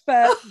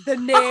 for the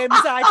names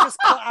I just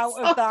cut out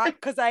of that,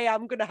 because I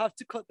am going to have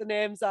to cut the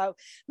names out.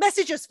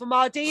 Message us for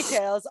more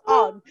details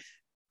on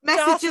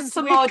Messages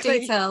for more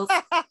details.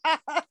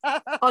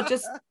 Or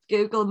just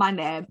Google my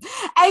name.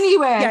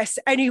 Anyway. Yes,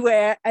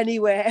 anywhere.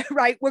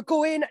 Right, we're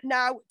going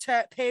now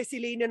to Pacey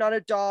leaning on a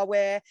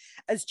doorway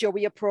as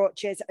Joey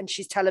approaches, and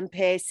she's telling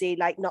Pacey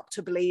like not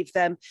to believe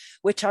them,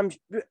 which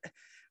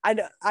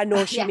I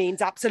know she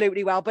means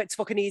absolutely well, but it's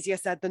fucking easier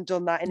said than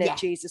done, that, innit?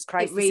 Jesus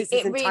Christ, this is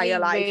his entire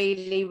life. It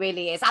really,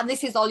 really is. And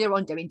this is all your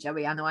own doing,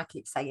 Joey. I know I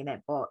keep saying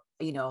it, but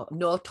you know,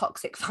 no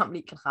toxic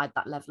family can hide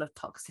that level of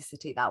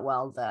toxicity that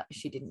well, that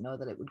she didn't know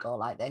that it would go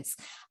like this.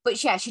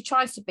 But yeah, she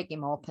tries to big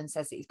him up and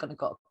says that he's going to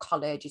go to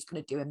college, he's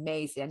going to do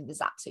amazing,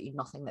 there's absolutely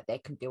nothing that they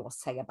can do or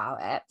say about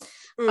it.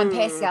 And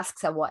Pacey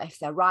asks her what if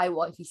they're right,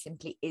 what if he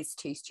simply is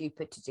too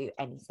stupid to do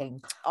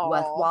anything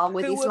worthwhile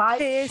with his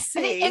life.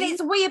 And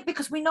it's weird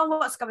because we know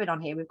what's going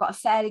on here. We've got a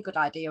fairly good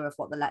idea of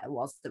what the letter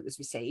was that was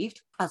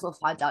received, as we'll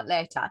find out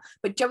later.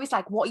 But Joey's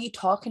like, what are you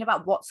talking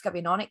about? What's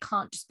going on? It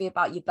can't just be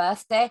about your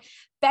birthday.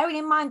 Bearing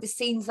in mind the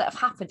scenes that have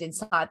happened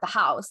inside the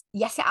house,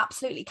 yes, it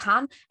absolutely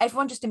can.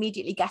 Everyone just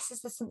immediately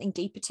guesses there's something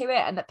deeper to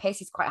it, and that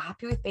Pacey's quite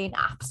happy with being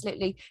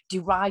absolutely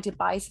derided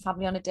by his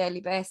family on a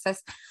daily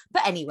basis.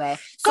 But anyway,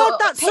 God,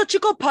 that's such a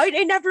good point.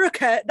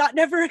 That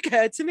never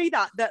occurred to me.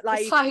 That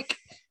like. It's like,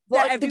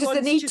 what, does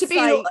there need to be?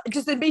 Like,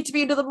 does there need to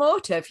be another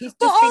motive? He's just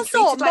but been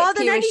also, treated like more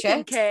than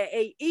anything, shit.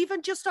 Katie,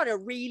 even just on a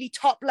really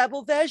top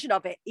level version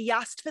of it, he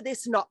asked for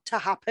this not to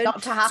happen.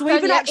 So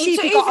even actually,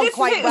 he got on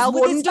quite well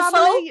with his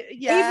family.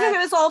 Yeah. Even if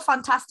it was all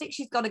fantastic,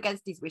 she's gone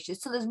against his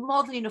wishes. So there's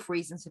more than enough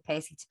reasons for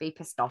Pacey to be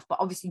pissed off. But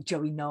obviously,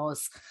 Joey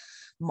knows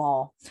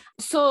more.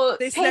 So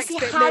this Pacey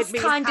has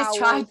kind of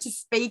tried to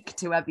speak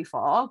to her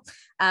before,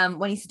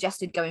 when he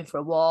suggested going for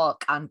a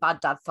walk, and Bad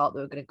Dad thought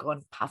they were going to go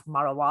and have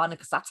marijuana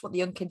because that's what the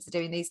young kids are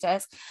doing these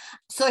days.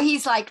 So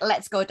he's like,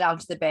 let's go down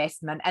to the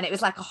basement. And it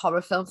was like a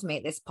horror film for me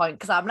at this point,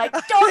 because I'm like,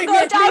 don't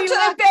go down to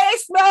the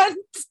basement.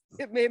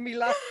 It made me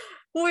laugh.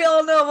 We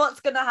all know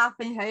what's going to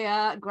happen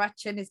here.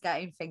 Gretchen is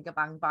getting finger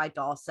banged by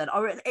Dawson,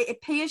 or it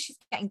appears she's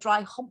getting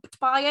dry humped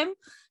by him,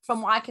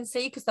 from what I can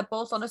see, because they're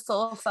both on a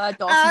sofa.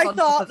 Dawson's on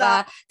top of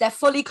her. They're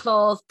fully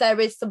clothed. There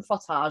is some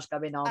frottage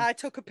going on. I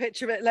took a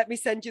picture of it. Let me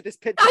send you this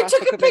picture. I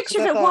took a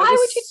picture of it. Why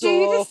would you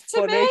do this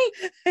to me?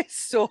 It's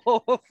so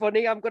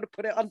funny. I'm going to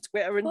put it on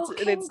Twitter and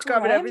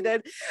Instagram and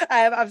everything.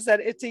 I've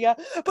sent it to you.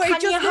 But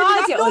can you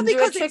hide it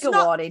under a trigger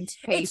warning to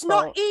people? It's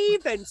not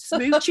even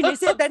smooching,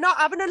 is it? They're not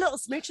having a little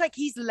smooch. Like,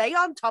 he's laid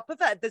on top of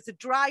her. There's a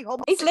dry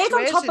hump. He's laid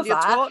on top of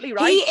her. Totally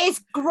right. He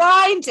is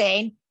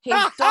grinding his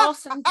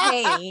Dawson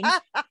pain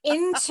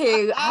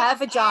into her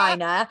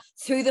vagina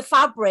through the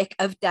fabric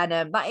of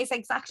denim. That is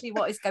exactly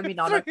what is going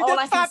on. And all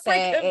I can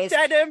say is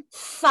denim.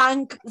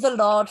 Thank the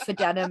Lord for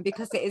denim,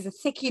 because it is a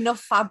thick enough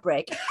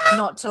fabric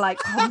not to like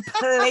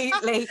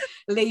completely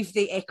leave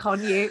the ick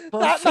on you.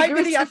 But that might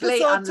be the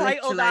episode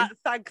title, that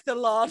Thank the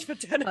Lord for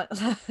denim.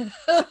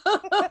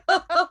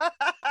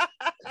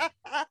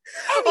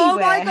 Oh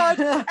my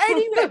God.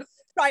 Anyway,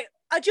 right.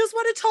 I just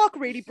want to talk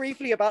really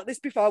briefly about this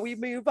before we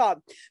move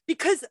on,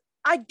 because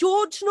I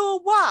don't know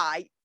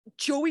why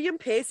Joey and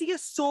Pacey are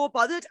so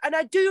bothered, and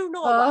I do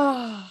know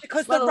why,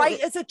 because the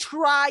writers are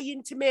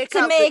trying to make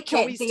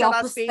it the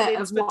opposite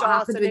of what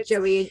happened with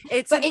Joey.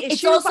 It's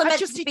also meant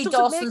to be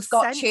Dawson's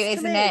got you,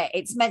 isn't it?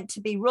 It's meant to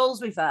be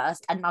roles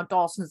reversed, and now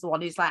Dawson's the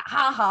one who's like,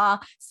 ha ha,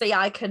 see,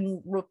 I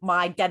can rub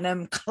my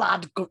denim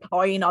clad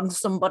coin on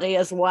somebody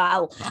as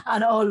well,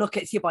 and oh look,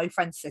 it's your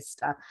boyfriend's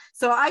sister.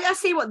 So I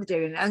see what they're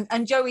doing,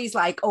 and Joey's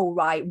like, oh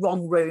right,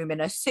 wrong room, in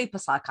a super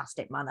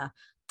sarcastic manner,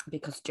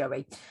 because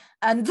Joey.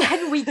 And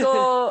then we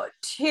go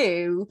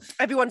to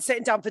everyone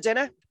sitting down for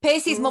dinner.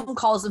 Pacey's mum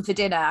calls them for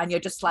dinner, and you're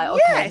just like,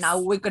 okay, now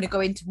we're going to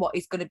go into what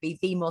is going to be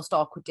the most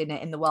awkward dinner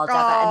in the world ever.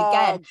 And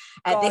again,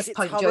 at this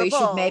point, Joey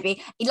should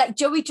maybe, like,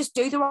 Joey, just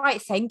do the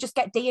right thing. Just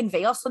get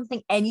D&V or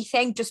something,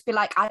 anything. Just be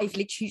like, I've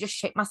literally just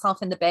shit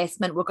myself in the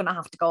basement. We're going to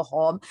have to go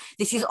home.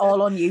 This is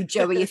all on you,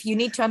 Joey. If you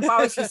need to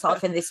embarrass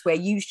yourself in this way,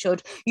 you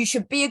should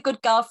be a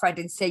good girlfriend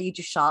and say you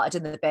just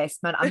sharted in the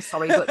basement. I'm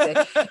sorry, but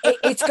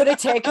it's going to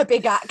take a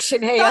big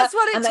action here. That's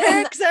what it takes.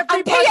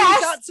 Everybody,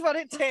 that's what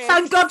it takes.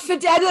 Thank God for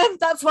denim.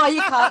 That's why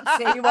you can't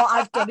see what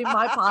I've done in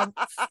my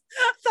pants.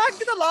 Thank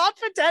the Lord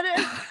for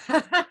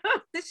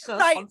denim. This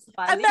show's right, sponsored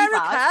by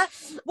America,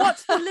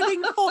 what's the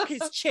living fuck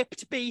is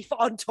chipped beef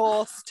on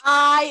toast?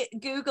 I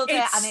googled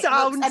it and it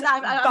sounds looks, and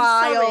I'm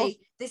vile. sorry.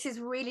 This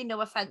is really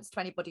no offense to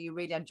anybody who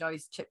really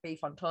enjoys chipped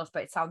beef on toast,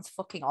 but it sounds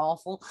fucking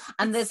awful.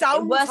 And there's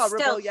worse horrible,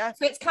 still. Yeah.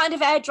 So it's kind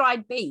of air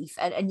dried beef,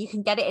 and you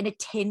can get it in a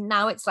tin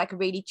now. It's like a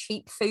really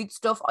cheap food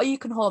stuff, or you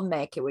can home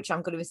make it, which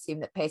I'm going to assume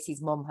that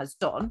Pacey's mum has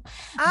done.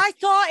 I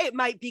thought it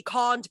might be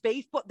corned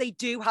beef, but they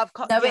do have.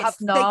 No, it's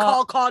not. They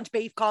call corned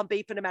beef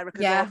in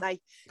America, don't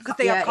they? Because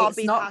they have corned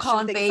beef. It's not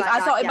corned beef. Like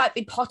I thought it might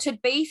be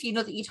potted beef. You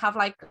know that you'd have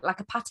like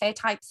a pate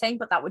type thing,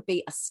 but that would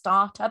be a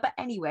starter. But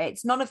anyway,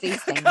 it's none of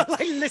these things.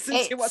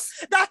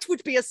 That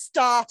would be a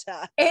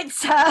starter.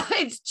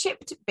 It's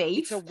chipped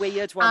beef. It's a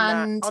weird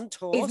one on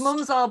toast. His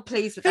mum's all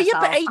pleased with for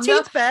herself. your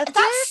 18th birthday.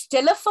 That's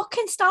still a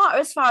fucking starter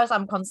as far as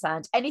I'm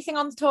concerned. Anything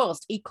on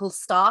toast equals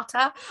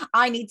starter.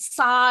 I need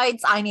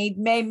sides. I need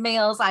main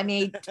meals. I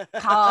need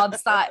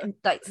carbs.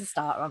 That's a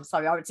starter. I'm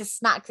sorry. Or it's a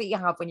snack that you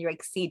have when you're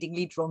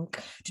exceedingly drunk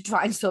to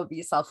try and sober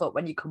yourself up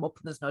when you come up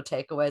and there's no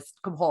takeaways.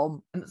 Come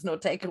home and there's no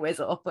takeaways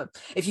open.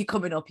 If you're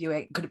coming up, you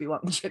ain't going to be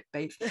wanting chipped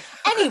beef.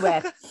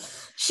 Anyway,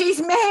 she's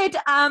made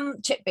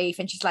chip beef,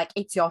 and she's like,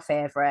 it's your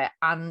favourite.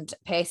 And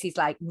Pacey's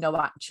like, no,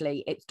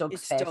 actually, it's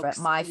Doug's favourite.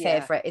 My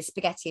favourite is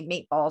spaghetti and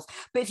meatballs.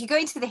 But if you go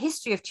into the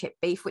history of chip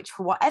beef, which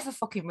for whatever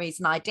fucking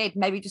reason I did,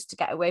 maybe just to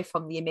get away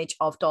from the image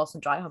of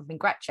Dawson dry humping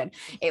Gretchen,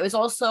 it was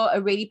also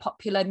a really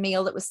popular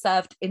meal that was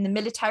served in the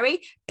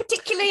military,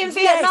 particularly in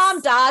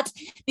Vietnam, Dad,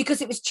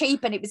 because it was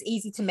cheap and it was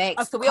easy to make.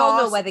 So we all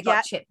know where they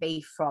got chip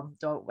beef from,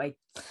 don't we?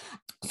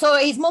 So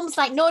his mum's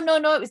like, no,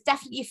 it was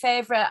definitely your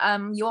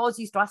favourite. You always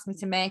used to ask me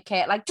to make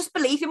it. Like, just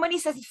believe him when he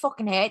says he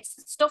fucking hates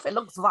stuff. It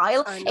looks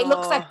vile. It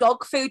looks like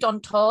dog food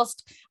on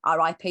toast.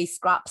 R.I.P.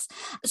 Scraps.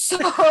 So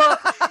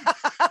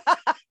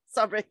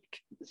sorry.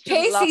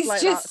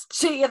 Pacey's just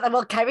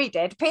well, Kerry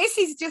did.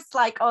 Pacey's just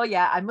like, oh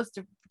yeah, I must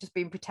have just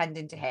been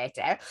pretending to hate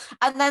it.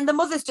 And then the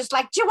mother's just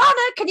like,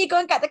 Joanna, can you go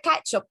and get the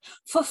ketchup?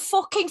 For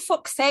fucking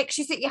fuck's sake,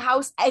 she's at your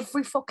house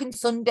every fucking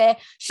Sunday.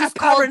 She's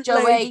called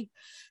Joey.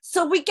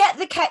 So we get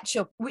the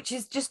ketchup, which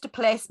is just a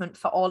placement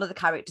for all of the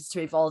characters to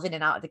evolve in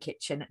and out of the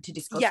kitchen to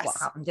discuss what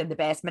happened in the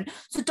basement.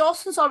 So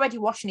Dawson's already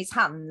washing his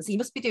hands. He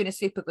must be doing a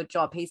super good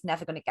job. He's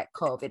never going to get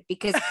COVID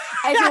because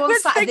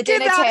everyone's sat at the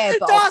dinner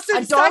table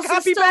and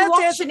Dawson's still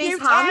washing his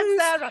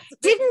hands.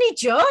 Didn't he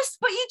just?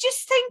 But you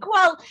just think,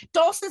 well,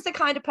 Dawson's the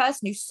kind of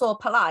person who's so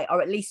polite,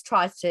 or at least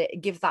tries to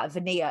give that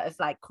veneer of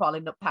like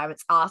crawling up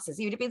parents' asses.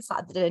 He would have been sat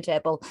at the dinner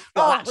table.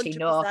 Well, actually, 100%.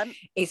 No,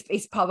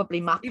 he's probably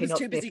mapping up.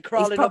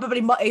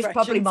 He's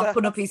probably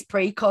mopping up his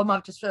pre-cum.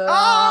 I've just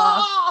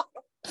now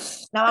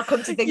I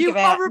come to think of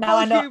it. Now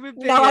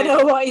I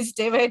know what he's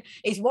doing.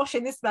 He's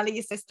washing the smell of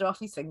your sister off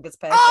his fingers.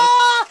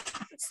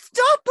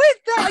 Stop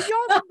it there.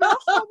 You're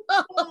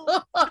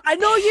not. I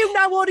know you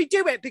now already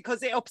do it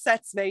because it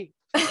upsets me.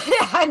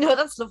 I know,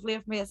 that's lovely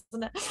of me,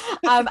 isn't it?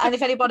 And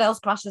if anyone else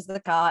crashes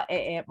the car, it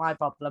ain't my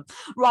problem.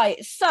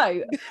 Right,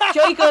 so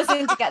Joey goes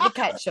in to get the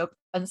ketchup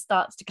and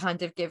starts to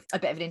kind of give a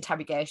bit of an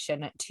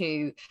interrogation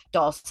to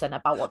Dawson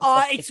about what the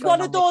fuck is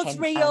going on. It's one of those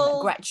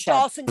real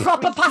Dawson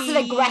proper passive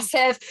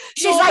aggressive.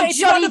 She's like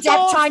Johnny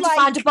Depp trying to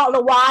find a bottle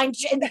of wine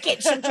in the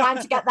kitchen,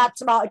 trying to get that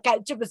tomato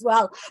ketchup as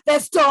well.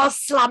 There's doors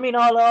slamming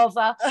all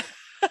over.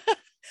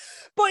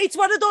 But it's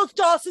one of those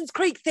Dawson's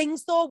Creek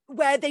things, though,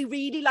 where they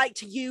really like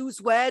to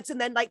use words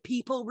and then like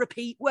people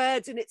repeat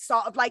words, and it's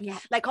sort of like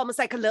almost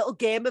like a little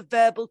game of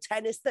verbal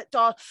tennis that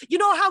you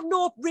know how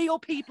no real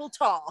people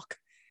talk,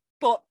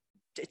 but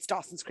it's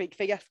Dawson's Creek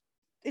for you.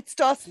 It's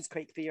Dawson's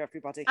Creek for you,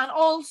 everybody. And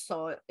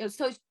also,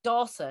 so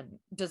Dawson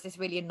does this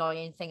really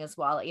annoying thing as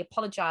well. He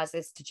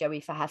apologises to Joey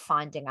for her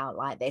finding out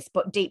like this,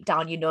 but deep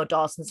down, you know,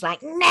 Dawson's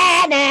like, nah,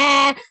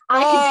 I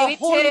can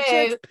do it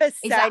too. 100%.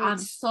 He's like, I'm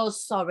so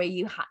sorry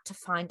you had to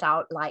find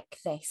out like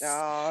this.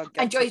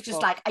 And Joey's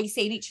just like, are you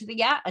seeing each other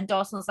yet? And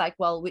Dawson's like,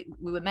 well, we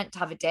were meant to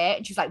have a date.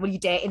 And she's like, well, you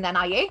dating then,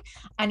 are you?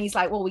 And he's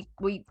like, well,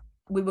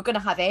 we were going to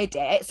have a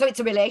date, so it's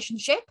a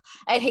relationship.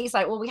 And he's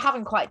like, well, we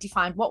haven't quite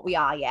defined what we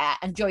are yet.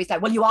 And Joey's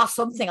like, well, you are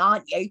something,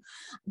 aren't you?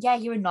 Yeah,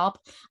 you're a knob.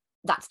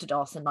 That's to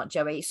Dawson, not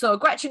Joey. So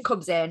Gretchen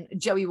comes in,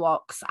 Joey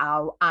walks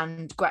out,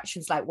 and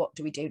Gretchen's like, what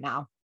do we do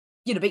now?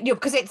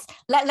 Because it's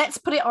let's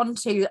put it on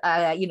to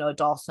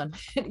Dawson,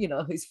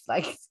 who's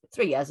like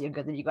 3 years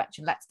younger than you,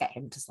 Gretchen. Let's get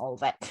him to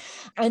solve it.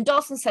 And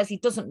Dawson says he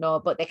doesn't know,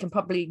 but they can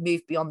probably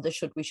move beyond the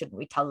should we, shouldn't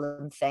we tell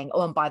them thing.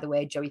 Oh, and by the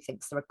way, Joey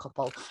thinks they're a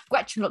couple.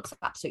 Gretchen looks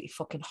absolutely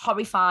fucking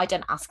horrified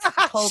and asks if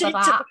he told her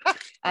that.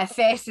 Her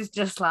face is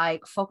just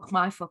like, fuck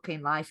my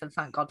fucking life, and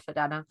thank God for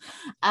Dana.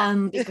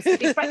 Because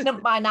she's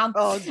pregnant by now.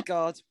 Oh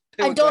God.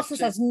 And Dawson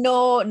says,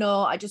 no,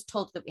 I just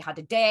told her that we had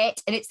a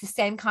date. And it's the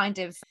same kind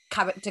of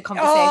character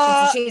conversation.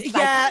 So she's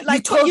like, you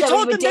told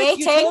her we were dating.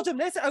 You told him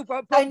this.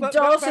 And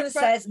Dawson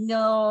says,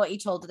 no, he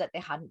told her that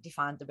they hadn't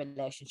defined the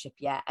relationship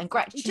yet. And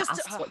Gretchen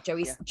asks what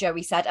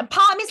Joey said. And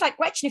part of me is like,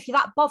 Gretchen, if you're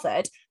that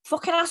bothered,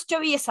 fucking ask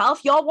Joey yourself.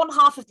 You're one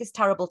half of this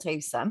terrible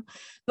twosome.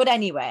 But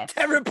anyway.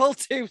 Terrible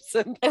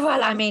twosome.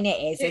 Well, I mean, it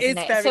is, isn't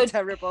it? It's very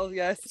terrible,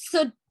 yes.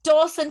 So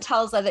Dawson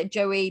tells her that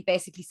Joey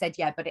basically said,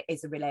 yeah, but it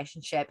is a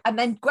relationship. And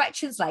then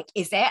Gretchen's like,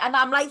 is it? And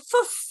I'm like, for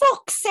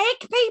fuck's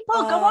sake,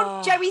 people, go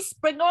on, Joey,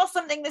 spring or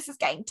something. This is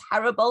getting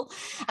terrible.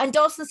 And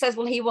Dawson says,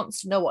 well, he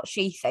wants to know what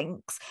she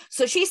thinks.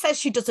 So she says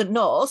she doesn't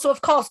know. So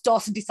of course,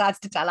 Dawson decides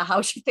to tell her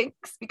how she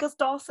thinks because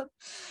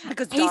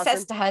he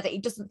says to her that he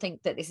doesn't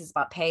think that this is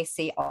about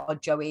Pacey or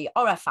Joey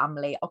or her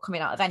family or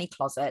coming out of any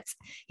closets.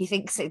 He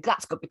thinks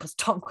that's good because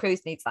Tom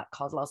Cruise needs that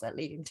closet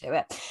leading to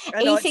it.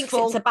 He thinks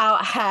it's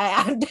about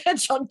her and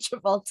John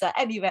Travolta.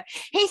 Anyway,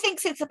 he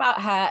thinks it's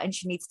about her and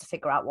she needs to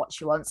figure out what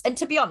she wants. And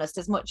to be honest,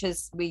 as much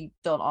as we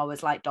don't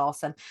always like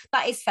Dawson,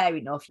 that is fair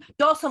enough.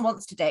 Dawson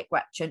wants to date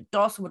Gretchen.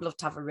 Dawson would love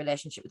to have a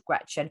relationship with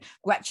Gretchen.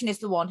 Gretchen is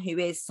the one who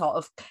is sort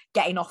of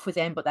getting off with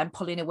him but then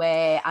pulling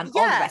away and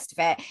all the rest of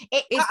it.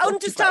 I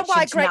understand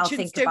why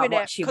Gretchen's doing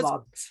it.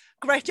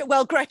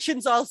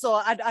 Gretchen's also,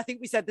 and I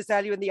think we said this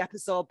earlier in the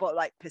episode, but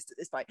like pissed at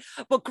this point,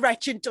 but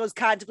Gretchen does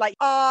kind of like,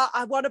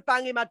 I want to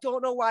bang him, I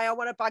don't know why I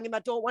want to bang him, I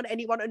don't want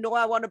anyone to know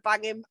I want to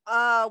bang him,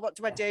 what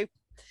do I do?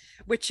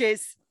 Which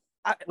is,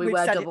 we've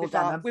said it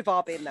before, we've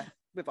all been there.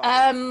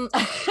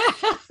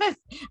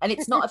 And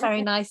it's not a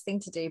very nice thing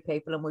to do,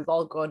 people, and we've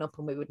all grown up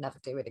and we would never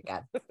do it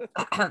again.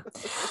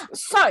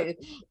 So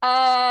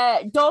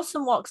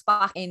Dawson walks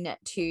back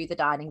into the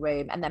dining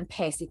room and then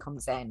Pacey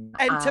comes in.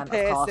 Enter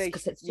Pacey.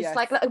 Because it's just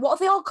like, what are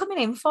they all coming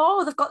in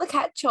for? They've got the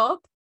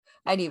ketchup.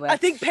 Anyway, I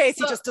think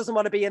Pacey just doesn't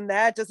want to be in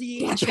there, does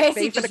he? Yeah,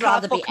 Pacey just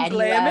rather be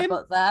anywhere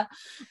but there.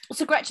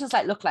 So Gretchen's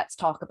like, look, let's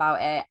talk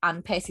about it.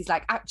 And Pacey's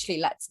like, actually,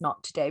 let's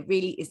not. Today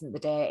really isn't the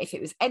day. If it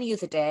was any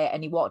other day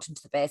and he walked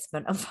into the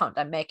basement and found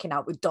I'm making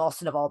out with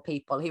Dawson of all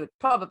people, he would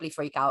probably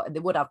freak out and they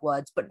would have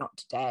words, but not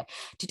today.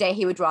 Today,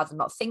 he would rather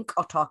not think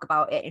or talk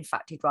about it. In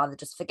fact, he'd rather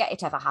just forget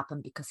it ever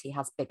happened because he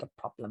has bigger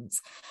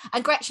problems.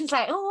 And Gretchen's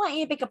like, oh, what are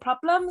your bigger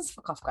problems?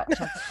 Fuck off,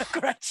 Gretchen.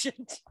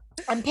 Gretchen.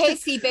 And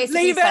Pacey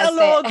basically leave it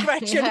alone,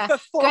 Gretchen. Yeah.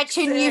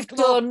 Gretchen, you've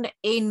done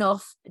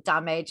enough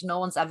damage. No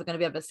one's ever going to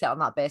be able to sit on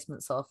that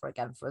basement sofa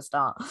again for a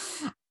start.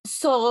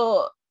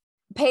 So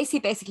Pacey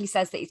basically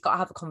says that he's got to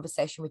have a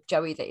conversation with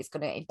Joey that is going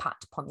to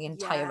impact upon the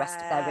entire rest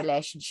of their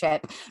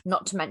relationship,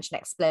 not to mention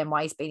explain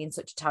why he's been in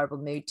such a terrible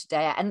mood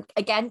today. And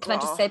again, can I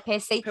just say,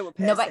 Pacey,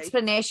 no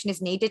explanation is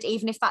needed.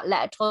 Even if that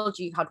letter told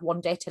you had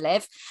one day to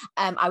live,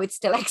 I would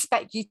still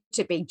expect you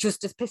to be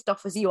just as pissed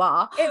off as you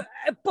are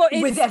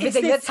with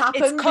everything that's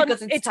happened.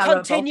 It's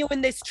continuing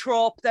this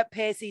trope that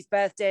Pacey's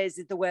birthday is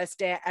the worst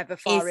day ever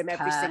for him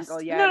every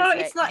single year. No,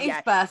 it's not his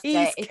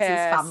birthday. It's his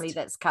family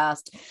that's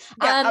cursed.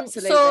 Yeah,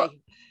 absolutely.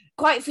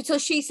 So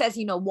she says,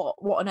 you know, what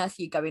on earth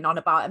are you going on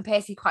about? And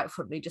Pacey quite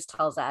frontally just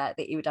tells her that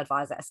he would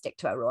advise her to stick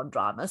to her own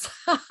dramas.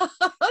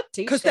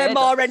 Because they're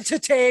more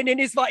entertaining,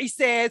 is what he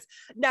says.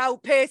 Now,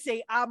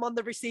 Pacey, I'm on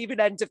the receiving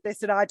end of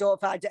this and I don't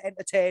find it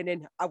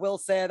entertaining. I will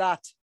say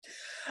that.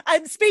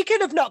 And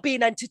speaking of not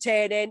being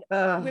entertaining,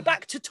 we're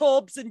back to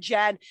Tobes and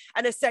Jen,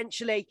 and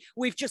essentially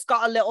we've just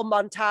got a little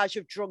montage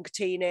of drunk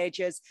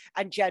teenagers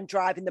and Jen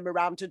driving them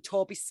around and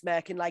Toby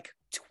smirking like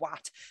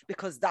twat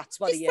because that's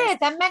what he is.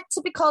 They're meant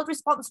to be called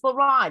responsible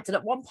rides, and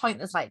at one point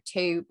there's like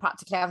two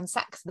practically having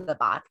sex in the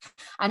back,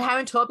 and her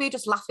and Toby are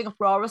just laughing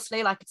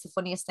uproariously like it's the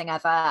funniest thing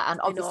ever. And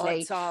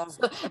obviously, so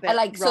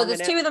there's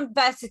two of them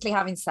basically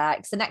having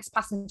sex. The next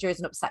passenger is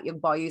an upset young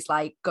boy who's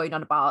like going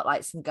on about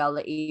like some girl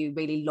that he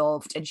really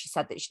loved, and she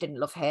said that she didn't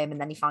love him,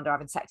 and then he found her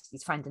having sex with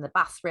his friend in the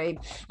bathroom.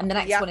 And the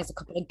next one is a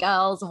couple of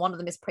girls, and one of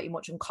them is pretty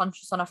much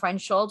unconscious on her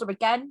friend's shoulder.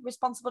 Again,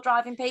 responsible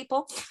driving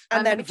people.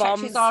 And then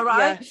she's all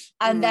right.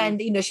 And then,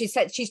 you know, she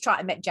said she's trying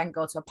to make Jen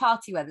go to a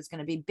party where there's going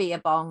to be beer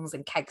bongs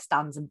and keg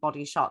stands and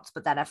body shots,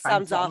 but then her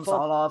friend vomits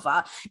all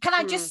over. Can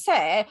I just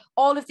say,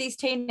 all of these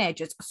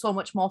teenagers are so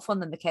much more fun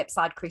than the Cape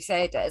Side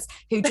Crusaders,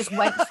 who just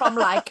went from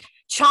like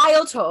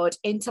childhood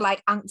into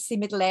like antsy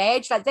middle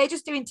age. Like they're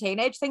just doing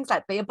teenage things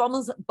like beer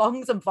bongs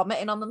and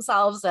vomiting on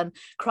themselves and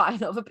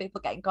crying over people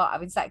getting caught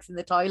having sex in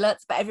the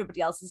toilets. But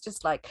everybody else is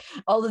just like,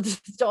 all of the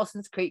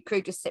Dawson's Creek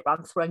crew just sit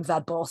around throwing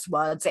verbose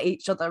words at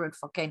each other and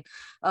fucking,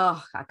 I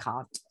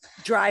can't.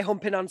 Dry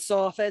humping on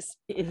sofas.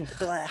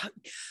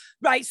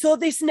 Right, so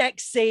this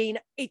next scene,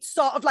 it's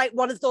sort of like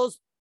one of those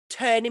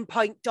turning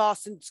point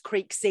Dawson's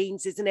Creek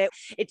scenes, isn't it?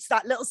 It's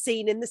that little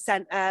scene in the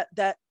center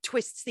that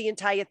twists the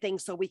entire thing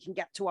so we can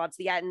get towards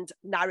the end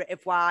narrative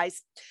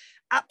wise.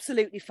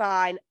 Absolutely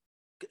fine.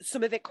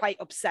 Some of it quite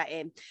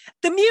upsetting.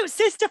 The mute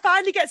sister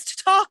finally gets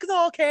to talk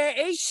though,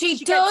 Katie. She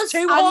gets does.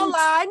 two whole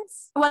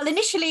lines. Well,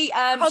 initially,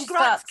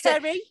 congrats,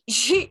 Terry.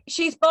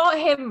 She's bought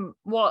him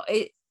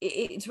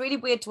it's really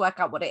weird to work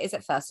out what it is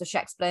at first. So she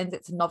explains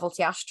it's a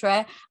novelty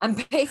ashtray, and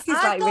Pacey's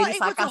like really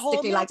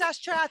sarcastically like,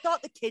 ashtray. I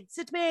thought the kids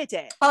had made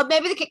it. Oh,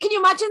 maybe can you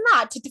imagine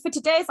that? For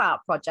today's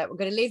art project, we're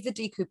going to leave the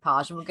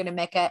decoupage and we're going to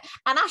make an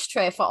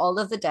ashtray for all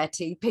of the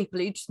dirty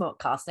people who smoke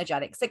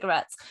carcinogenic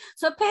cigarettes.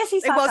 So Pacey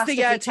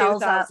sarcastically it was the year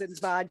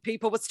 2000s, man.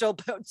 People were still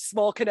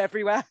smoking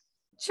everywhere.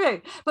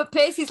 True, but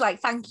Pacey's like,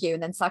 thank you,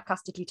 and then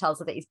sarcastically tells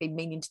her that he's been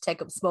meaning to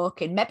take up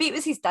smoking. Maybe it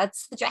was his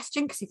dad's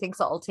suggestion because he thinks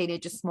that all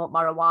teenagers smoke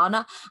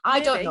marijuana.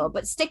 I don't know,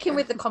 but sticking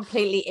with the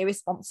completely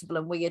irresponsible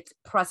and weird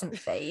present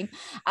theme,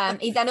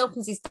 he then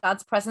opens his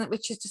dad's present,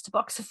 which is just a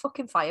box of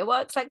fucking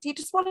fireworks. Like, do you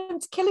just want him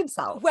to kill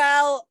himself?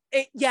 Well,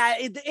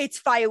 it's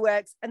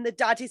fireworks, and the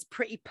dad is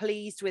pretty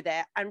pleased with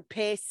it, and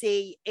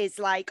Pacey is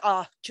like,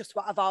 oh, just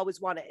what I've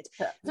always wanted.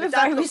 They're a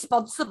very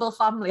responsible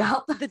family,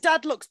 aren't they? The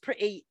dad looks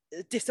pretty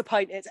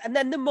disappointed, and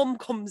then the mum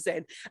comes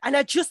in, and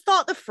I just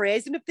thought the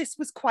phrasing of this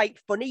was quite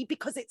funny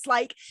because it's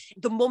like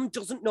the mum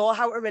doesn't know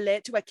how to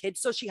relate to her kids,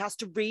 so she has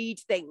to read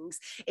things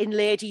in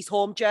Lady's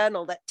Home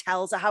Journal that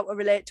tells her how to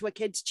relate to her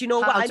kids. Do you know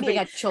what I mean?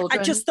 I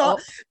just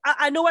thought,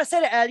 I know I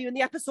said it earlier in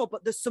the episode,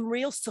 but there's some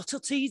real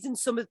subtleties in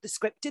some of the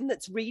scripting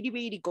that's really,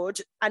 really good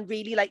and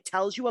really like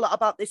tells you a lot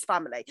about this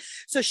family.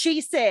 So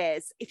she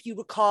says, if you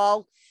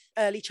recall,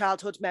 early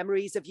childhood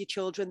memories of your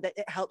children, that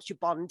it helps you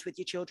bond with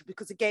your children,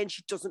 because again,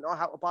 she doesn't know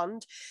how to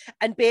bond.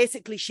 And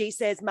basically she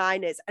says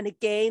mine is, and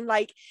again,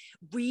 like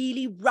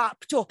really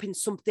wrapped up in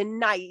something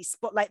nice,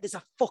 but like there's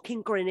a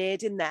fucking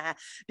grenade in there,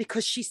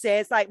 because she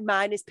says like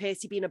mine is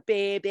Pacey being a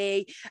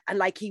baby, and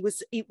like it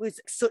was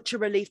such a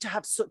relief to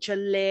have such a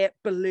late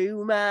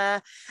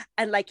bloomer,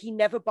 and like he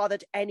never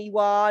bothered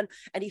anyone,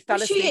 and he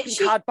fell asleep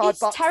in cardboard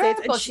boxes.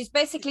 Terrible. She's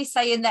basically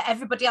saying that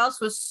everybody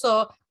else was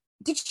so.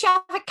 Did she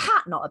have a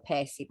cat, not a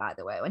Pacey, by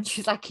the way? When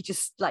she's like, he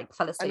just like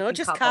fell asleep. I know,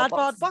 just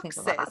cardboard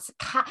boxes. Like, that's a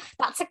cat.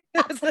 That's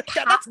a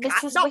cat,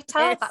 Mrs.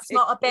 Witter. That's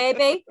not a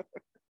baby.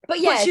 But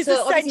yeah, she's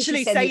so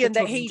essentially saying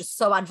that he's just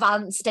so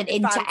advanced and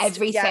into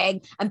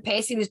everything. Yeah. And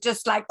Pacey was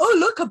just like, oh,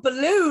 look, a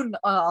balloon.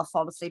 Oh, I'll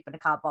fall asleep in a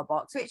cardboard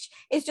box, which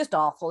is just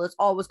awful. There's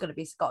always got to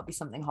be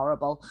something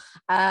horrible.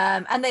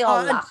 And they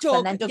all laugh.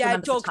 Doug, and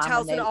then Doug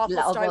tells an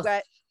awful story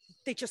where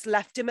they just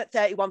left him at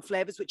 31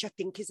 Flavours, which I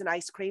think is an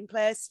ice cream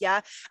place,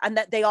 yeah, and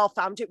that they all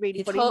found it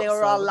really funny. They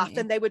were all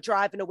laughing. They were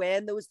driving away,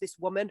 and there was this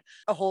woman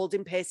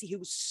holding Pacey who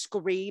was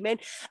screaming.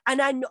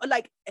 And I know,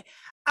 like,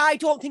 I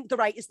don't think the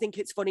writers think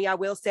it's funny, I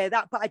will say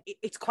that, but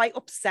it's quite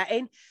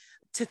upsetting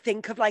to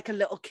think of like a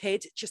little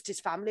kid, just his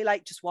family,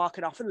 like just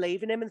walking off and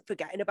leaving him and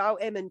forgetting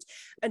about him.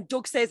 And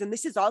Doug says, and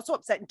this is also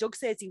upsetting, Doug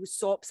says he was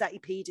so upset he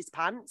peed his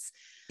pants.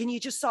 And you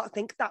just sort of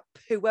think that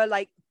poor,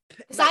 like,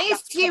 I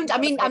assumed, I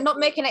mean, I'm not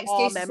making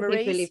excuses for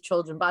people who leave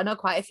children, but I know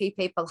quite a few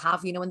people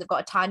have, you know, when they've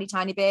got a tiny,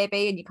 tiny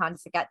baby and you kind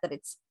of forget that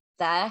it's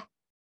there.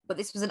 But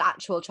this was an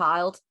actual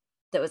child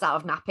that was out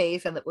of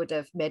nappies and that would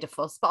have made a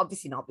fuss, but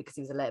obviously not, because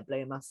he was a late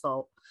bloomer,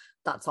 so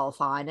that's all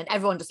fine. And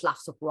everyone just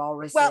laughs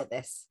uproariously at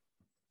this.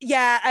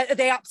 Yeah,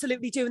 they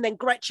absolutely do. And then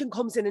Gretchen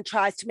comes in and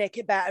tries to make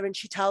it better, and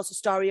she tells a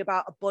story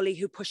about a bully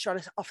who pushed her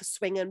off a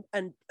swing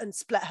and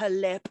split her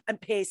lip, and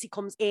Pacey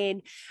comes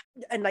in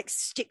and like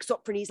sticks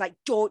up for, and he's like,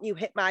 don't you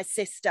hit my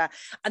sister.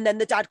 And then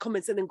the dad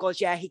comes in and goes,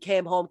 yeah, he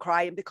came home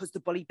crying because the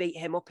bully beat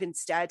him up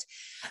instead.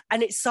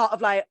 And it's sort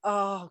of like,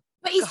 oh,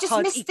 but he's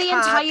just missed the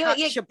entire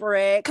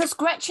break, because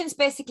Gretchen's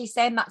basically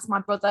saying, that's my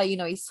brother, you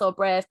know, he's so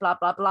brave, blah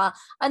blah blah.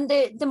 And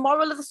the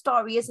moral of the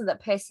story isn't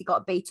that Pacey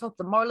got beat up.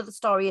 The moral of the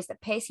story is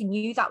that Pacey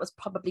knew that was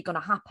probably going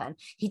to happen.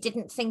 He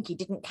didn't think, he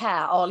didn't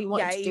care. All he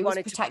wanted to do was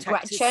protect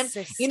Gretchen.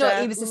 You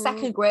know, he was a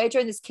second grader,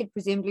 and this kid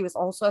presumably was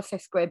also a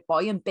fifth grade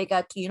boy and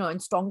bigger, you know,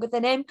 and stronger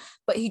than him,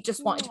 but he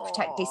just wanted to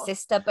protect his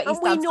sister. But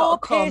we know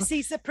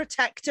Pacey's a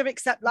protector,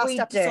 except last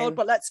episode,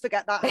 but let's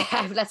forget that.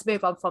 Yeah, let's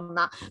move on from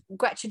that.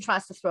 Gretchen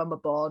tries to throw him a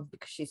bone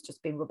because she's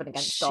just been rubbing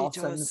against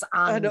Dawson's,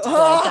 and their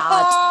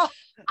dad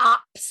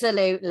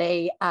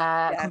absolutely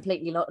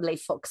completely utterly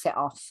fucks it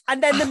off.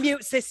 And then the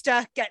mute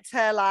sister gets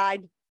her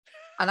line.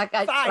 And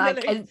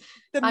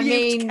I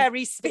mean,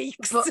 Kerry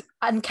speaks.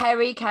 And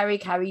Kerry,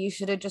 you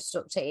should have just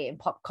stuck to eating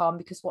popcorn,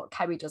 because what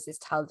Kerry does is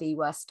tell the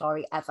worst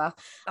story ever.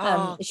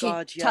 She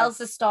tells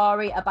the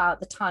story about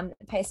the time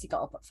Pacey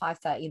got up at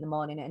 5:30 in the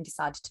morning and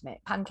decided to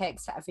make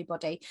pancakes for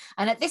everybody.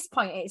 And at this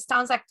point, it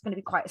sounds like it's going to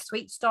be quite a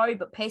sweet story,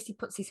 but Pacey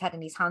puts his head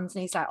in his hands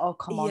and he's like, oh,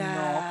 come on,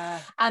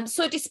 no.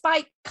 So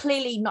despite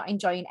clearly not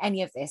enjoying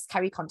any of this,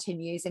 Kerry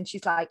continues, and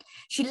she's like,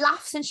 she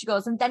laughs and she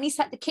goes, and then he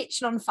set the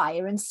kitchen on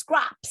fire, and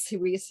Scraps, who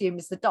we assume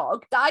is the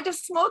dog, died of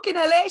smoke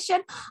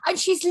inhalation. And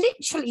she's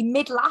literally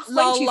mid-laugh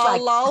when she's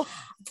like, lol,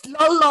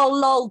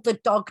 the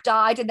dog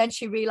died. And then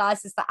she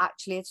realizes that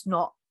actually it's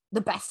not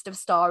the best of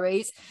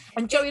stories.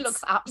 And Joey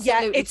looks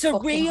absolutely it's a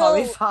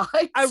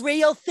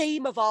real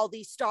theme of all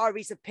these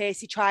stories of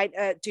Pacey trying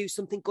to do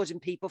something good and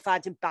people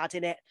finding bad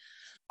in it.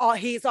 Oh,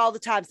 here's all the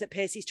times that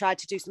Pacey's tried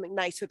to do something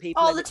nice for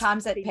people. All the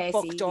times that Pacey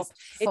fucked up.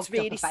 It's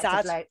really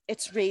sad.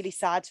 It's really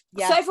sad.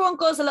 Yeah. So everyone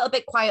goes a little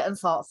bit quiet and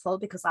thoughtful,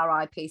 because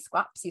R.I.P.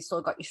 Scraps. You've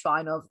still got your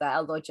shrine over there,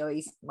 although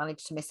Joey's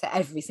managed to miss it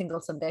every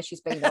single Sunday she's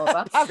been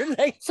over.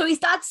 Apparently. So his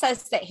dad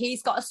says that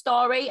he's got a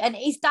story, and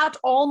his dad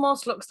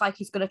almost looks like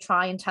he's going to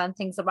try and turn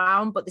things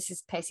around, but this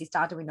is Pacey's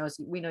dad, and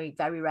we know he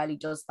very rarely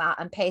does that.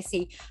 And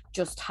Pacey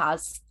just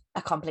has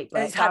a complete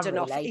breakdown.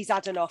 He's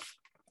had enough.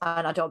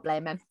 And I don't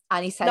blame him.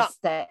 And he says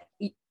that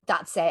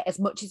that's it. As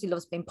much as he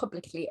loves being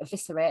publicly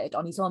eviscerated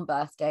on his own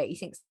birthday, he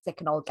thinks they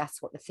can all guess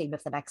what the theme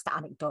of the next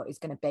anecdote is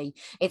going to be.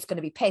 It's going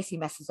to be Pacey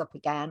messes up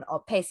again,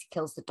 or Pacey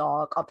kills the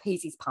dog, or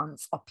pees his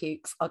pants, or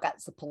pukes, or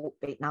gets the pulp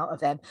beaten out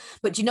of him.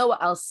 But do you know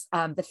what else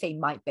the theme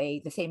might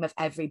be? The theme of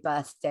every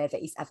birthday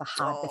that he's ever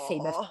had, the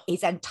theme of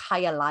his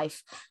entire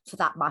life, for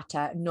that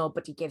matter.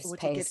 Nobody gives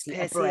Pacey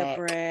a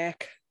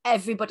break.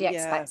 Everybody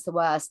expects the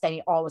worst, then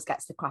he always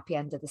gets the crappy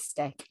end of the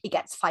stick. He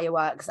gets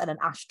fireworks and an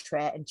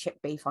ashtray and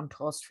chipped beef on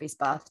toast for his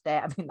birthday.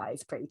 I mean, that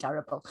is pretty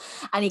terrible.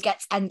 And he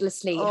gets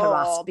endlessly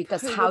harassed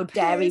because how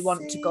dare he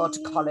want to go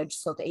to college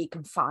so that he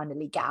can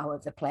finally get out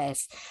of the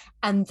place.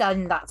 And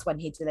then that's when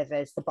he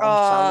delivers the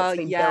bombshell that's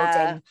been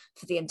building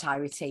for the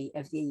entirety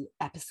of the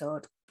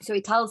episode. So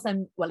he tells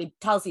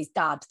his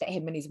dad that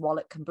him and his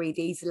wallet can breathe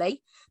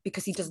easily,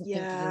 because he doesn't think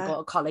he can go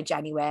to college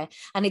anyway.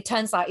 And it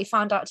turns out, he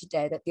found out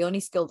today that the only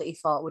school that he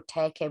thought would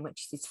take him,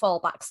 which is his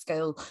fallback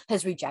school,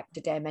 has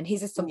rejected him. And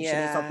his assumption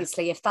is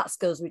obviously, if that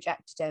school's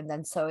rejected him,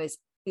 then so is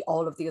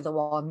all of the other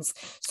ones.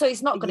 So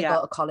he's not going to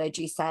go to college.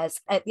 He says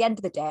at the end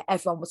of the day,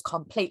 everyone was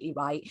completely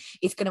right.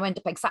 He's going to end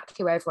up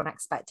exactly where everyone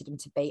expected him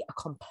to be, a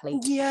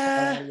complete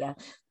failure.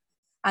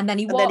 And then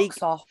he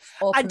walks off,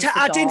 and to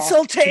add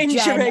insult to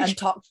injury, Jen and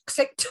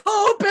toxic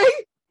Toby.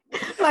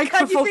 Like,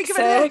 can you think of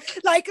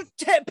it? Like,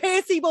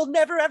 Pacey will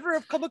never ever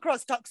have come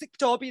across toxic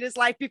Toby in his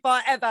life before,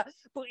 ever.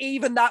 But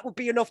even that would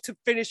be enough to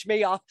finish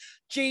me off.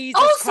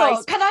 Jesus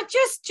Christ. Can I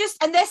just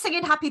and they're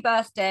singing happy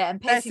birthday, and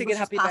Pacey was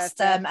past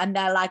them, and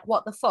they're like,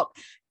 what the fuck?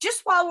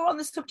 Just while we're on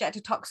the subject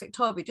of toxic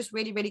Toby, just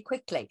really, really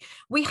quickly,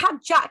 we had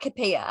Jack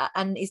appear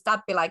and his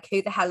dad be like,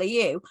 who the hell are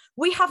you?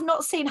 We have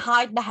not seen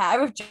hide in the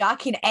hair of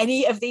Jack in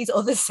any of these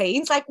other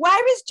scenes. Like,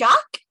 where is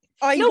Jack?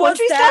 Oh, he was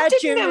there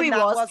during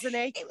that, wasn't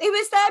he? He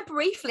was there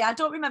briefly. I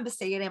don't remember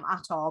seeing him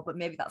at all, but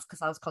maybe that's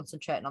because I was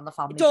concentrating on the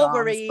family. Don't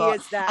worry, he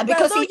is there. And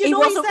because he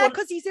wasn't there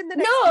because he's in the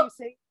next two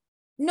scenes.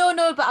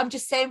 No, but I'm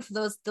just saying for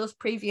those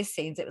previous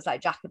scenes, it was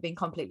like Jack had been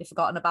completely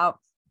forgotten about.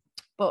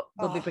 But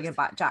we'll be bringing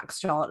back Jack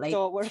shortly.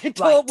 Don't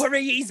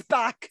worry, he's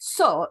back.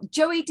 So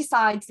Joey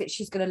decides that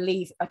she's going to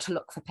leave to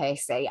look for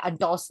Pacey, and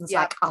Dawson's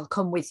like, I'll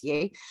come with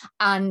you.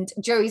 And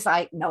Joey's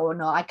like, no,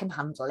 I can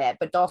handle it.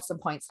 But Dawson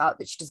points out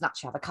that she doesn't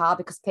actually have a car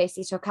because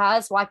Pacey took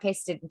hers. Why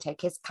Pacey didn't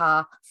take his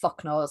car,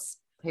 fuck knows.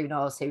 Who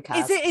knows? Who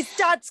cares? Is it his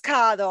dad's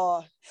car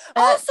though?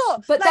 Also,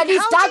 but then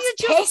his dad's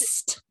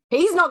pissed.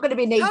 He's not going to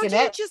be needing it. How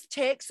do you just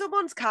take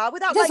someone's car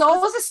without? There's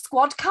always a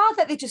squad car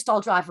that they just all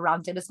drive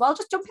around in as well.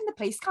 Just jump in the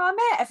police car,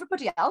 mate.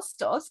 Everybody else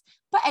does.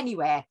 But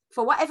anyway,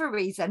 for whatever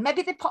reason,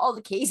 maybe they put all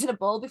the keys in a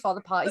bowl before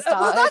the party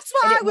started. Well, that's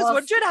what I was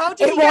wondering. How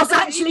did it was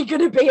actually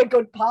going to be a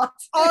good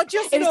party? Or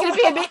just it was going to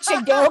be a Mitch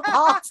and Girl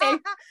party.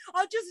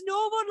 Or just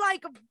no one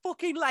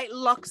fucking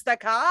locks their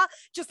car,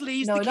 just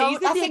leaves the keys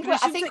in I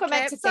think we're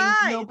meant to think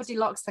nobody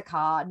locks the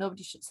car,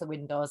 nobody shuts the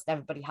windows,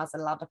 everybody has a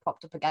ladder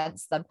propped up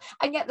against them,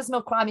 and yet there's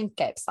no crime in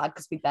Capeside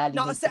because we barely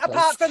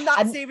apart from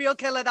that serial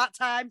killer that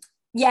time.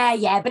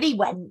 Yeah, but he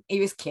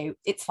was cute,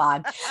 it's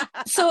fine.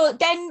 So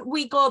then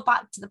we go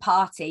back to the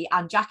party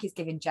and Jack is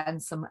giving Jen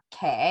some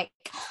cake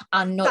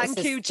and notices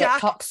Thank you,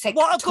 Jack. Toxic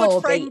what a good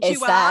Toby friend is you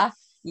there. are.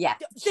 Yeah,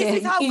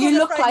 you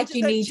look like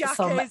you need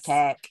some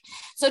cake.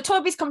 So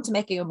Toby's come to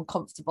make you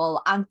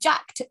uncomfortable, and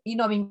Jack,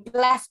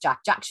 bless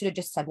Jack. Jack should have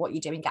just said, "What are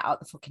you doing? Get out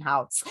the fucking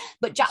house."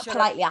 But Jack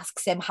politely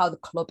asks him how the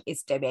club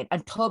is doing,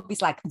 and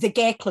Toby's like, "The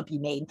gay club, you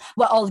mean?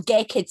 Where all the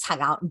gay kids hang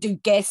out and do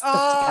gay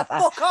stuff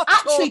together?" Fuck off,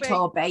 Actually,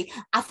 Toby,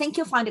 I think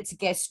you'll find it's a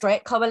gay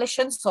straight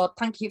coalition. So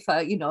thank you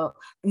for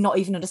not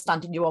even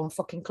understanding your own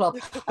fucking club,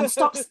 and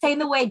stop saying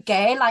the word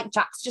gay. Like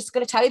Jack's just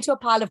going to turn into a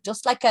pile of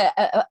dust, like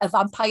a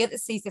vampire that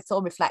sees its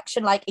own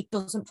reflection. Like it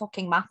doesn't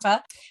fucking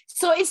matter.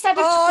 So instead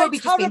of Toby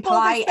just being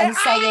polite and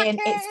saying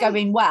it's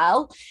going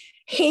well,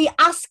 he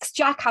asks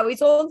Jack how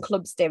his own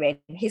club's doing,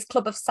 his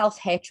club of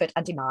self-hatred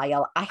and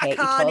denial. I hate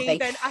you, Toby.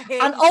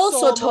 And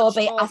also,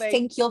 Toby, I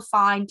think you'll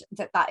find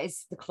that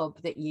is the club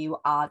that you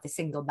are the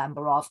single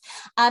member of.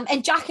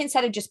 And Jack,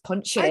 instead of just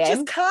punching him... I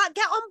just can't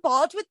get on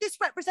board with this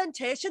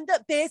representation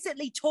that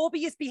basically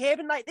Toby is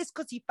behaving like this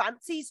because he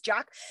fancies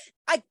Jack.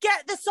 I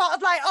get the sort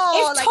of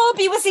If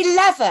Toby was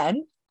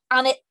 11...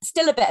 and it's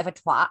still a bit of a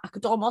twat, I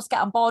could almost get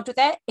on board with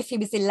it if he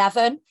was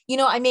 11. You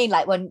know what I mean?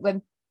 Like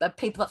when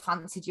people that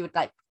fancied you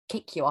would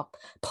kick you up,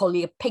 pull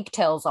your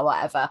pigtails or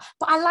whatever.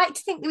 But I like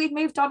to think that we've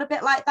moved on a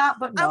bit like that,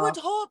 but no. I would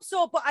hope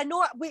so, but I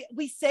know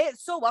we say it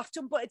so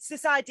often, but it's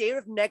this idea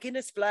of negging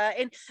as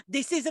flirting.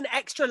 This is an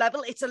extra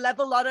level. It's a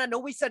level on, I know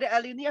we said it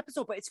earlier in the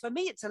episode, but for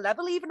me, it's a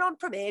level even on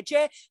from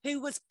AJ, who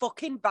was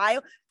fucking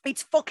vile.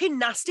 It's fucking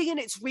nasty, and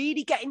it's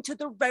really getting to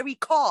the very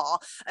core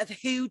of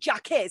who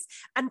Jack is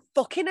and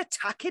fucking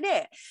attacking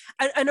it.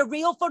 And a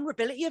real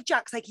vulnerability of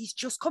Jack's, he's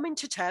just coming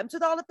to terms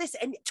with all of this,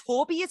 and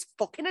Toby is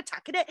fucking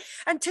attacking it.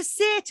 And to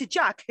say to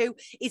Jack, who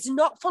is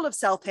not full of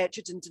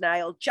self-hatred and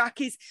denial, Jack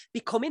is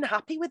becoming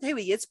happy with who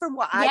he is from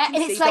what I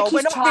can see. Like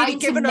we're not really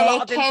given a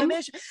lot of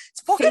information.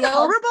 It's fucking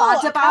horrible.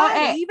 Bad about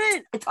it.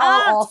 Even. It's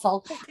all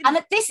awful. And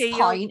at this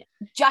point,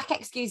 Jack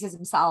excuses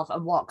himself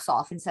and walks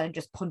off instead of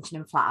just punching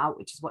him flat out,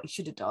 which is what he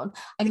should have done.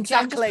 And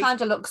exactly. Jack just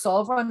kind of looks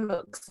over and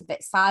looks a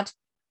bit sad.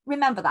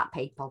 Remember that,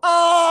 people.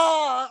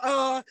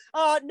 Now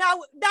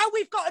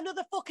we've got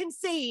another fucking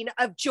scene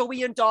of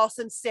Joey and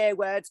Dawson say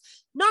words.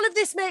 None of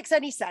this makes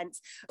any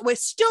sense. We're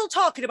still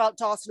talking about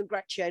Dawson and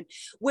Gretchen.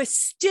 We're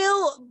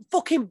still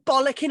fucking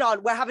bollocking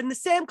on. We're having the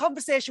same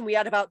conversation we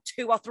had about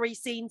 2 or 3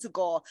 scenes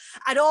ago.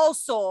 And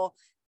also,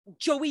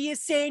 Joey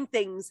is saying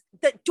things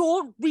that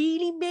don't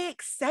really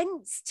make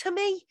sense to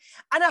me.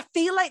 And I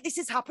feel like this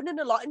is happening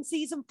a lot in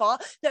season 4,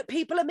 that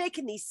people are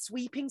making these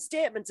sweeping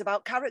statements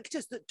about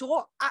characters that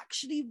don't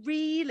actually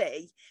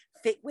really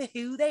fit with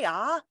who they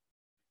are.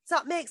 Does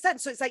that make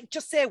sense? So it's like,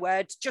 just say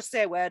words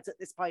at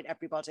this point,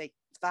 everybody.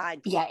 It's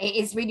fine. Yeah, it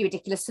is really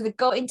ridiculous. So they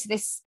go into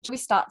this, she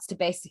starts to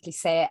basically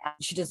say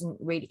she doesn't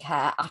really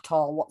care at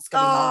all what's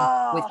going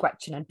on with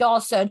Gretchen and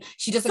Dawson.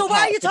 She doesn't care. So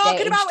why are you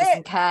talking about it? She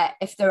doesn't care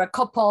if they're a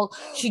couple.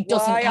 She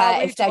doesn't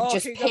care if they're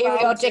just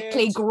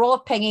periodically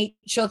groping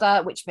each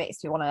other, which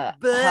makes me want to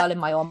hurl in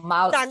my own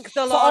mouth. Thank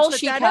the Lord for all for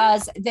she denim.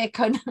 cares, they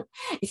can.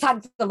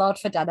 Thank the Lord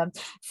for denim.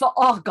 For,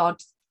 oh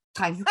God,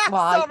 thanks.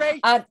 Why?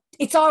 Sorry.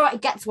 It's all right.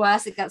 It gets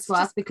worse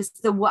because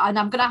and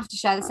I'm gonna have to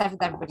share this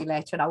with everybody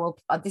later, and I will.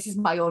 This is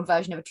my own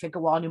version of a trigger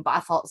warning, but I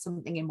thought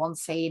something in one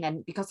scene,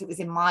 and because it was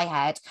in my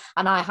head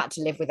and I had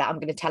to live with it, I'm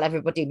gonna tell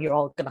everybody, and you're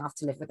all gonna have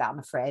to live with that, I'm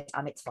afraid,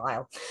 and it's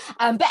vile.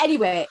 But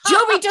anyway,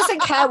 Joey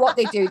doesn't care what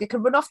they do. They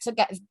can run off to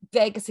get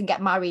Vegas and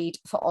get married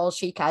for all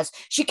she cares.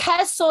 She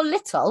cares so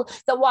little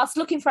that whilst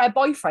looking for her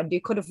boyfriend who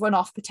could have run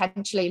off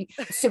potentially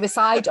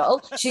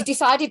suicidal, she's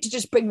decided to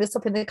just bring this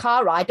up in the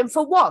car ride. And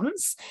for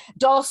once,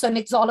 Dawson,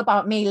 it's all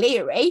about me,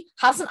 Leary,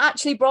 hasn't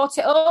actually brought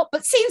it up,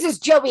 but seems as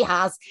Joey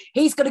has,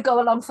 he's going to go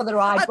along for the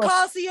ride. Of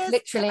course he is.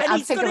 Literally and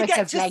and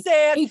figuratively.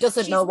 He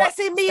doesn't know what's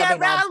messing me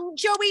going around, on.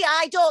 Joey.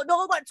 I don't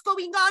know what's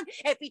going on.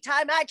 Every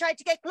time I try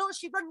to get close,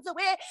 she runs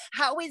away.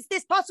 How is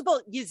this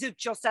possible? You've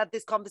just had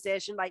this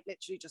conversation, like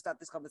literally just had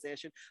this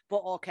conversation.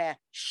 But okay,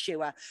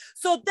 sure.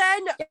 So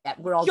then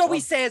Joey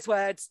says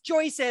words.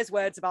 Joey says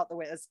words about the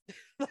Witters.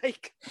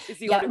 Like,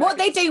 what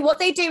they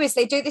do is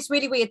they do this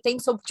really weird thing.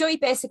 So Joey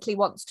basically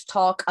wants to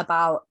talk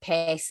about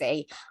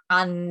Pacey,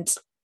 and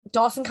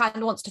Dawson kind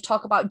of wants to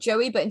talk about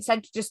Joey, but instead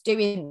of just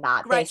doing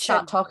that, Gretchen. They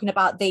start talking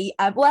about the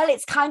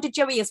it's kind of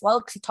Joey as well,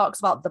 because he talks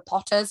about the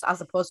Potters as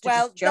opposed to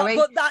just Joey.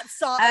 But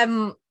that's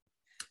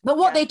But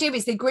what they do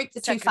is they group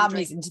the two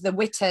families into the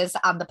Witters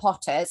and the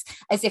Potters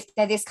as if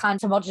they're this kind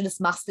of homogenous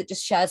mass that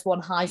just shares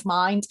one hive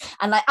mind.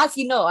 And like, as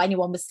you know,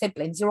 anyone with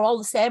siblings, you're all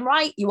the same,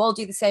 right? You all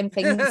do the same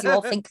things. You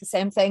all think the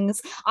same things.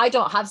 I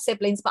don't have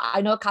siblings, but I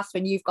know,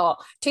 Catherine, you've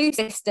got two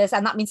sisters,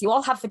 and that means you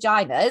all have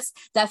vaginas.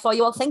 Therefore,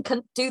 you all think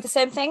and do the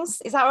same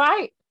things. Is that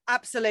right?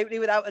 Absolutely,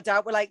 without a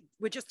doubt.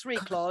 We're just three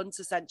clones,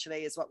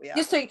 essentially, is what we are.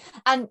 Just three.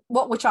 And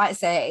what we're trying to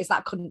say is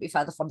that couldn't be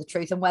further from the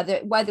truth. And where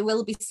there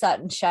will be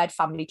certain shared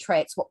family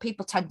traits, what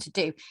people tend to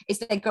do is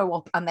they grow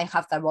up and they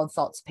have their own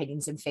thoughts,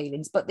 opinions, and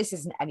feelings. But this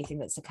isn't anything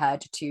that's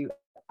occurred to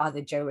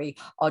either Joey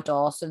or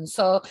Dawson.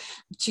 So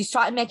she's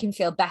trying to make him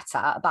feel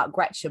better about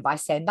Gretchen by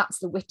saying that's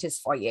the Witters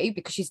for you,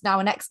 because she's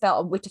now an expert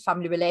on Witter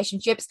family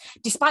relationships,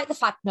 despite the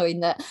fact knowing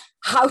that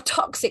how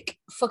toxic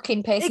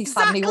fucking Pacey's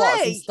family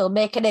was, and still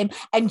making him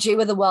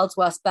endure the world's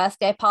worst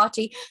birthday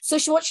party. So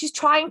what she's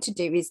trying to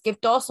do is give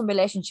Dawson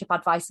relationship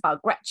advice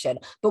about Gretchen,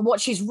 but what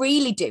she's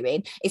really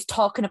doing is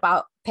talking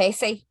about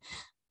Pacey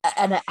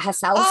and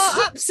herself.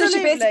 Oh, absolutely. So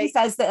she basically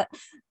says that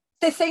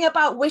the thing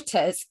about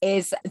Witters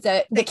is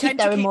that they keep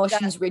their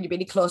emotions really,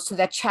 really close to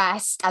their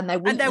chest, and their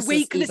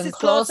weaknesses even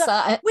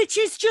closer. Which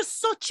is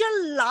just such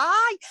a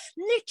lie.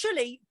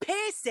 Literally,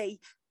 Pacey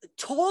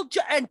told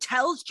and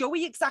tells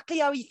Joey exactly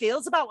how he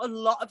feels about a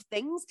lot of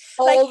things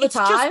all the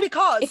time. Just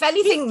because, if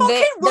anything,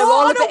 they're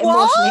all a bit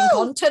emotionally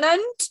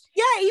incontinent.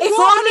 Yeah,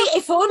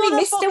 if only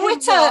Mr.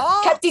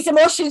 Witter kept his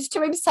emotions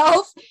to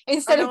himself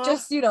instead of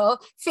just,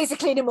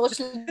 physically and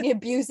emotionally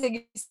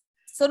abusing his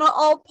son at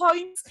all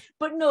points.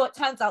 But no, it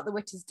turns out the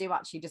Witters do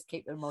actually just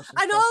keep their emotions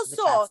and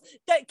also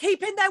they're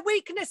keeping their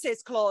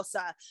weaknesses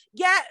closer.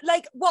 Yeah,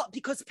 like what?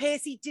 Because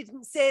Pacey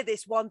didn't say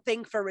this one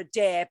thing for a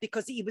day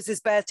because it was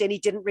his birthday and he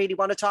didn't really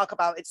want to talk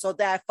about it, so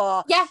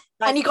therefore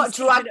and he got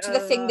dragged to the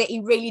thing that he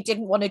really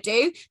didn't want to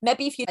do.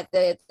 Maybe if you had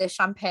the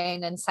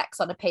champagne and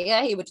sex on a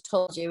pier, he would have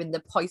told you in the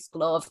post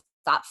glow of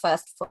that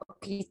first fuck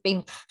he's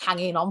been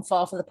hanging on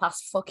for the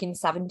past fucking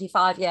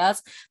 75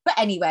 years. But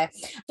anyway,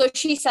 so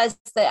she says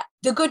that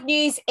the good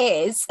news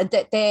is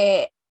that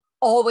they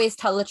always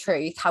tell the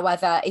truth.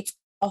 However, it's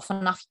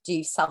often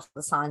after self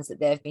the signs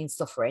that they've been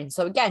suffering.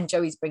 So again,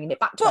 Joey's bringing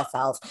it back to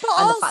herself, and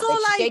the fact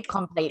that she did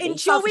completely in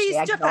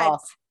Joey's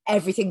defense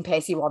everything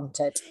Pacey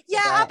wanted.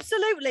 Yeah,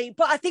 absolutely.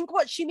 But I think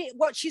what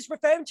she's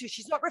referring to,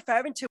 she's not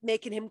referring to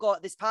making him go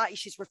at this party.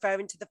 She's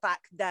referring to the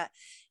fact that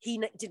he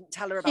didn't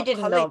tell her about college. He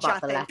didn't know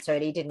about the letter,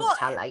 and he didn't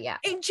tell her yet.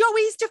 In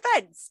Joey's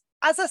defense,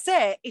 as I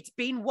say, it's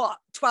been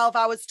 12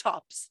 hours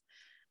tops.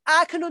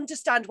 I can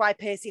understand why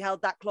Pacey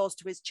held that close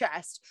to his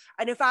chest.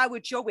 And if I were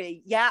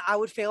Joey, I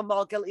would feel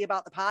more guilty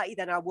about the party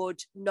than I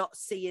would not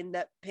seeing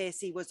that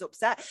Pacey was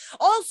upset.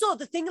 Also,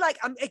 the thing,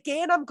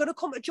 I'm going to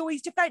come to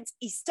Joey's defense.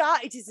 He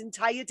started his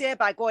entire day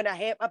by going, I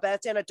hate my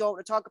birthday and I don't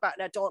want to talk about it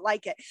and I don't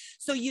like it.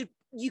 So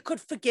you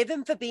could forgive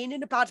him for being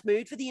in a bad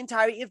mood for the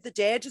entirety of the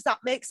day. Does that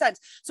make sense?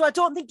 So I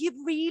don't think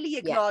you've really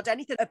ignored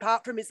anything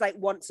apart from his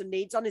wants and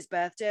needs on his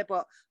birthday,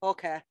 but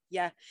okay,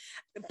 yeah.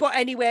 But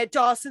anyway,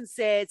 Dawson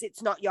says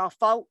it's not your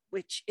fault,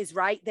 which is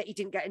right, that he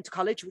didn't get into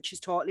college, which is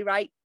totally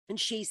right. And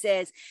she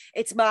says,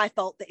 it's my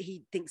fault that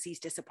he thinks he's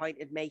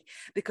disappointed me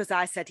because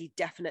I said he'd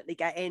definitely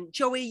get in.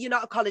 Joey, you're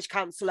not a college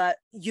counsellor.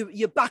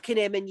 You're backing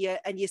him and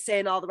you're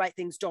saying all the right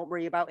things. Don't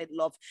worry about it,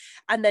 love.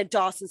 And then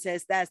Dawson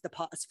says, there's the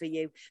Potters for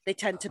you. They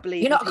tend to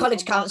believe you're not a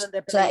college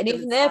counsellor, and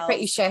even they're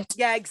pretty shit.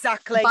 Yeah,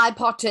 exactly. By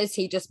Potters,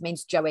 he just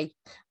means Joey,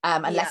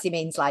 unless he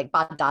means like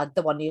bad dad,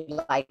 the one you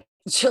like.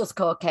 Chills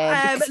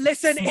cocaine.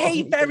 Listen,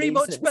 he very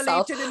much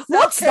believed in himself.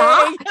 What's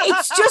that?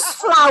 It's just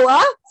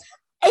flour.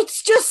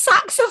 It's just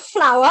sacks of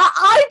flour.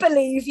 I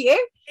believe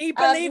you. He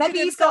believed maybe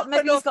he's got a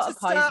point.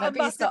 Maybe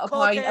he's got a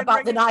point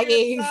about the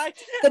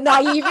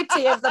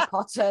naivety of the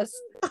Potters.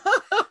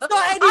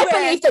 I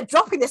believe that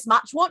dropping this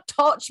match won't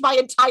torch my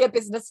entire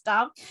business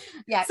down.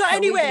 Yeah. So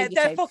anyway,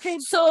 they're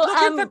fucking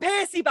looking for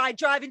Percy by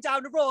driving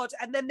down the road,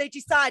 and then they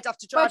decide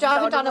after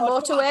driving down a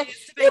motorway.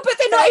 Yeah, but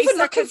they're not even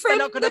looking for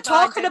him. They're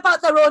talking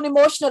about their own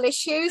emotional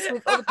issues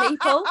with other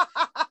people.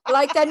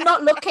 Like, they're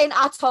not looking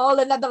at all,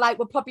 and then they're like,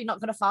 we're probably not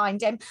going to find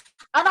him.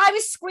 And I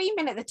was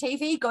screaming at the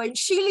TV going,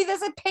 surely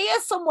there's a pier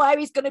somewhere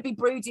he's going to be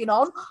brooding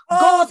on.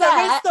 Go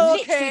there.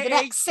 Literally, the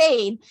next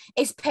scene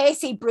is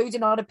Percy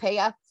brooding on a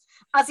pier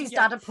as his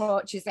dad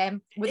approaches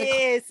him with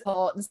a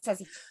coat and says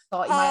he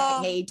thought he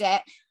might need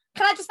it.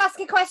 Can I just ask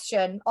a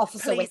question,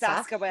 Officer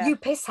Witter? You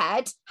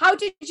pisshead. How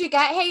did you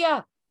get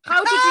here?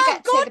 How did you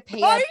get to the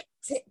pier?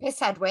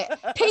 Pisshead Witter.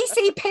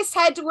 PC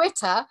Pisshead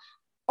Witter,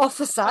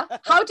 officer.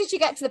 How did you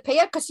get to the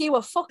pier? Because you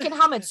were fucking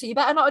hammered, so you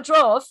better not have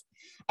drove.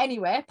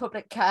 Anyway,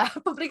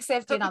 public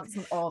safety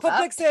announcement over.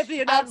 Public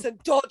safety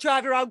announcement, don't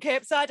drive around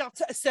Cape Side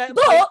after a certain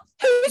point. But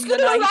who's going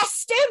to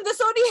arrest him?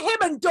 There's only him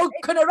and Doug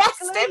can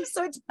arrest him,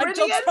 so it's brilliant.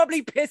 And Doug's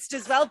probably pissed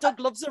as well. Doug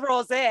loves a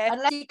rosé.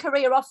 Unless you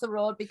career off the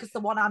road because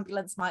the one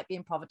ambulance might be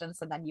in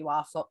Providence and then you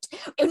are fucked.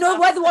 You know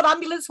where the one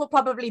ambulance will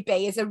probably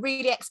be is a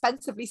really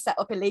expensively set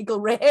up illegal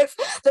rave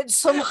that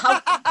somehow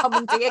can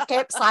commandeer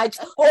Cape Side.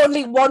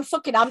 Only one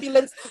fucking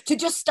ambulance to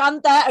just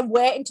stand there and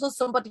wait until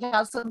somebody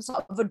has some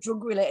sort of a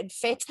drug-related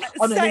fit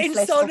on Setting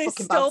Sun is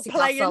still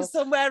playing castle.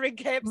 Somewhere in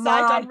Cape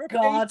Side. My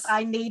God,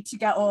 I need to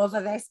get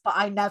over this, but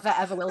I never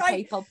ever will,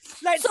 people.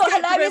 So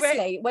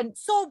hilariously,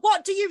 so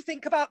what do you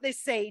think about this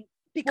scene?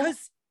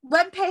 Because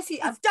when Percy,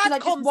 his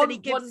dad comes and he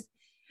gives.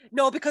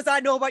 No, because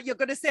I know what you're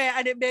going to say,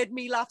 and it made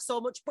me laugh so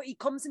much. But he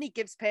comes and he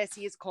gives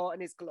Percy his coat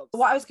and his gloves.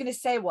 What I was going to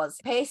say was,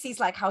 Percy's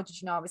like, how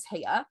did you know I was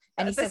here?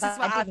 And he says,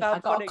 I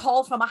got a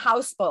call from a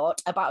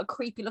houseboat about a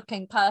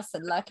creepy-looking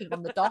person lurking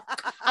on the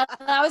dock.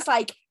 And I was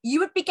like, you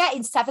would be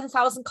getting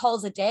 7,000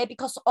 calls a day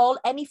because all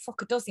any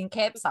fucker does in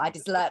Cape Side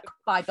is lurk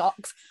by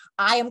docks.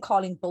 I am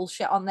calling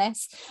bullshit on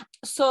this.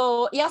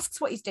 So he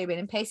asks what he's doing,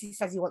 and Percy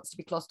says he wants to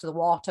be close to the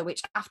water,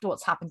 which after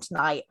what's happened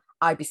tonight,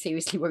 I'd be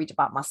seriously worried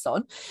about my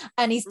son.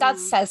 And his dad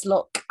says,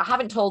 look, I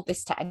haven't told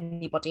this to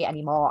anybody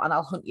anymore, and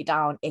I'll hunt you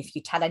down if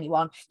you tell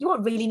anyone. You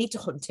won't really need to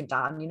hunt him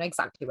down. You know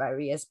exactly where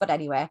he is. But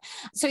anyway,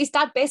 so his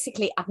dad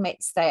basically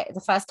admits that the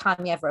first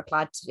time he ever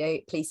applied to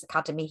the police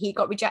academy, he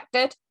got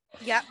rejected.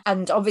 Yeah.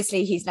 And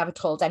obviously he's never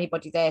told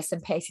anybody this,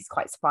 and Pacey's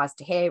quite surprised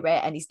to hear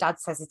it, and his dad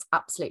says it's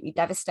absolutely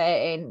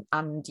devastating,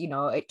 and you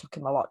know it took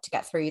him a lot to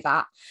get through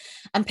that.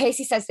 And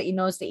Pacey says that he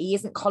knows that he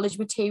isn't college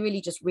material,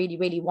 he just really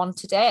really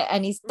wanted it.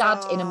 And his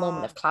dad, in a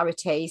moment of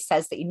clarity,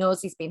 says that he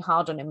knows he's been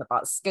hard on him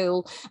about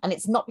school, and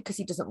it's not because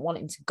he doesn't want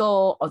him to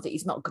go or that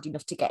he's not good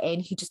enough to get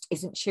in, he just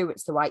isn't sure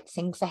it's the right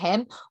thing for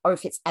him or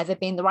if it's ever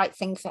been the right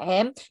thing for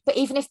him. But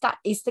even if that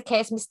is the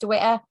case, Mr.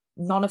 Witter,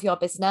 none of your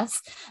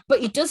business. But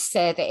he does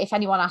say that if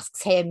anyone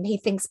asks him, he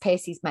thinks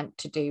Pacey's meant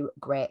to do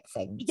great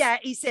things. Yeah,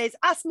 he says,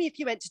 ask me if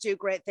you're meant to do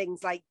great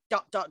things, like ...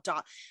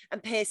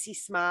 And Pacey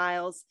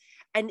smiles.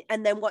 And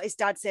then what his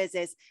dad says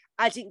is,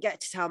 I didn't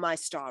get to tell my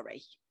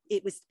story.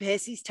 It was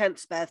Pacey's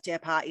 10th birthday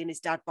party and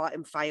his dad bought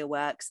him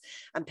fireworks.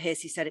 And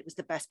Pacey said it was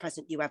the best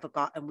present you ever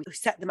got. And we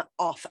set them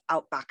off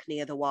out back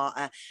near the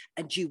water.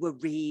 And you were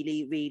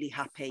really, really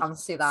happy. I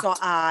see that. So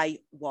I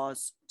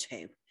was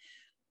too.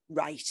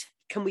 Right.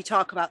 Can we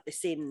talk about this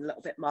scene a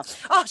little bit more?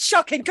 Oh,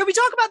 shocking. Can we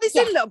talk about this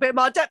scene a little bit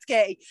more depth,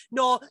 Katie?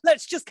 No,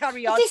 let's just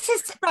carry on. This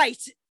is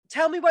right.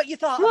 Tell me what you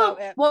thought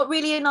about it. What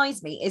really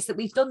annoys me is that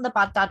we've done the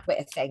bad dad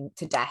Witter thing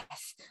to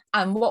death.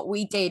 And what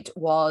we did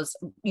was,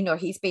 you know,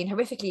 he's been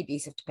horrifically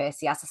abusive to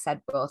Percy, as I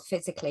said, both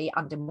physically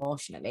and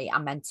emotionally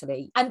and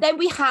mentally. And then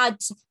we had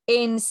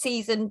in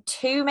season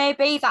 2,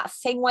 maybe, that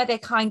thing where they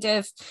kind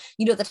of,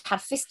 you know, that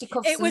had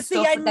fisticuffs and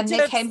stuff, and then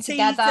they came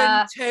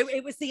together.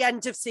 It was the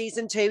end of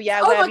season 2,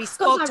 where he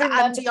spoke to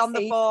Andy on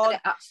the phone.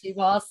 It actually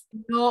was.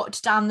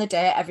 Note down the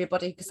date,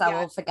 everybody, because I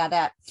will forget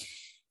it.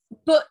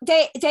 But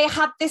they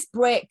had this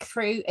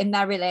breakthrough in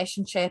their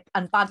relationship,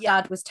 and bad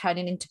dad was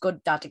turning into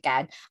good dad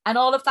again, and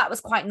all of that was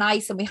quite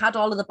nice, and we had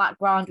all of the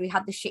background, we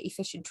had the shitty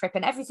fishing trip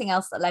and everything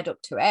else that led up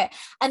to it,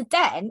 and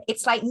then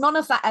it's like none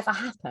of that ever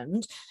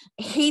happened.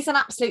 He's an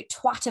absolute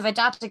twat of a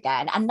dad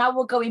again, and now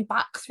we're going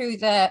back through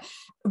the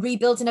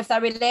rebuilding of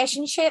their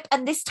relationship,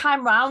 and this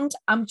time round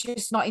I'm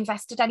just not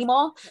invested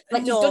anymore.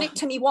 Like, you've done it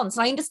to me once,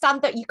 and I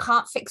understand that you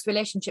can't fix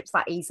relationships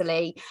that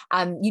easily,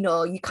 and you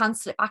know, you can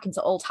slip back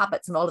into old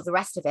habits and all of the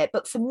rest of it,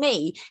 but for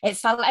me it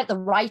felt like the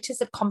writers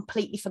had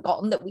completely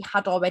forgotten that we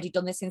had already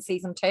done this in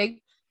season 2,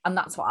 and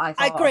that's what I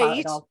thought. Agreed. About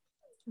it all.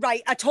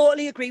 Right, I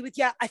totally agree with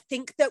you. I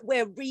think that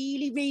we're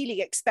really,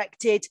 really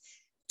expected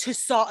to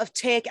sort of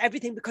take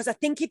everything, because I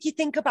think if you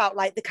think about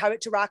like the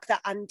character arc that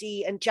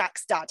Andy and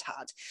Jack's dad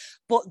had,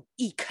 but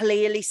he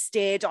clearly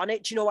stayed on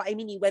it. Do you know what I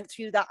mean? He went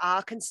through that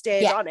arc and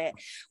stayed on it.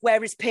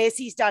 Whereas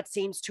Pacey's dad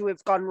seems to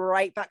have gone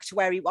right back to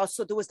where he was.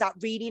 So there was that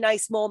really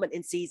nice moment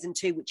in season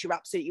 2, which you're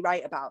absolutely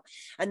right about.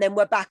 And then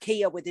we're back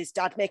here with his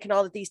dad making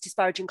all of these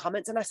disparaging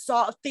comments. And I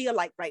sort of feel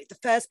like, right, the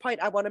first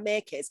point I want to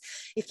make is,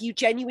 if you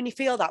genuinely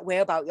feel that way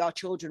about your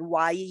children,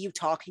 why are you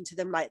talking to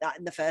them like that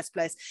in the first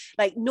place?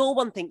 Like, no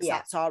one thinks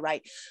that's all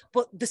right.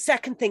 But the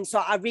second thing, so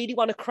I really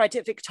want to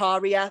credit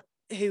Victoria,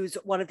 who's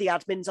one of the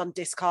admins on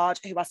Discord,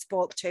 who I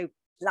spoke to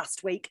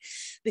last week,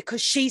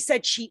 because she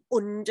said she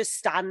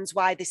understands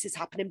why this is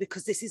happening,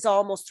 because this is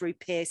almost through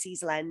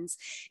Pacey's lens.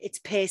 It's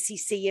Pacey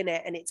seeing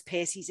it, and it's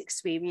Pacey's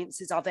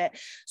experiences of it.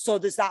 So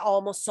there's that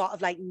almost sort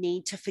of like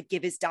need to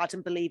forgive his dad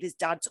and believe his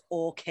dad's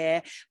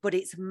okay. But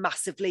it's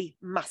massively,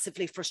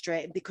 massively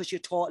frustrating, because you're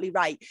totally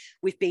right.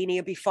 We've been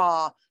here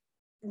before.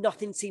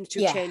 Nothing seems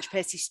to have changed.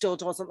 Pacey still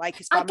doesn't like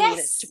his family, and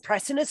it's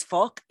depressing as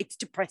fuck. It's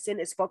depressing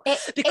as fuck.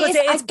 Because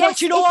it is,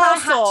 but you know, also, I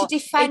had to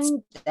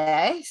defend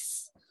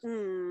this.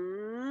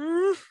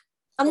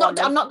 I'm not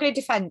going to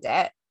defend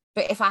it.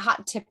 But if I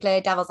had to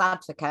play devil's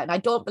advocate, and I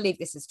don't believe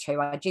this is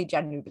true, I do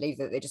genuinely believe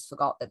that they just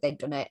forgot that they'd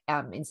done it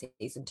in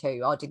season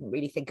 2, or didn't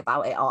really think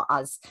about it, or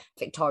as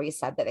Victoria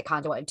said, that they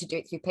kind of wanted to do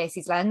it through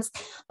Pacey's lens.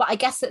 But I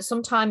guess that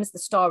sometimes the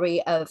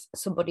story of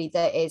somebody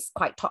that is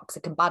quite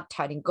toxic and bad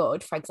turning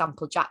good, for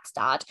example, Jack's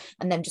dad,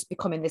 and then just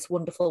becoming this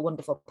wonderful,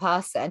 wonderful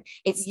person,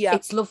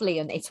 it's lovely,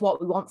 and it's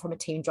what we want from a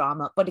teen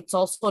drama, but it's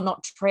also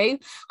not true.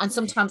 And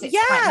sometimes it's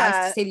quite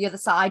nice to see the other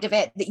side of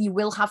it, that you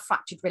will have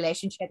fractured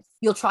relationships.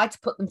 You'll try to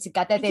put them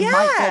together. They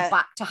might go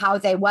back to how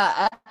they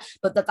were,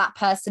 but that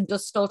person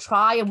does still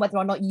try, and whether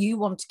or not you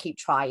want to keep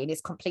trying is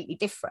completely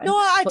different. No,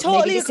 I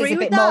totally agree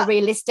with that. More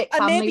realistic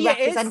family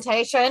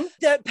representation.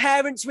 That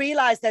parents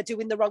realise they're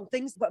doing the wrong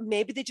things, but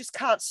maybe they just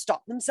can't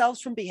stop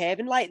themselves from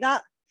behaving like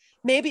that.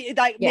 Maybe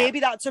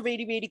that's a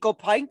really, really good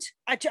point.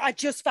 I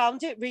just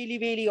found it really,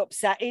 really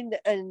upsetting,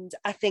 and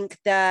I think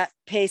that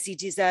Pacey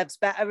deserves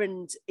better,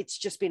 and it's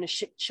just been a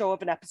shit show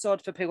of an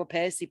episode for poor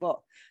Pacey,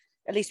 but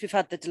at least we've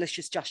had the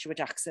delicious Joshua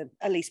Jackson.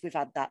 At least we've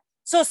had that.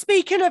 So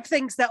speaking of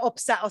things that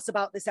upset us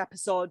about this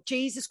episode,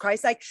 Jesus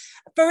Christ, like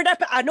for an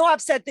episode, I know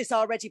I've said this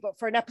already, but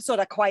for an episode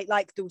I quite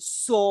like, there was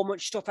so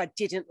much stuff I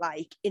didn't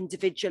like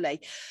individually.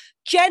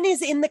 Jen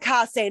is in the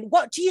car saying,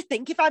 what do you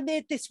think if I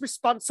made this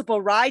responsible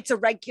ride a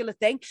regular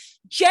thing?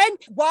 Jen,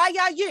 why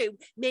are you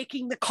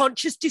making the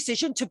conscious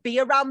decision to be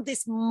around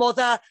this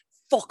mother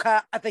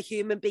fucker of a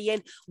human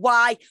being?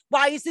 Why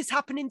is this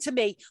happening to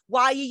me?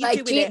 Why are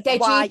you doing it? They're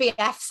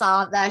GBFs,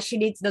 aren't there? She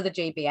needs another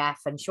GBF,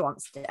 and she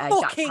wants Jack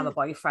to have a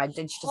boyfriend,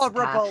 and she doesn't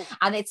care.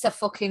 And it's a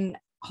fucking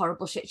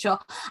horrible shit show.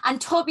 And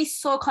Toby's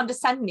so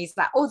condescending. He's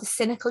like, oh, the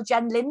cynical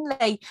Jen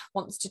Lindley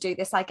wants to do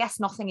this. I guess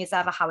nothing is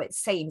ever how it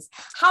seems.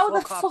 How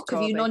the fuck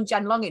have you known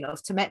Jen long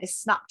enough to make this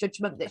snap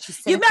judgment that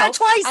she's cynical? You met her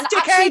twice, and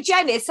dickhead.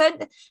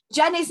 Actually,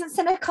 Jen isn't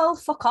cynical.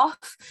 Fuck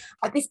off.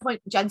 At this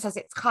point, Jen says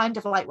it's kind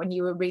of like when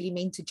you were really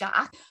mean to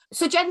Jack.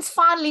 So Jen's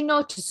finally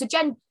noticed. So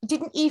Jen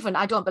didn't even,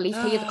 I don't believe,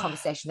 hear the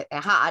conversation that they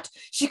had.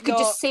 She could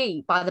just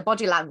see by the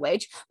body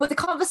language. But the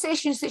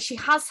conversations that she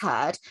has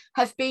heard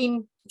have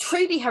been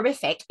truly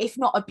horrific, if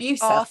not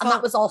abusive. And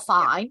that was all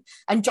fine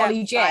and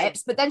jolly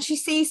japes. But then she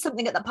sees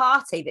something at the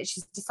party that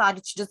she's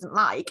decided she doesn't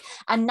like,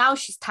 and now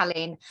she's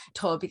telling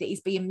Toby that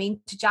he's being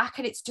mean to Jack,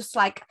 and it's just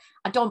like,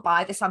 I don't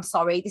buy this. I'm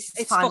sorry. This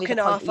is finally the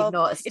point you've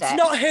noticed. It's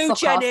not who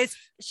Jen is.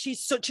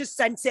 She's such a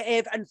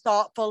sensitive and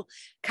thoughtful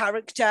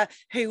character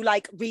who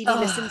like really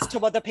listens to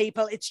other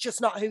people. It's just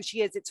not who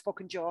she is. It's a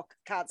fucking joke.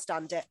 Can't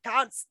stand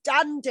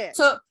it.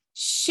 So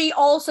she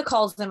also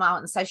calls them out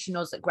and says she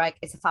knows that Greg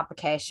is a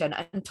fabrication,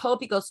 and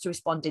Toby goes to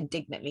respond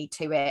indignantly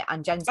to it,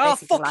 and Jen's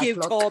basically fuck you,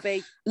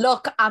 Toby.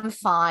 Look, I'm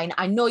fine.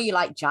 I know you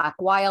like Jack.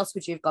 Why else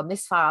would you have gone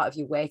this far out of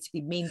your way to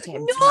be mean to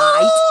him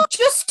tonight?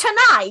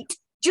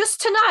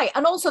 Just tonight.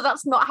 And also,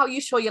 that's not how you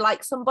show you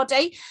like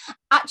somebody.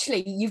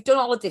 Actually, you've done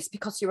all of this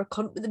because you're a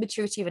cunt with the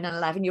maturity of an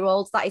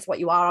 11-year-old. That is what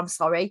you are. I'm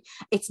sorry.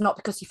 It's not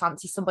because you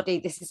fancy somebody.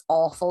 This is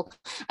awful.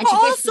 And she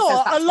also,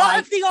 a lot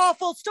of the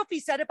awful stuff he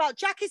said about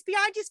Jack is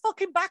behind his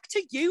fucking back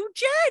to you,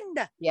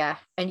 Jen. Yeah,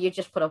 and you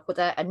just put up with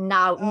it. And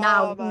now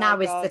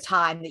is the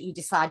time that you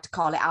decide to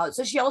call it out.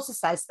 So she also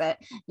says that,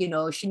 you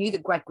know, she knew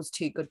that Greg was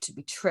too good to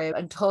be true.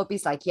 And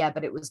Toby's like, yeah,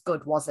 but it was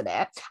good, wasn't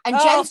it? And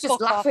Jen's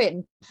just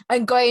laughing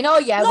and going, oh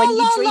yeah, when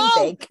you dream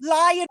big.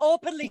 Lying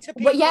openly to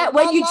people. But yeah,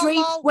 when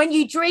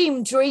you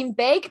dream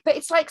big. But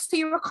it's like, so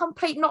you're a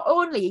complete, not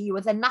only you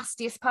were the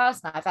nastiest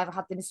person I've ever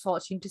had the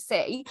misfortune to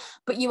see,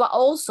 but you are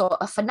also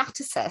a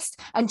fanaticist.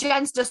 And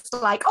Jen's just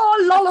like,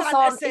 oh,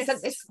 lolathon,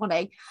 isn't this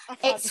funny?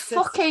 It's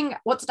fucking,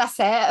 what did I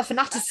say? A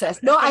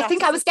fanaticist. No, I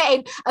think I was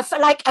getting a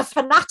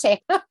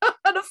fanatic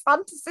and a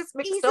fantasist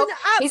mixed up.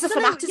 He's a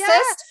fanaticist. Yeah.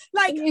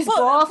 Like, he's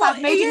both.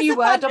 I've made a new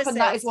word up, and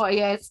that is what he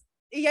is.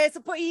 Yes,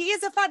 but he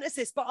is a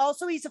fantasist, but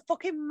also he's a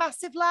fucking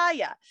massive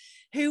liar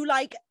who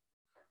like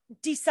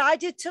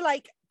decided to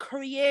like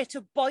create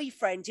a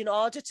boyfriend in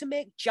order to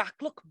make Jack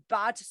look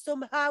bad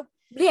somehow.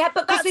 Yeah,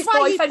 but because his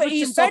boyfriend was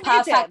just so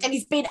perfect, and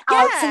he's been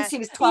out since he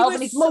was 12,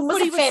 and his mum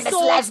was a famous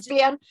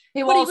lesbian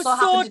who also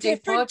happened to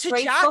do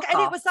poetry. Jack,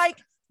 and it was like,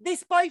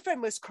 this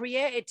boyfriend was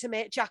created to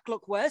make Jack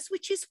look worse,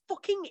 which is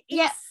fucking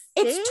insane.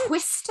 It's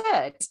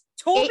twisted.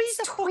 Toby's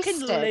a fucking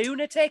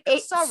lunatic.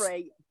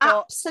 Sorry.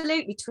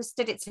 Absolutely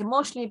twisted. It's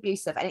emotionally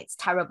abusive and it's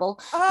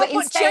terrible. Oh, but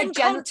instead,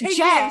 Jen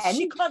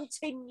she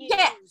continues.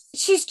 Yeah,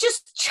 she's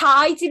just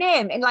chiding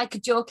him in like a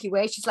jokey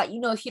way. She's like, you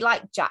know, if you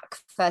like Jack,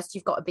 first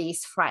you've got to be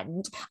his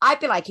friend.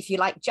 I'd be like, if you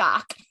like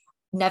Jack,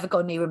 never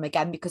go near him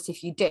again, because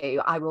if you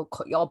do, I will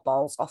cut your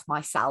balls off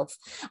myself.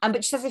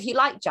 But she says, if you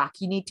like Jack,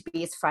 you need to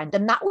be his friend,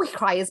 and that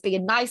requires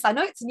being nice. I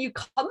know it's a new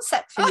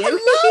concept for you,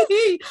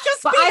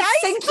 but I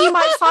think you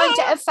might find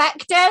it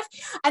effective.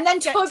 And then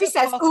Toby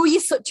says, oh,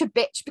 you're such a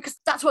bitch, because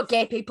that's what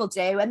gay people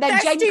do. And then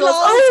Jen goes,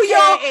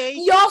 oh,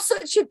 you're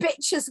such a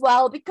bitch as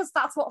well, because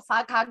that's what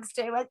fag hags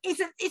do. And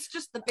it's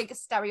just the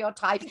biggest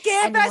stereotype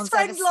gay best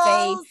friend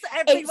lols,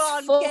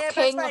 everyone. It's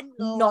fucking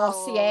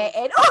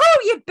nauseating. Oh,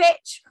 you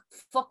bitch.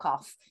 Fuck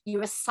off.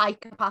 You're a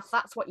psychopath.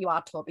 That's what you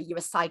are, Toby. You're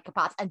a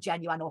psychopath, and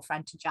Jen, you are no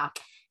friend to Jack.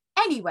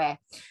 Anyway,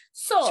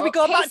 so should we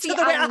go back to the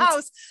Whittaker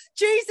house?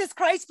 Jesus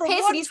Christ, from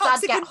one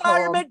toxic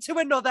environment to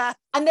another.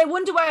 And they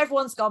wonder where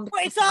everyone's gone.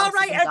 But it's all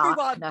right,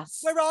 everyone.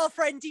 Darkness. We're all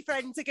friendly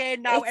friends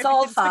again now. It's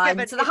all fine.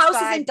 Forgiven. So the house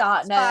is in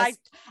darkness.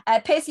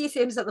 Pacey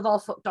assumes that they've all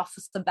fucked off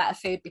for some better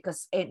food,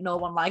 because no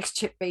one likes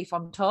chipped beef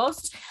on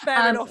toast.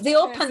 They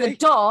open the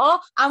door,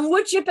 and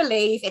would you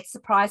believe it's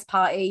surprise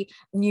party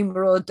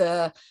numero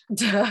deux.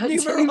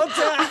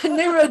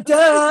 Numero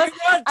deux.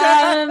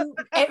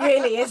 It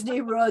really is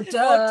numero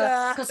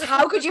deux. Because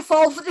how could you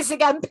fall for this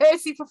again,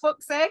 Percy, for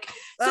fuck's sake?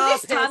 So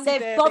this time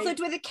they've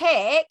bothered with a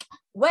cake.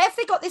 Where have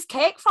they got this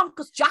cake from?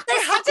 Because Jack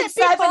had it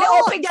serving it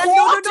up in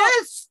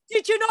quarters.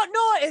 Did you not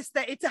notice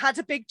that it had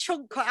a big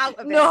chunk cut out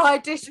of it? No, I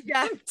didn't.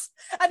 Yeah.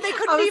 And they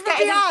couldn't even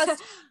be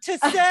asked to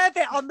serve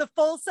it on the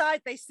full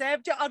side. They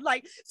served it on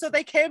so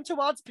they came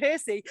towards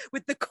Percy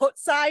with the cut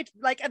side,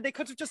 and they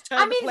could have just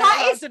turned the plate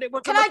around and it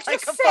would have looked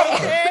like a full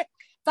cake.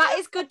 That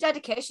is good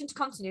dedication to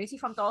continuity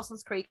from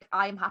Dawson's Creek.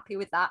 I am happy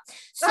with that.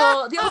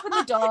 So they open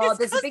the door.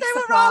 There's a big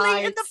surprise. Were all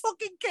eating the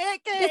fucking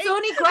cake. It's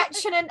only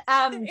Gretchen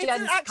and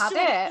Jen's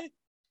had it.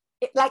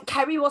 Like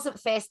Kerry wasn't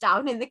face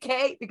down in the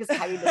cake because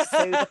Kerry was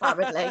sued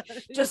apparently.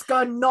 Just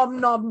go nom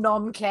nom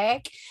nom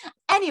cake.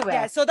 Anyway,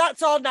 yeah. So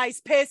that's all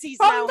nice. Percy's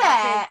from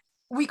there.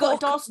 We got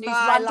Dawson who's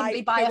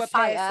randomly by a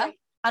fire, Percy.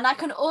 And I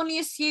can only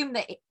assume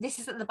that this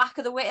is at the back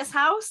of the Whittaker's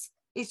house.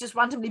 He's just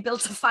randomly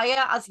built a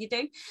fire, as you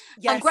do.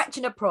 Yes. And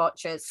Gretchen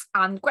approaches,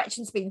 and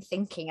Gretchen's been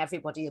thinking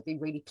everybody will be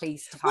really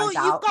pleased to find out.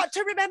 Well, you've got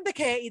to remember,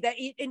 Katie, that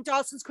in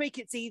Dawson's Creek,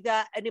 it's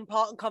either an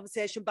important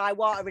conversation by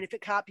water, and if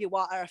it can't be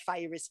water, a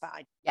fire is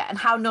fine. Yeah, and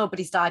how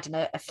nobody's died in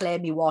a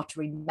flamey,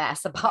 watery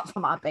mess, apart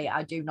from Abby,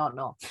 I do not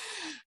know.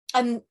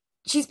 And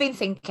she's been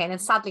thinking, and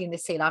sadly in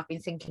this scene I've been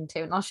thinking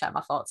too, and I'll share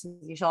my thoughts with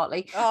you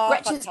shortly.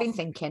 Gretchen's been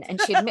thinking,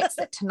 and she admits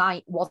that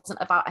tonight wasn't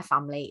about her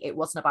family, it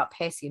wasn't about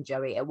Percy and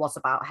Joey, it was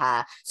about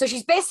her. So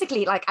she's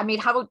basically like, I mean,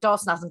 how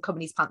Dawson hasn't come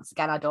in his pants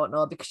again, I don't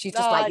know, because she's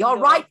just you're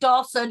right,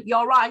 Dawson,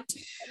 you're right.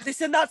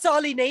 Listen, that's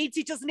all he needs.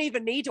 He doesn't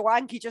even need a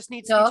wank, he just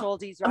needs to be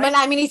told he's right.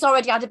 I mean he's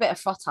already had a bit of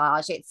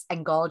frottage. It's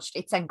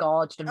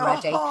engorged and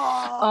ready.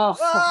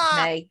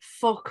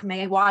 Fuck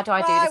me, why do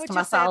I do this to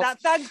myself?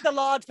 Thank the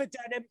Lord for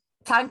denim.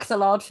 Thank the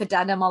Lord for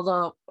denim,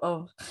 although,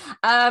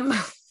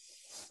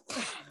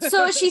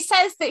 so she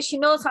says that she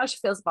knows how she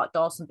feels about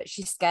Dawson, but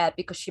she's scared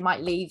because she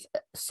might leave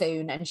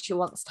soon and she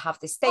wants to have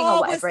this thing or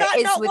whatever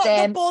it is with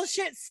him. The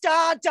bullshit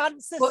star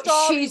dancer but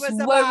story she's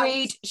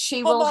worried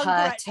she will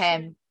hurt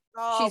him.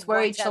 She's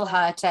worried she'll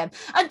hurt him.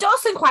 And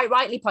Dawson quite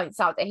rightly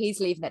points out that he's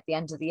leaving at the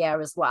end of the year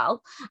as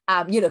well.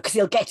 Because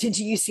he'll get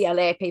into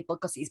UCLA, people,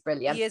 because he's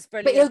brilliant. He is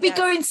brilliant. But he'll be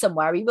going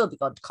somewhere. He will be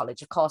going to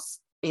college, of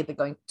course. He'll be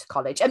going to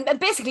college. And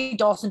basically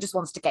Dawson just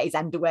wants to get his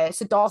end away.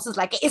 So Dawson's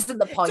like, it isn't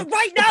the point. So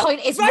right now, the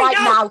point is right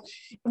now.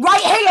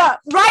 Right here.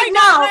 Right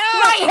now.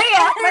 Right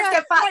here. Let's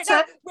get back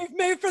to... We've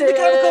moved from the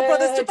Chemical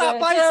Brothers to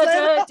Bat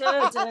Biceland.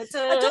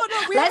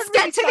 Let's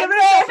get to the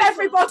rave,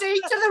 everybody.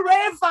 To the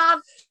rave,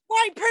 van.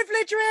 White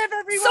privilege rave,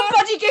 everyone.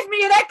 Somebody give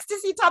me an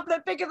ecstasy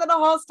tablet bigger than a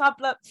horse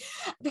tablet,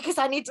 because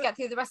I need to get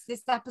through the rest of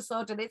this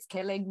episode and it's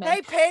killing me.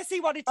 Hey, Percy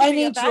wanted to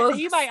be a vet.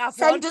 You might have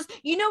one.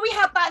 We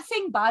have that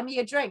thing, buy me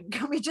a drink.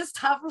 Can we just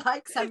have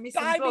send me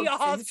some drugs buy me a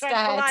horse instead?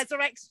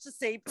 Tranquilizer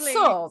ecstasy, please.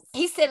 So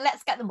he said,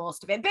 let's get the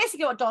most of it.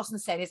 Basically what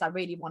Dawson's saying is, I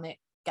really want it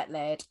get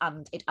laid,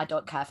 and I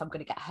don't care if I'm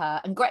going to get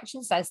hurt. And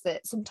Gretchen says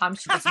that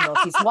sometimes she doesn't know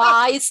if he's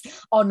wise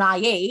or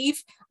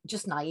naive.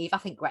 Just naive, I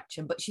think,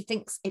 Gretchen, but she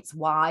thinks it's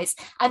wise.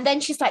 And then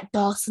she's like,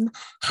 Dawson,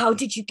 how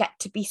did you get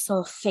to be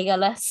so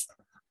fearless?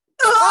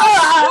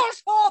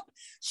 Shut up!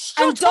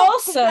 And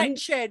Dawson,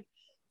 Gretchen.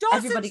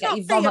 Everybody get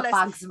your vomit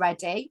bags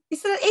ready.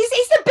 He's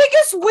the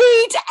biggest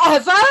weed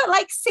ever.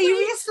 Like,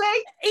 seriously?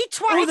 He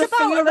twatted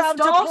about around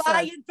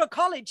applying for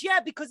college. Yeah,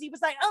 because he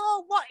was like,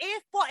 oh, what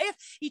if?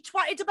 He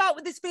twatted about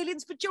with his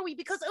feelings for Joey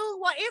because, oh,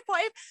 what if?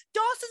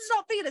 Dawson's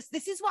not fearless.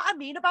 This is what I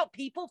mean about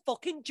people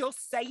fucking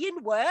just saying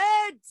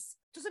words.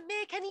 Doesn't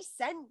make any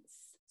sense.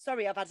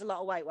 Sorry, I've had a lot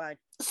of white wine.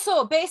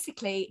 So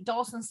basically,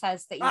 Dawson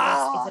says that he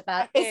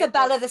wants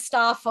Isabella the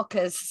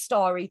Starfucker's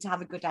story to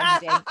have a good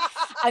ending.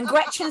 And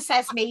Gretchen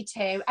says, me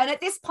too. And at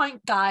this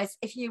point, guys,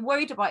 if you're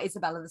worried about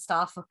Isabella the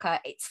Starfucker,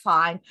 it's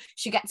fine.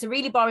 She gets a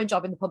really boring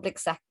job in the public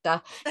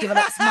sector,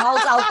 develops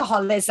mild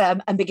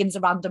alcoholism, and begins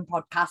a random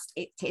podcast.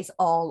 It is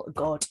all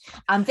good.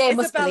 And they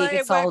must believe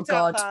it's all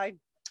good.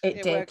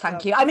 It did,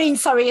 thank you. I mean,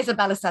 sorry,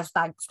 Isabella says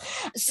thanks.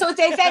 So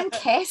they then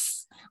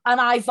kiss. And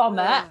I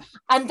vomit.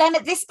 And then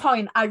at this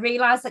point, I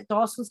realise that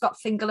Dawson's got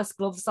fingerless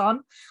gloves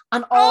on.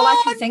 And all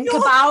I can think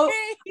about,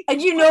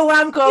 and you know where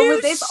I'm going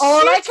with this,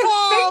 all I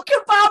can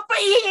think about, but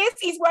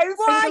he's wearing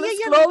fingerless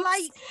gloves.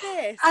 Like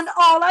this? And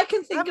all I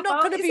can think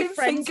about is him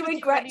fingering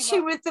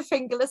Gretchen with the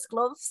fingerless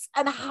gloves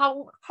and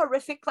how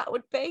horrific that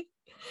would be.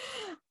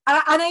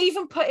 And I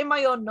even put in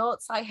my own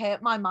notes, I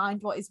hate my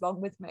mind, what is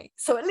wrong with me?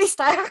 So at least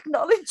I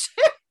acknowledge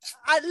it.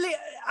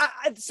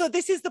 So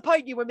this is the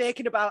point you were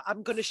making about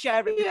I'm going to share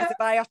it because if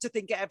I have to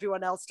think it,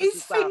 everyone else does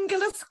as well.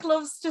 Fingerless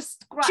gloves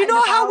just do you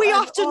know how we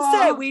often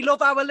say we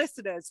love our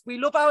listeners? We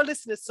love our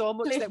listeners so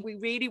much that we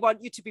really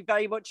want you to be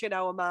very much in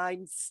our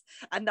minds.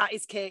 And that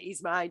is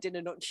Katie's mind in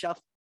a nutshell.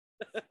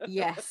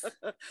 Yes.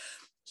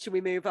 Should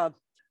we move on?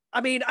 I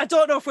mean, I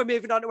don't know if we're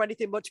moving on to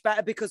anything much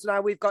better because now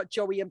we've got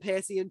Joey and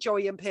Pacey, and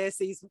Joey and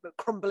Pacey's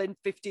crumbling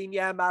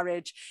 15-year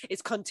marriage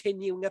is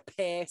continuing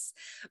apace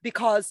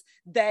because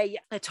they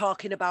are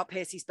talking about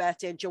Pacey's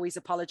birthday and Joey's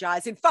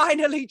apologising.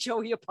 Finally,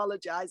 Joey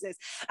apologises.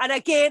 And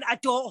again, I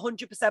don't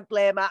 100%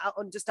 blame her. I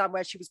understand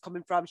where she was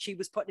coming from. She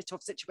was put in a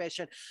tough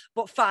situation,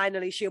 but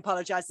finally she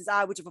apologises.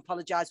 I would have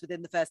apologised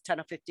within the first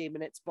 10 or 15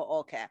 minutes, but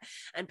okay.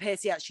 And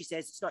Pacey actually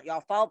says, it's not your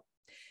fault.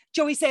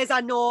 Joey says,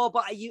 I know,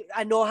 but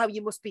I know how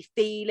you must be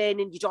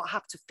feeling and you don't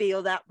have to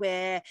feel that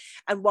way.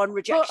 And one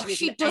rejection isn't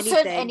she doesn't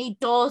anything. And he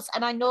does.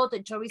 And I know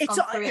that Joey's gone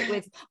through it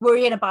with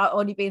worrying about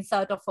only being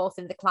third or fourth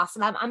in the class.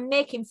 And I'm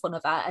making fun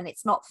of her, and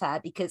it's not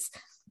fair because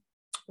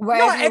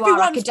wherever you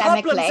are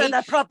academically, and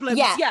their problems.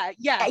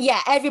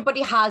 Yeah.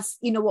 Everybody has,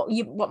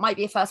 what might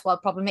be a first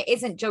world problem. It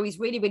isn't. Joey's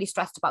really, really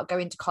stressed about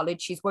going to college.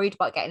 She's worried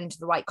about getting into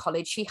the right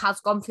college. She has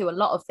gone through a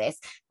lot of this,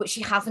 but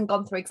she hasn't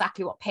gone through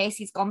exactly what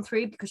Pacey's gone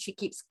through because she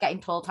keeps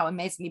getting told how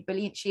amazingly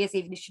brilliant she is,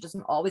 even if she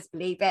doesn't always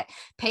believe it.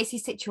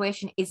 Pacey's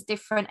situation is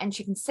different, and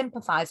she can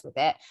sympathise with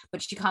it,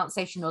 but she can't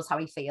say she knows how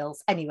he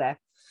feels. Anyway.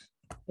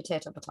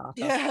 Potato.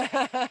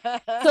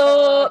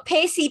 So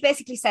Pacey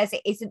basically says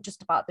it isn't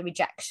just about the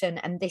rejection,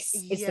 and this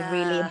is the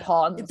really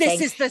important thing.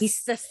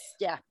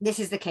 This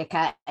is the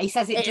kicker. He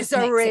says it just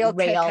makes it real.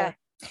 Kicker.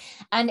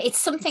 And it's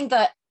something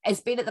that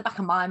has been at the back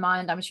of my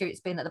mind. I'm sure it's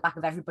been at the back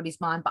of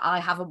everybody's mind, but I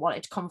haven't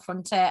wanted to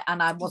confront it,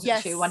 and I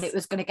wasn't sure when it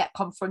was going to get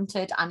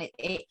confronted. And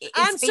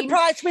I'm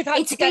surprised we've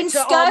had to get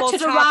to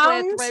almost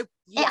halfway through.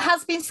 It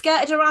has been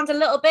skirted around a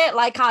little bit,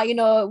 like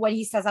how, when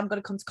he says, I'm going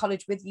to come to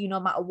college with you no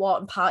matter what,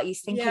 and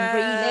Party's thinking,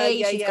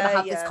 really? She's going to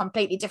have this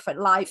completely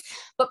different life.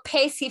 But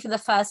Pacey, for the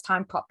first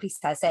time, properly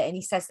says it, and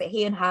he says that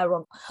he and her are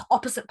on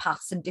opposite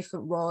paths and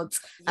different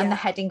roads, and they're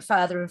heading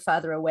further and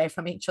further away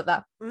from each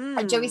other.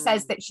 And Joey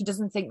says that she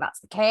doesn't think that's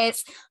the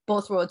case.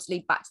 Both roads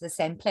lead back to the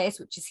same place,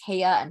 which is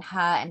here and her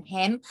and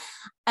him.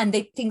 And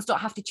things don't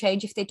have to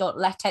change if they don't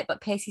let it.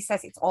 But Pacey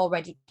says it's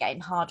already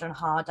getting harder and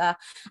harder.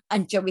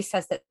 And Joey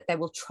says that they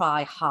will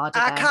try harder.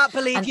 I can't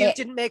believe you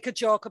didn't make a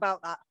joke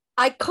about that.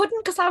 I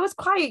couldn't because I was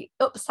quite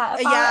upset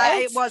about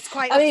it. It was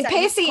quite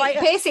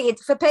upsetting.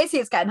 For Pacey,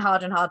 it's getting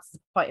harder and harder to the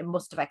point it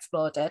must have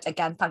exploded.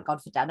 Again, thank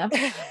God for denim.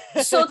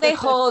 So they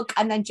hug,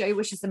 and then Joey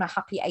wishes them a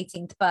happy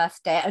 18th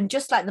birthday. And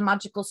just like the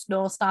magical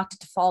snow started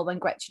to fall when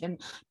Gretchen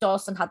and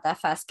Dawson had their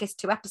first kiss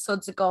 2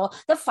 episodes ago,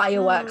 the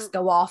fireworks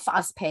go off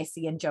as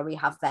Pacey and Joey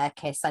have their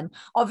kiss. And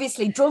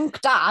obviously,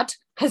 drunk dad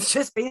has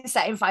just been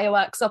setting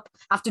fireworks up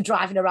after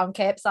driving around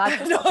Cape Side.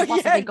 What could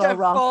possibly go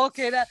wrong?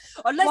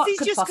 Unless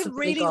he just can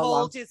really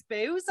hold his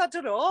booze, I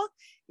don't know.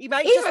 He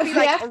might just be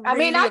like,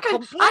 I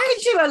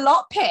can do a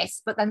lot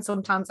piss, but then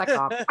sometimes I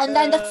can't. And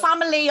then the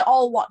family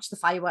all watch the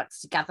fireworks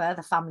together.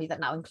 The family that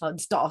now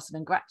includes Dawson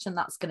and Gretchen.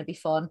 That's going to be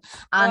fun.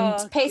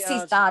 And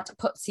Pacey's dad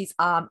puts his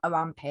arm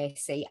around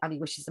Pacey and he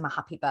wishes him a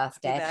happy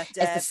birthday.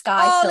 As the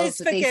sky fills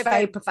with these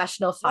very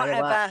professional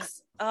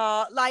fireworks.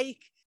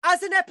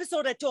 as an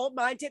episode, I don't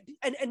mind it.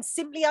 And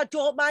simply, I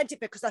don't mind it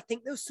because I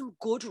think there's some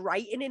good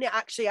writing in it,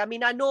 actually. I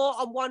mean, I know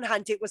on one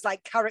hand, it was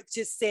like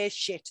characters say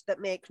shit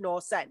that make no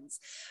sense.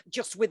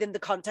 Just within the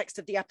context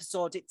of the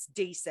episode, it's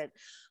decent.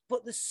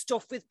 But the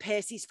stuff with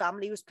Pacey's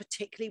family was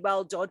particularly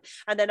well done.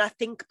 And then I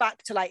think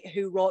back to like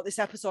who wrote this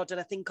episode and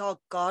I think, oh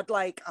God,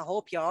 like, I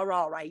hope you're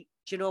all right.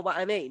 Do you know what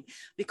I mean?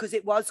 Because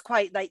it was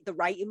quite like the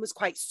writing was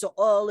quite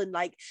subtle and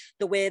like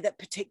the way that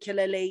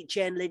particularly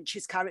Jane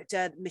Lynch's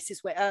character,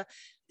 Mrs. Witter,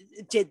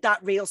 did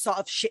that real sort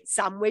of shit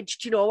sandwich.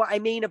 Do you know what I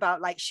mean?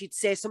 About like she'd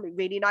say something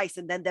really nice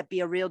and then there'd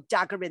be a real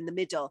dagger in the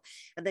middle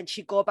and then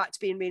she'd go back to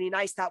being really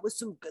nice. That was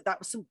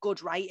some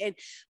good writing.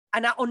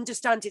 And I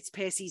understand it's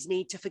Pacey's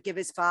need to forgive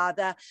his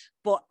father,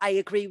 but I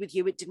agree with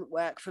you, it didn't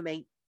work for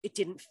me. It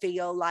didn't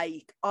feel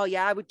like, oh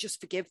yeah, I would just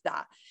forgive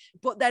that.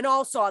 But then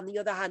also on the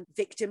other hand,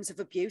 victims of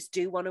abuse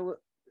do want to,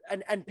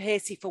 and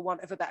Pacey, for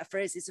want of a better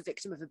phrase, is a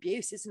victim of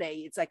abuse, isn't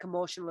he? It's like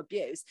emotional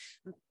abuse.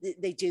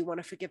 They do want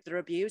to forgive their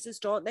abusers,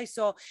 don't they?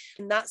 So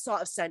in that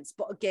sort of sense,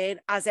 but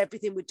again, as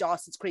everything with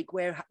Dawson's Creek,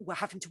 we're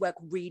having to work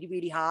really,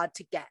 really hard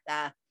to get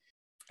there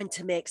and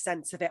to make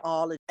sense of it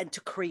all and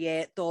to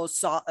create those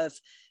sort of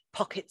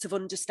pockets of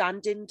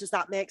understanding. Does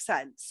that make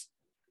sense?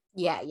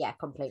 Yeah,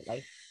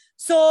 completely.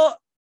 So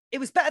it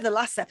was better than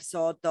last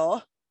episode,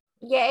 though.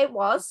 Yeah, it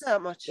was. So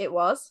much. It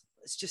was.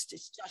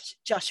 It's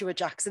Joshua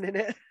Jackson in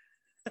it.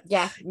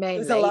 Yeah,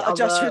 mainly. There's a lot of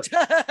Joshua.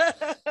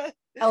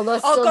 Although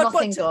still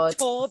nothing good.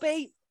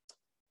 Toby,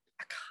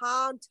 I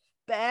can't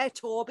bear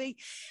Toby.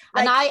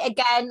 Like,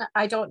 and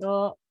I don't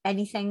know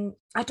anything.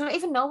 I don't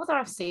even know whether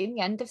I've seen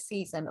the end of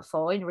season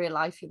 4 in real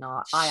life. You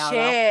know,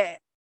 shit.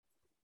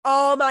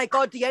 Oh my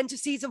God, the end of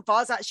season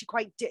 4 is actually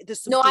quite...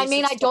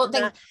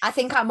 I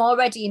think I'm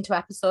already into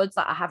episodes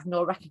that I have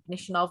no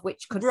recognition of,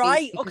 which could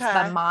be because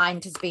my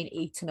mind has been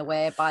eaten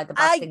away by the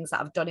bad things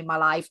that I've done in my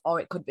life, or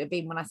it could have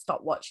been when I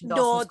stopped watching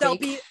Dawson's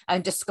Creek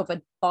and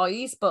discovered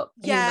Boys, but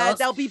yeah,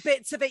 there'll be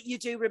bits of it you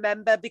do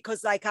remember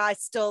because like I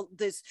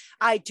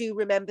do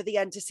remember the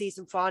end of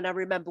season 4 and I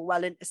remember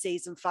well into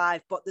season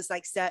 5, but there's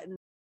like certain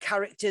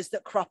characters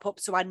that crop up.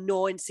 So I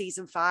know in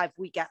season 5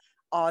 we get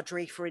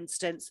Audrey, for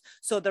instance.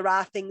 So there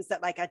are things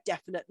that like I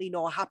definitely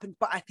know happened,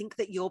 but I think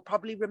that you'll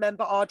probably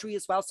remember Audrey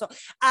as well. So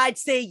I'd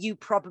say you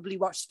probably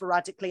watch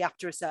sporadically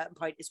after a certain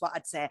point is what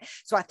I'd say.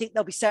 So I think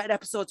there'll be certain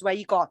episodes where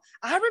you go,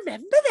 I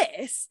remember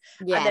this.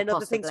 Yeah, and then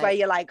other things where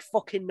you're like,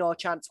 fucking no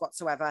chance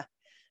whatsoever.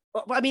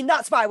 But I mean,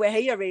 that's why we're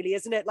here really,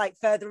 isn't it? Like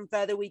further and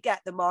further we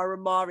get, the more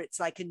and more it's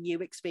like a new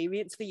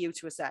experience for you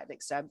to a certain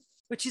extent,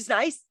 which is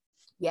nice.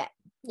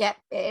 Yeah,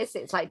 it is.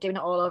 It's like doing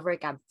it all over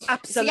again.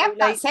 Absolutely. So yeah,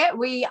 that's it.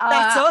 We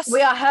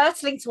are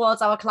hurtling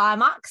towards our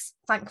climax.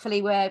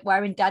 Thankfully, we're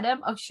wearing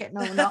denim. Oh shit,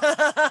 no, we're not.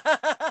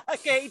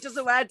 Okay, he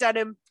doesn't wear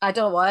denim. I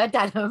don't wear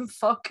denim.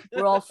 Fuck,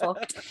 we're all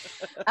fucked.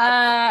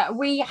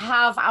 We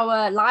have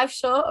our live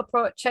show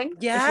approaching.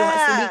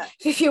 Yeah.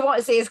 If you want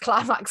to see his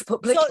climax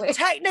publicly. So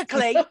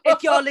technically,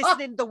 if you're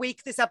listening the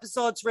week this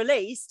episode's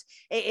released,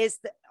 it is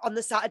on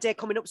the Saturday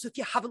coming up. So if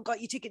you haven't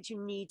got your tickets,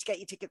 you need to get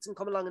your tickets and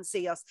come along and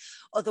see us.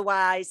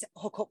 Otherwise,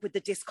 hook up with the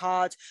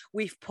Discord.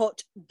 We've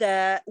put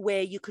the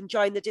way you can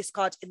join the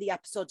Discord in the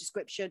episode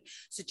description.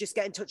 So just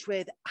get in touch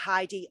with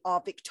Heidi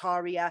or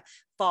Victoria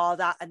for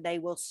that and they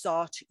will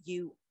sort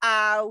you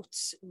out,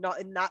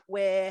 not in that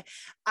way.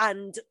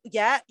 And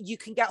yeah, you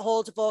can get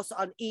hold of us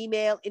on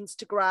email,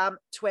 Instagram,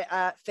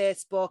 Twitter,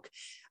 Facebook,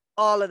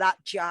 all of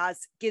that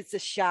jazz. Give us a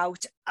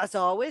shout. As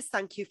always,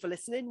 thank you for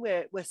listening.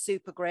 We're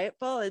super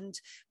grateful and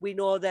we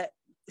know that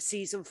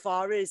season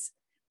 4 is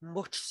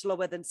much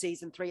slower than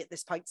season 3 at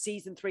this point.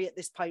 Season 3 at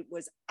this point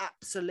was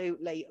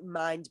absolutely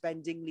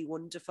mind-bendingly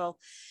wonderful.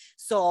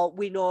 So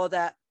we know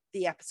that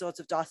the episodes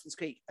of Dawson's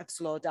Creek have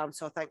slowed down.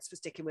 So thanks for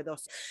sticking with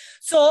us.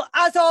 So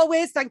as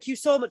always, thank you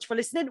so much for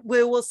listening.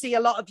 We will see a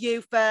lot of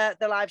you for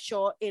the live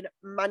show in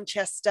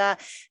Manchester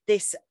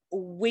this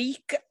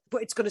week,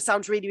 but it's going to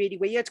sound really, really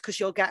weird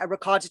because you'll get a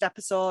recorded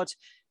episode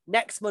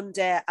next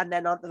Monday and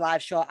then on the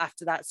live show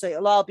after that. So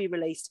it'll all be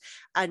released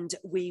and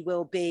we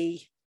will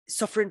be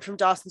suffering from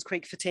Dawson's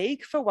Creek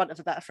fatigue, for want of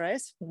a better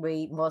phrase.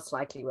 We most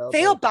likely will.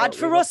 Feel bad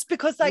for us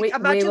because like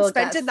imagine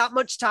spending that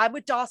much time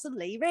with Dawson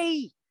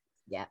Leary.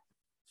 Yeah.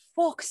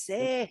 Fuck's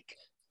sake.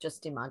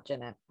 Just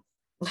imagine it.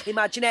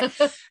 Imagine it.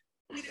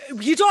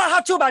 You don't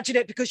have to imagine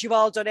it because you've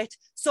all done it.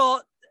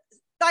 So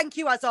thank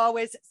you as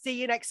always. See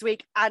you next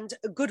week and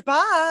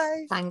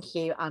goodbye. Thank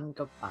you and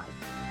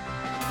goodbye.